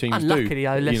 which most teams unluckily, do.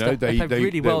 Leicester, they played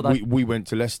really well, though. We went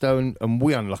to Leicester and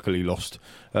we unluckily lost.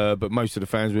 But most of the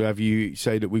fans will have you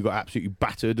say that we got absolutely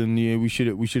battered and we should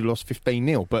have lost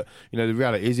 15-0. But, the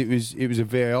reality is it was a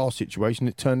VAR situation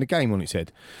that turned the game on its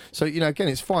head. So, again,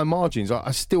 it's fine margins.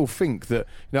 I still think that,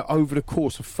 over the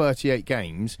course of 38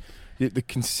 games, the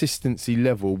consistency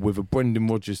level with a Brendan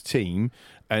Rodgers team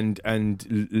and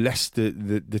Leicester,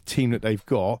 the team that they've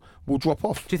got, will drop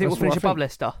off. Do you think we'll finish above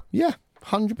Leicester? Yeah,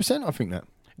 100%. I think that.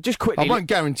 Just quickly, I won't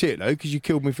guarantee it though, because you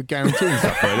killed me for guaranteeing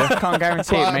stuff earlier. Can't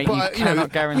guarantee it, mate. You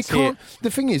cannot guarantee it. The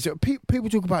thing is, people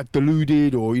talk about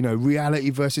deluded or reality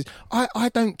versus. I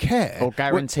don't care. Or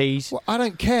guarantees. I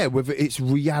don't care whether it's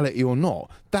reality or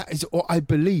not. That is what I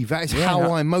believe. That is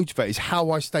how I motivate. It's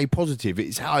how I stay positive.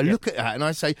 It's how I look at that and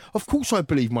I say, of course, I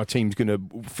believe my team's going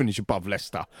to finish above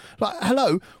Leicester. Like,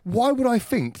 hello, why would I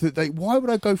think that why would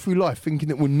I go through life thinking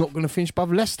that we're not going to finish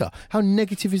above Leicester? How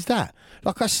negative is that?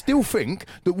 Like, I still think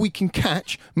that we can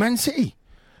catch Man City.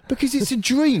 Because it's a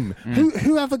dream.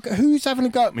 Who's having a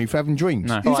go at me for having dreams?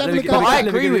 No. Who's having a go? I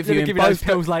agree with you in both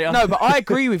pills later. No, but I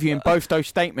agree with you in both those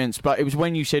statements. But it was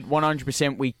when you said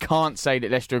 100% we can't say that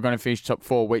Leicester are going to finish top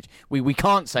 4, which we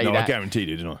can't say that. No, I guaranteed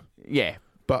it, didn't I? Yeah.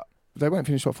 But they won't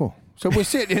finish top 4. So we'll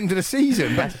see at the end of the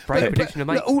season. That's a brave prediction,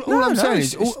 mate. All I'm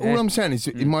saying is,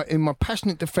 in my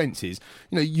passionate defence is,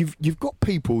 you've got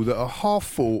people that are half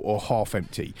full or half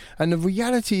empty, and the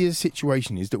reality of the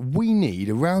situation is that we need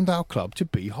around our club to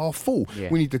be half full. Yeah.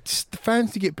 We need the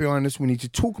fans to get behind us. We need to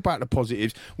talk about the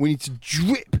positives. We need to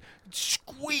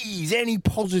squeeze any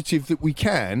positive that we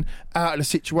can out of the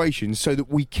situation so that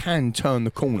we can turn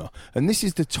the corner. And this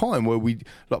is the time where we,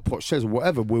 like Poch says or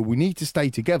whatever, where we need to stay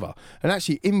together. And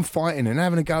actually infighting and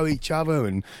having a go at each other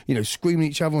and, screaming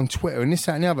at each other on Twitter and this,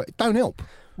 that and the other, it don't help.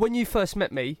 When you first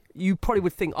met me, you probably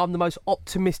would think I'm the most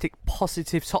optimistic,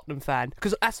 positive Tottenham fan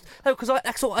because that's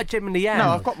what I genuinely am. No,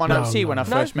 I've got my notes here when I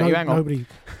first met you. Hang on. Nobody,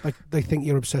 they think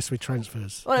you're obsessed with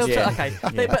transfers. Well, okay,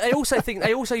 but they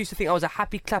also used to think I was a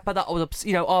happy clapper. That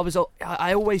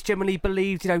I always genuinely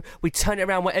believed, we turn it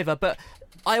around, whatever. But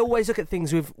I always look at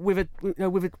things with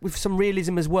some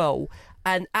realism as well.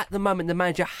 And at the moment, the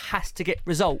manager has to get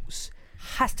results.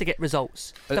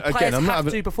 The players have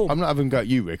to perform. I'm not having a go at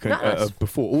you, Rick.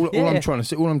 Before all I'm trying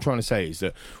to say is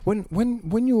that when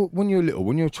you're little,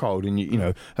 when you're a child, and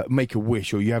you make a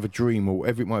wish or you have a dream or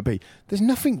whatever it might be, there's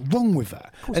nothing wrong with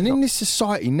that. And in this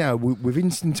society now, with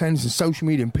instantaneous and social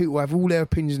media, and people have all their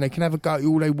opinions, and they can have a go at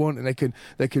you all they want, and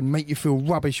they can make you feel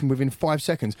rubbish within 5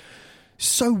 seconds.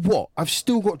 So what? I've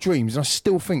still got dreams, and I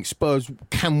still think Spurs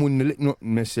can win the league, not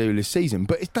necessarily this season,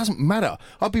 but it doesn't matter.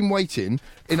 I've been waiting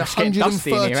in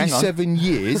 137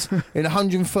 years. In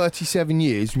 137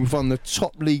 years, we've won the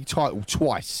top league title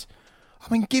twice.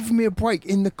 I mean, give me a break.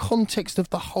 In the context of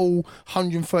the whole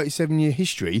 137-year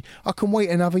history, I can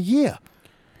wait another year.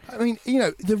 I mean,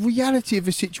 the reality of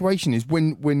the situation is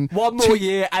when one more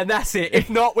year and that's it. If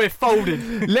not, we're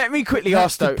folding. Let me quickly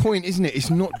ask, though. That's the point, isn't it? It's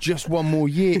not just one more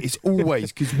year. It's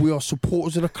always because we are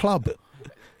supporters of the club.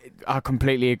 I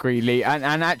completely agree, Lee. And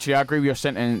actually, I agree with your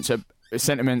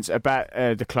sentiments about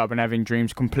the club and having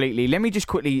dreams completely. Let me just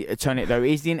quickly turn it, though.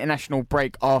 Is the international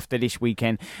break after this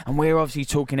weekend? And we're obviously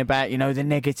talking about, the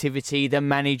negativity, the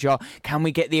manager. Can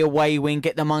we get the away win,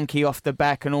 get the monkey off the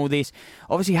back and all this?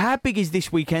 Obviously, how big is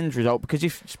this weekend's result? Because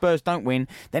if Spurs don't win,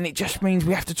 then it just means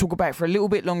we have to talk about it for a little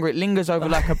bit longer. It lingers over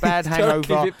like a bad hangover.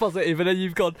 Keep it positive, and then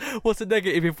you've gone, what's the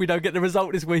negative if we don't get the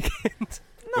result this weekend?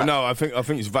 No, I think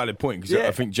it's a valid point because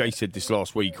I think Jay said this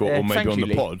last week or maybe on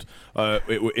the pod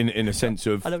in a sense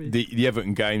of the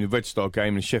Everton game, the Red Star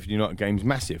game and the Sheffield United game is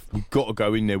massive. We've got to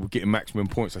go in there, we're getting maximum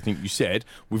points. I think you said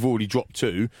we've already dropped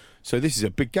 2. So this is a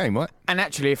big game, right? And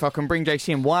actually, if I can bring JC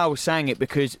in, why I was saying it,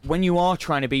 because when you are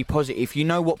trying to be positive, you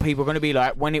know what people are going to be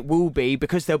like when it will be,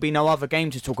 because there'll be no other game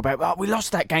to talk about. Oh, we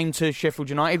lost that game to Sheffield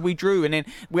United, we drew, and then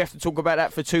we have to talk about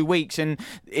that for 2 weeks, and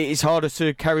it's harder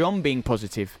to carry on being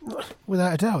positive.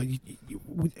 Without a doubt,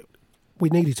 we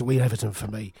needed to win Everton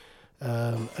for me,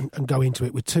 and go into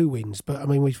it with 2 wins. But I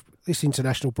mean, this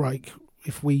international break,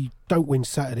 if we don't win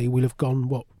Saturday, we'll have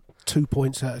gone 2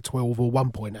 points out of 12 or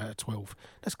 1 point out of 12.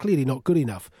 That's clearly not good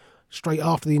enough. Straight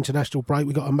after the international break,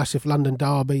 we got a massive London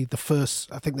derby. The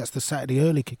first, I think that's the Saturday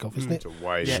early kickoff, isn't it?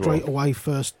 Straight away,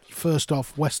 first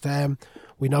off, West Ham.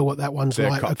 We know what that one's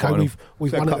like. Okay,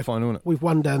 we've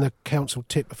won down the council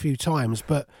tip a few times,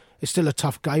 but it's still a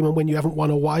tough game. And when you haven't won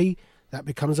away, that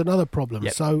becomes another problem.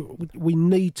 Yep. So we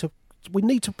need to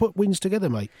put wins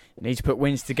together, mate. Need to put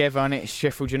wins together, and it's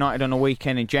Sheffield United on the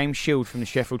weekend, and James Shield from the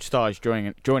Sheffield Star is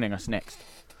joining us next.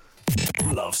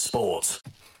 Love Sport.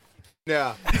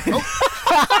 Yeah.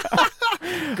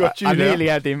 Got you. I nearly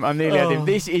had him.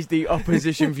 This is the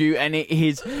Opposition View, and it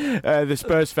is the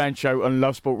Spurs Fan Show on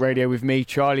Love Sport Radio with me,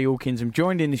 Charlie Hawkins. I'm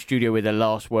joined in the studio with the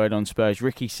last word on Spurs,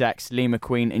 Ricky Sachs, Lee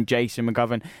McQueen and Jason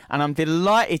McGovern. And I'm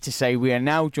delighted to say we are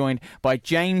now joined by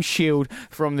James Shield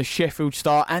from the Sheffield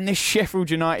Star and the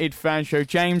Sheffield United Fan Show.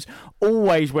 James,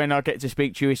 always when I get to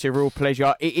speak to you, it's a real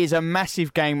pleasure. It is a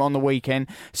massive game on the weekend.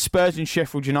 Spurs and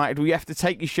Sheffield United. We have to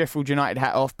take your Sheffield United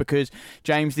hat off because,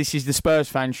 James, this is the Spurs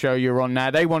Fan Show you're on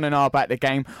now. They want to know about the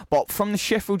game, but from the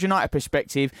Sheffield United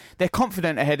perspective, they're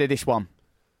confident ahead of this one.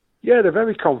 Yeah, they're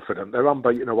very confident. They're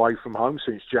unbeaten away from home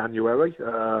since January.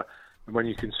 And when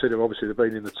you consider, obviously, they've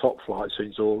been in the top flight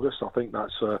since August, I think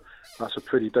that's a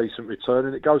pretty decent return.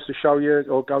 And it goes to show you,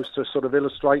 or goes to sort of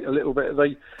illustrate a little bit of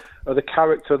the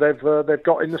character they've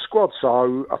got in the squad.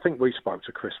 So I think we spoke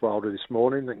to Chris Wilder this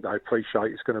morning. I think they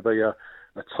appreciate it's going to be a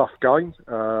tough game,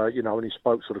 and he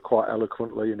spoke sort of quite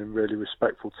eloquently and in really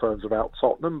respectful terms about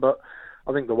Tottenham. But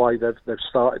I think the way they've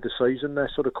started the season,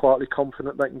 they're sort of quietly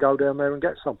confident they can go down there and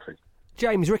get something.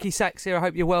 James, Ricky Sachs here. I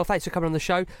hope you're well. Thanks for coming on the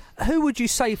show. Who would you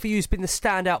say for you has been the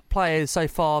standout players so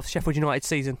far of Sheffield United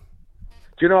season?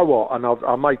 Do you know what? And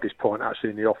I made this point actually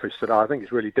in the office today. I think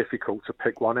it's really difficult to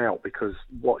pick one out because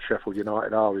what Sheffield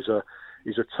United are is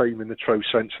is a team in the true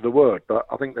sense of the word. But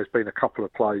I think there's been a couple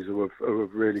of players who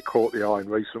have really caught the eye in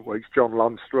recent weeks. John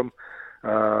Lundstrom,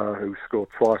 who scored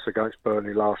twice against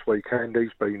Burnley last weekend. He's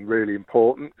been really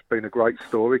important. It's been a great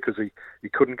story because he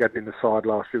couldn't get in the side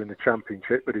last year in the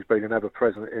Championship, but he's been an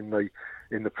ever-present in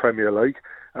the Premier League.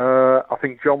 I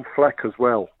think John Fleck as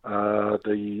well,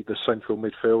 the central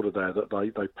midfielder there that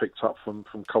they picked up from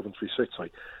Coventry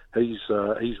City.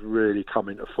 He's really come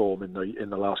into form in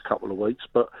the last couple of weeks.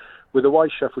 But with the way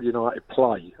Sheffield United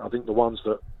play, I think the ones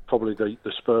that probably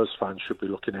the Spurs fans should be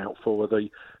looking out for are the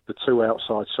two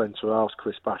outside centre-halves,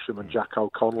 Chris Basham and Jack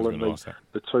O'Connell, and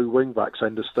the two wing-backs,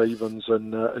 Ender Stevens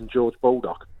and George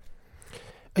Baldock.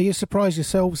 Are you surprised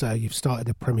yourselves how you've started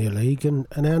the Premier League, and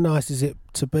how nice is it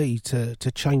to be to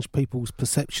change people's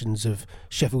perceptions of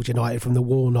Sheffield United from the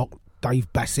Warnock,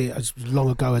 Dave Bassett, as long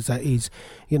ago as that is?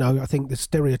 You know, I think the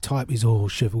stereotype is,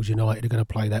 Sheffield United are going to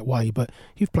play that way, but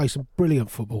you've played some brilliant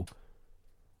football.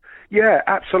 Yeah,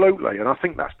 absolutely, and I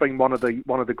think that's been one of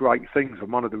the great things and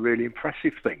one of the really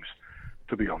impressive things,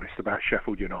 to be honest, about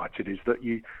Sheffield United is that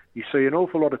you see an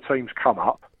awful lot of teams come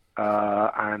up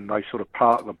and they sort of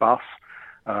park the bus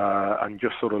and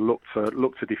just sort of look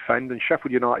to defend. And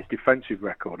Sheffield United's defensive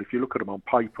record, if you look at them on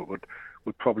paper,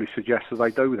 would probably suggest that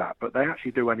they do that, but they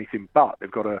actually do anything but. They've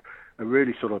got a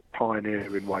really sort of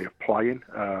pioneering way of playing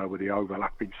with the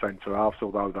overlapping centre halves,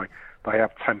 although they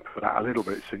have tempered that a little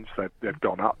bit since they've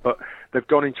gone up, but they've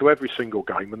gone into every single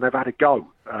game and they've had a go.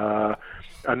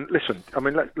 And listen, I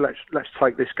mean, let's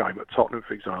take this game at Tottenham,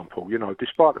 for example. You know,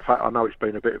 despite the fact I know it's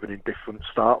been a bit of an indifferent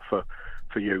start for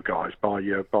you guys by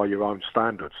your own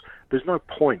standards, there's no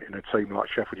point in a team like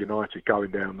Sheffield United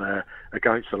going down there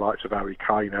against the likes of Harry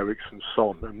Kane, Eriksson,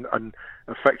 Son, and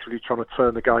effectively trying to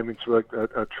turn the game into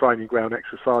a training ground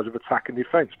exercise of attack and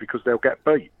defence, because they'll get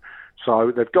beat.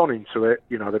 So they've gone into it,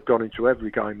 you know, they've gone into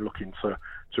every game looking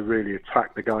to really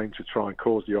attack the game, to try and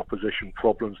cause the opposition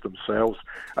problems themselves.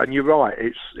 And you're right,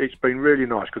 it's been really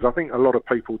nice, because I think a lot of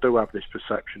people do have this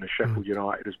perception of Sheffield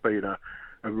United as being a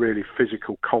really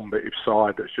physical, combative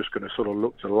side that's just going to sort of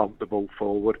look to lump the ball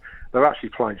forward. They're actually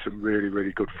playing some really,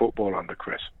 really good football under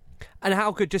Chris. And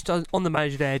how good, just on the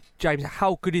manager there, James,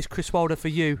 how good is Chris Wilder for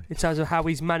you in terms of how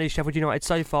he's managed Sheffield United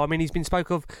so far? I mean, he's been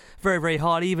spoken of very, very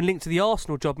highly, even linked to the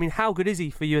Arsenal job. I mean, how good is he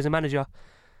for you as a manager?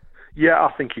 Yeah,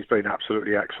 I think he's been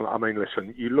absolutely excellent. I mean,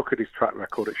 listen, you look at his track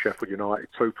record at Sheffield United,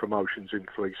 2 promotions in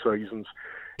 3 seasons.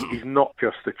 He's not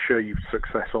just achieved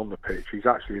success on the pitch, he's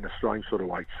actually, in a strange sort of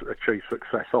way, achieved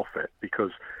success off it,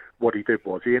 because what he did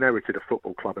was he inherited a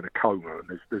football club in a coma,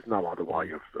 and there's no other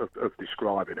way of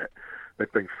describing it.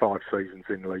 There'd been 5 seasons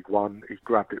in League One. He's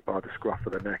grabbed it by the scruff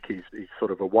of the neck. He's sort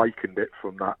of awakened it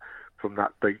from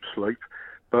that deep sleep.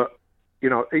 But you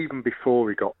know, even before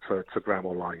he got to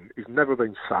Bramall Lane, he's never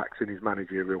been sacked in his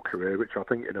managerial career, which I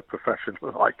think in a profession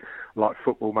like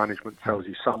football management tells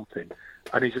you something.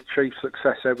 And he's achieved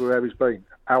success everywhere he's been.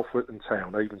 Alfreton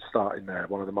Town, even starting there,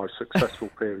 one of the most successful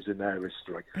periods in their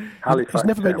history. Halifax he's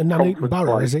never been to Nuneaton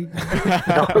Borough, has he? No,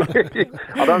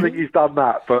 I don't think he's done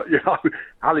that. But, you know,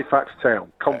 Halifax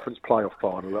Town, conference playoff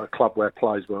final, a club where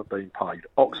players weren't being paid.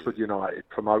 Oxford United,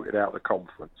 promoted out of the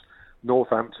conference.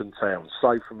 Northampton Town,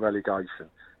 saved from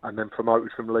relegation, and then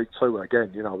promoted from League Two.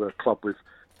 Again, you know, they're a club with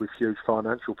huge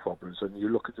financial problems, and you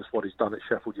look at just what he's done at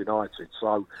Sheffield United.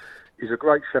 So he's a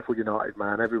great Sheffield United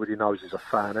man. Everybody knows he's a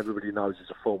fan. Everybody knows he's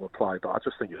a former player, but I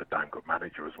just think he's a damn good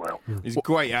manager as well. He's a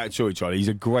great attitude, Charlie. He's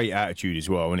a great attitude as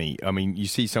well, isn't he? I mean, you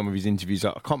see some of his interviews.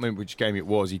 I can't remember which game it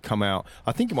was. He come out,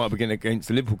 I think it might have been against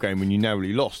the Liverpool game when you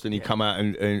narrowly lost, and he come out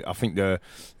and I think the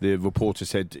reporter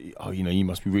said, "Oh, you know, you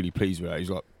must be really pleased with that." He's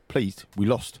like, "Pleased, we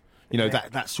lost." You know,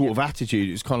 that sort of attitude.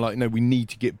 It's kind of like, no, we need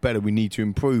to get better, we need to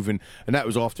improve, and that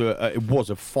was after it was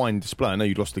a fine display. I know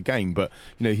you lost the game, but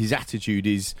you know, his attitude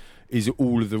is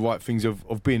all of the right things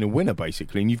of being a winner,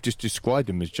 basically, and you've just described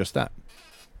him as just that.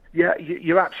 Yeah,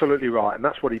 you're absolutely right, and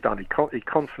that's what he's done. He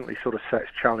constantly sort of sets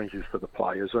challenges for the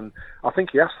players, and I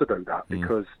think he has to do that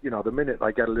because, you know, the minute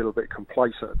they get a little bit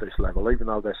complacent at this level, even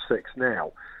though they're 6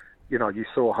 now, you know, you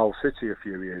saw Hull City a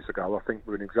few years ago. I think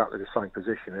we're in exactly the same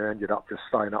position. It ended up just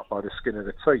staying up by the skin of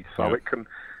the teeth. So it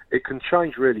can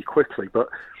change really quickly. But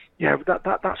yeah,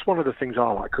 that's one of the things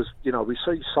I like, because you know, we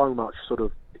see so much sort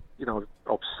of, you know,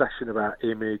 obsession about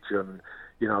image and,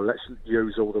 you know, let's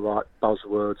use all the right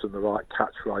buzzwords and the right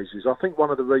catchphrases. I think one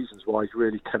of the reasons why he's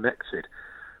really connected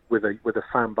with a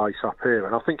fan base up here,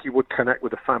 and I think he would connect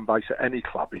with a fan base at any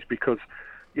club, is because,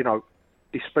 you know,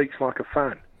 he speaks like a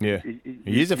fan. Yeah,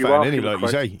 he is a fan, isn't he? Like you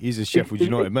say, he's a Sheffield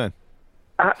United man.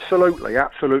 Absolutely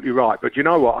right. But you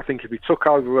know what? I think if he took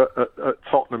over at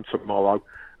Tottenham tomorrow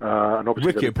And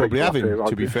obviously Ricky would probably have him, here,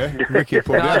 to be fair. Ricky would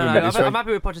probably have him. I'm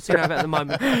happy with Pochettino at the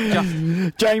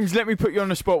moment. James, let me put you on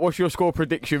the spot. What's your score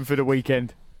prediction for the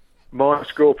weekend? My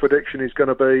score prediction is going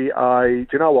to be do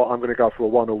you know what? I'm going to go for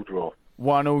a 1-1 draw.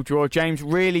 1-1 draw. James,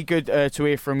 really good to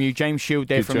hear from you. James Shield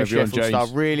there Good from to the have you on, Sheffield Star.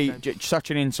 James. Really,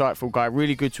 such an insightful guy.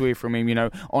 Really good to hear from him. You know,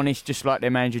 honest, just like their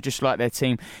manager, just like their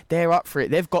team. They're up for it.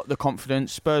 They've got the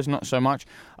confidence. Spurs not so much.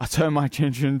 I turn my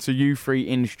attention to you three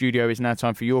in the studio. It's now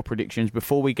time for your predictions.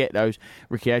 Before we get those,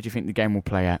 Ricky, how do you think the game will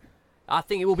play out? I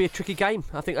think it will be a tricky game.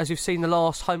 I think, as we've seen the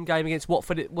last home game against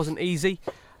Watford, it wasn't easy.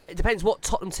 It depends what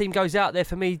Tottenham team goes out there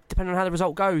for me, depending on how the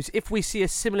result goes. If we see a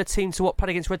similar team to what played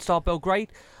against Red Star Belgrade,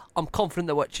 I'm confident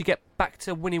that we'll actually get back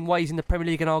to winning ways in the Premier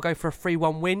League and I'll go for a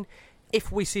 3-1 win. If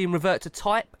we see him revert to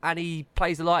type and he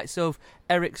plays the likes of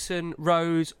Eriksson,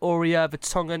 Rose, Aurier,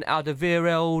 Vertonghen,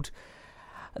 Alderweireld,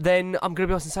 then I'm going to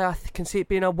be honest and say I can see it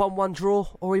being a 1-1 draw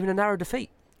or even a narrow defeat.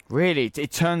 Really?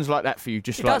 It turns like that for you,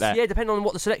 just it like does, that? Yeah, depending on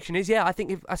what the selection is. Yeah, I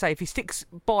think if he sticks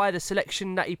by the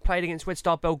selection that he played against Red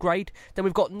Star Belgrade, then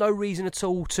we've got no reason at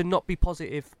all to not be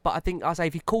positive. But I think,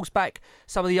 if he calls back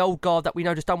some of the old guard that we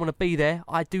know just don't want to be there,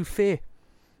 I do fear.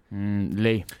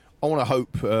 Lee? I want to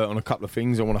hope on a couple of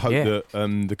things. I want to hope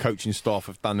that the coaching staff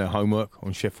have done their homework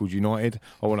on Sheffield United.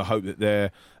 I want to hope that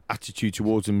their attitude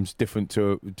towards them is different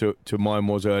to mine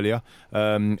was earlier.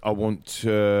 I want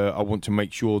to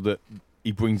make sure that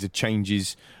he brings the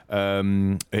changes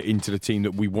into the team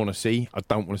that we want to see. I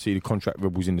don't want to see the contract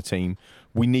rebels in the team.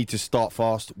 We need to start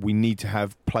fast. We need to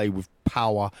have play with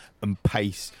power and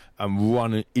pace and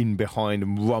run in behind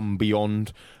and run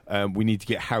beyond. We need to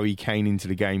get Harry Kane into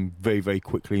the game very, very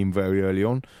quickly and very early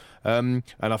on. And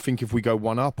I think if we go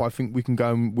 1-up, I think we can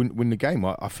go and win the game.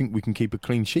 I think we can keep a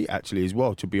clean sheet actually as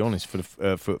well, to be honest, for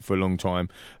a long time.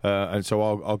 And so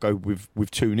I'll go with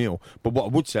 2-0. But what I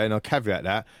would say, and I'll caveat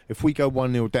that, if we go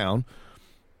 1-0 down,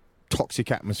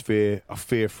 toxic atmosphere, I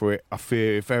fear for it. I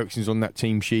fear if Eriksson's on that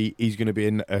team sheet, he's going to be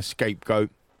a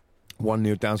scapegoat.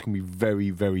 1-0 down is going to be very,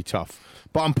 very tough.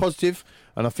 But I'm positive,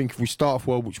 and I think if we start off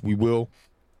well, which we will,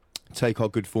 take our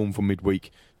good form for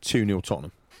midweek, 2-0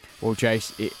 Tottenham. Well,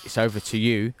 Jace, it's over to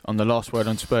you on the last word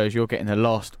on Spurs. You're getting the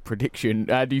last prediction.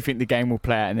 How do you think the game will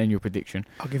play out, and then your prediction?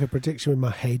 I'll give a prediction with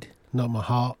my head, not my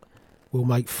heart. We'll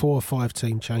make 4 or 5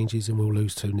 team changes and we'll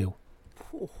lose 2-0.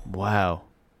 Wow.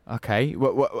 Okay.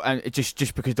 And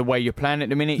just because the way you're playing at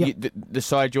the minute, Yep. the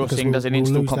side you're Because seeing doesn't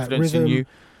instill lose that confidence in rhythm. you?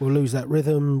 We'll lose that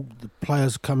rhythm. The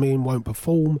players come in, won't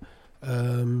perform.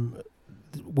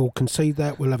 We'll concede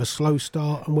that. We'll have a slow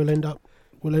start and we'll end up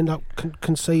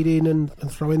conceding and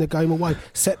throwing the game away.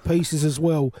 Set pieces as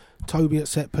well. Toby at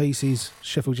set pieces.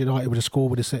 Sheffield United would have scored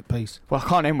with a set piece. Well, I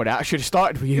can't end with that. I should have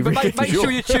started with you. But make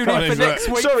sure you tune in for next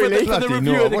week for the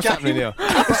review of the What's game. happening here?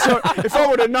 Sorry, if I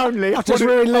would have known, Lee, I just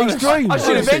ruined Lee's dream. I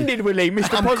should have ended with Lee,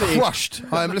 Mr. I'm Positive. crushed.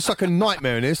 It's like a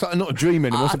nightmare in here. It's like not a dream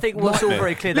anymore. I It's a think what's all nightmare.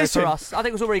 very clear though for us. I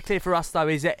think what's all very clear for us though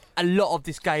is that a lot of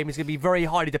this game is going to be very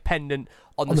highly dependent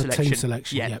on the selection. Team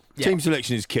selection. Yeah. Team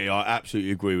selection is key. I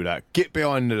absolutely agree with that. Get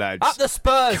behind the lads. Up the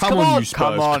Spurs. Come on, you Spurs.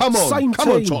 Come on. Come on, Same come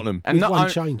on, team Tottenham. And with not one on-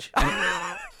 change.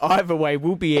 Either way,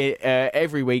 we'll be here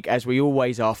every week, as we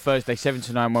always are, Thursday 7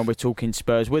 to 9 when we're talking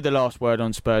Spurs. We're the last word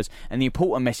on Spurs. And the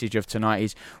important message of tonight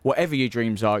is, whatever your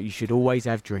dreams are, you should always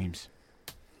have dreams.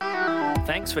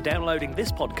 Thanks for downloading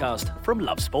this podcast from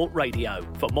Love Sport Radio.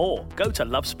 For more, go to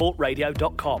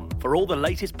lovesportradio.com for all the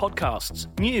latest podcasts,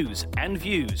 news and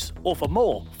views. Or for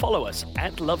more, follow us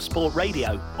at Love Sport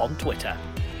Radio on Twitter.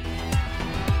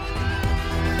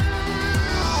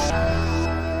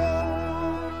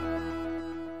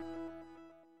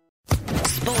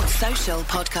 Sports Social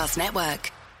Podcast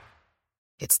Network.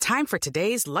 It's time for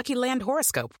today's Lucky Land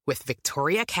horoscope with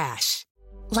Victoria Cash.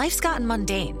 Life's gotten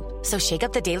mundane, so shake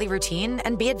up the daily routine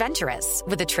and be adventurous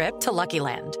with a trip to Lucky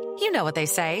Land. You know what they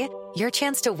say, your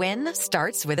chance to win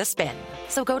starts with a spin.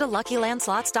 So go to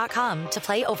LuckyLandSlots.com to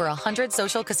play over 100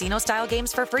 social casino-style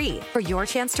games for free for your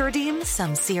chance to redeem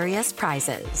some serious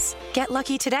prizes. Get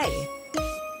lucky today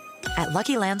at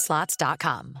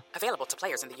LuckyLandSlots.com. Available to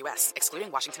players in the U.S., excluding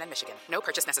Washington and Michigan. No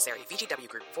purchase necessary. VGW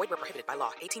Group. Void where prohibited by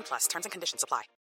law. 18+. Terms and conditions apply.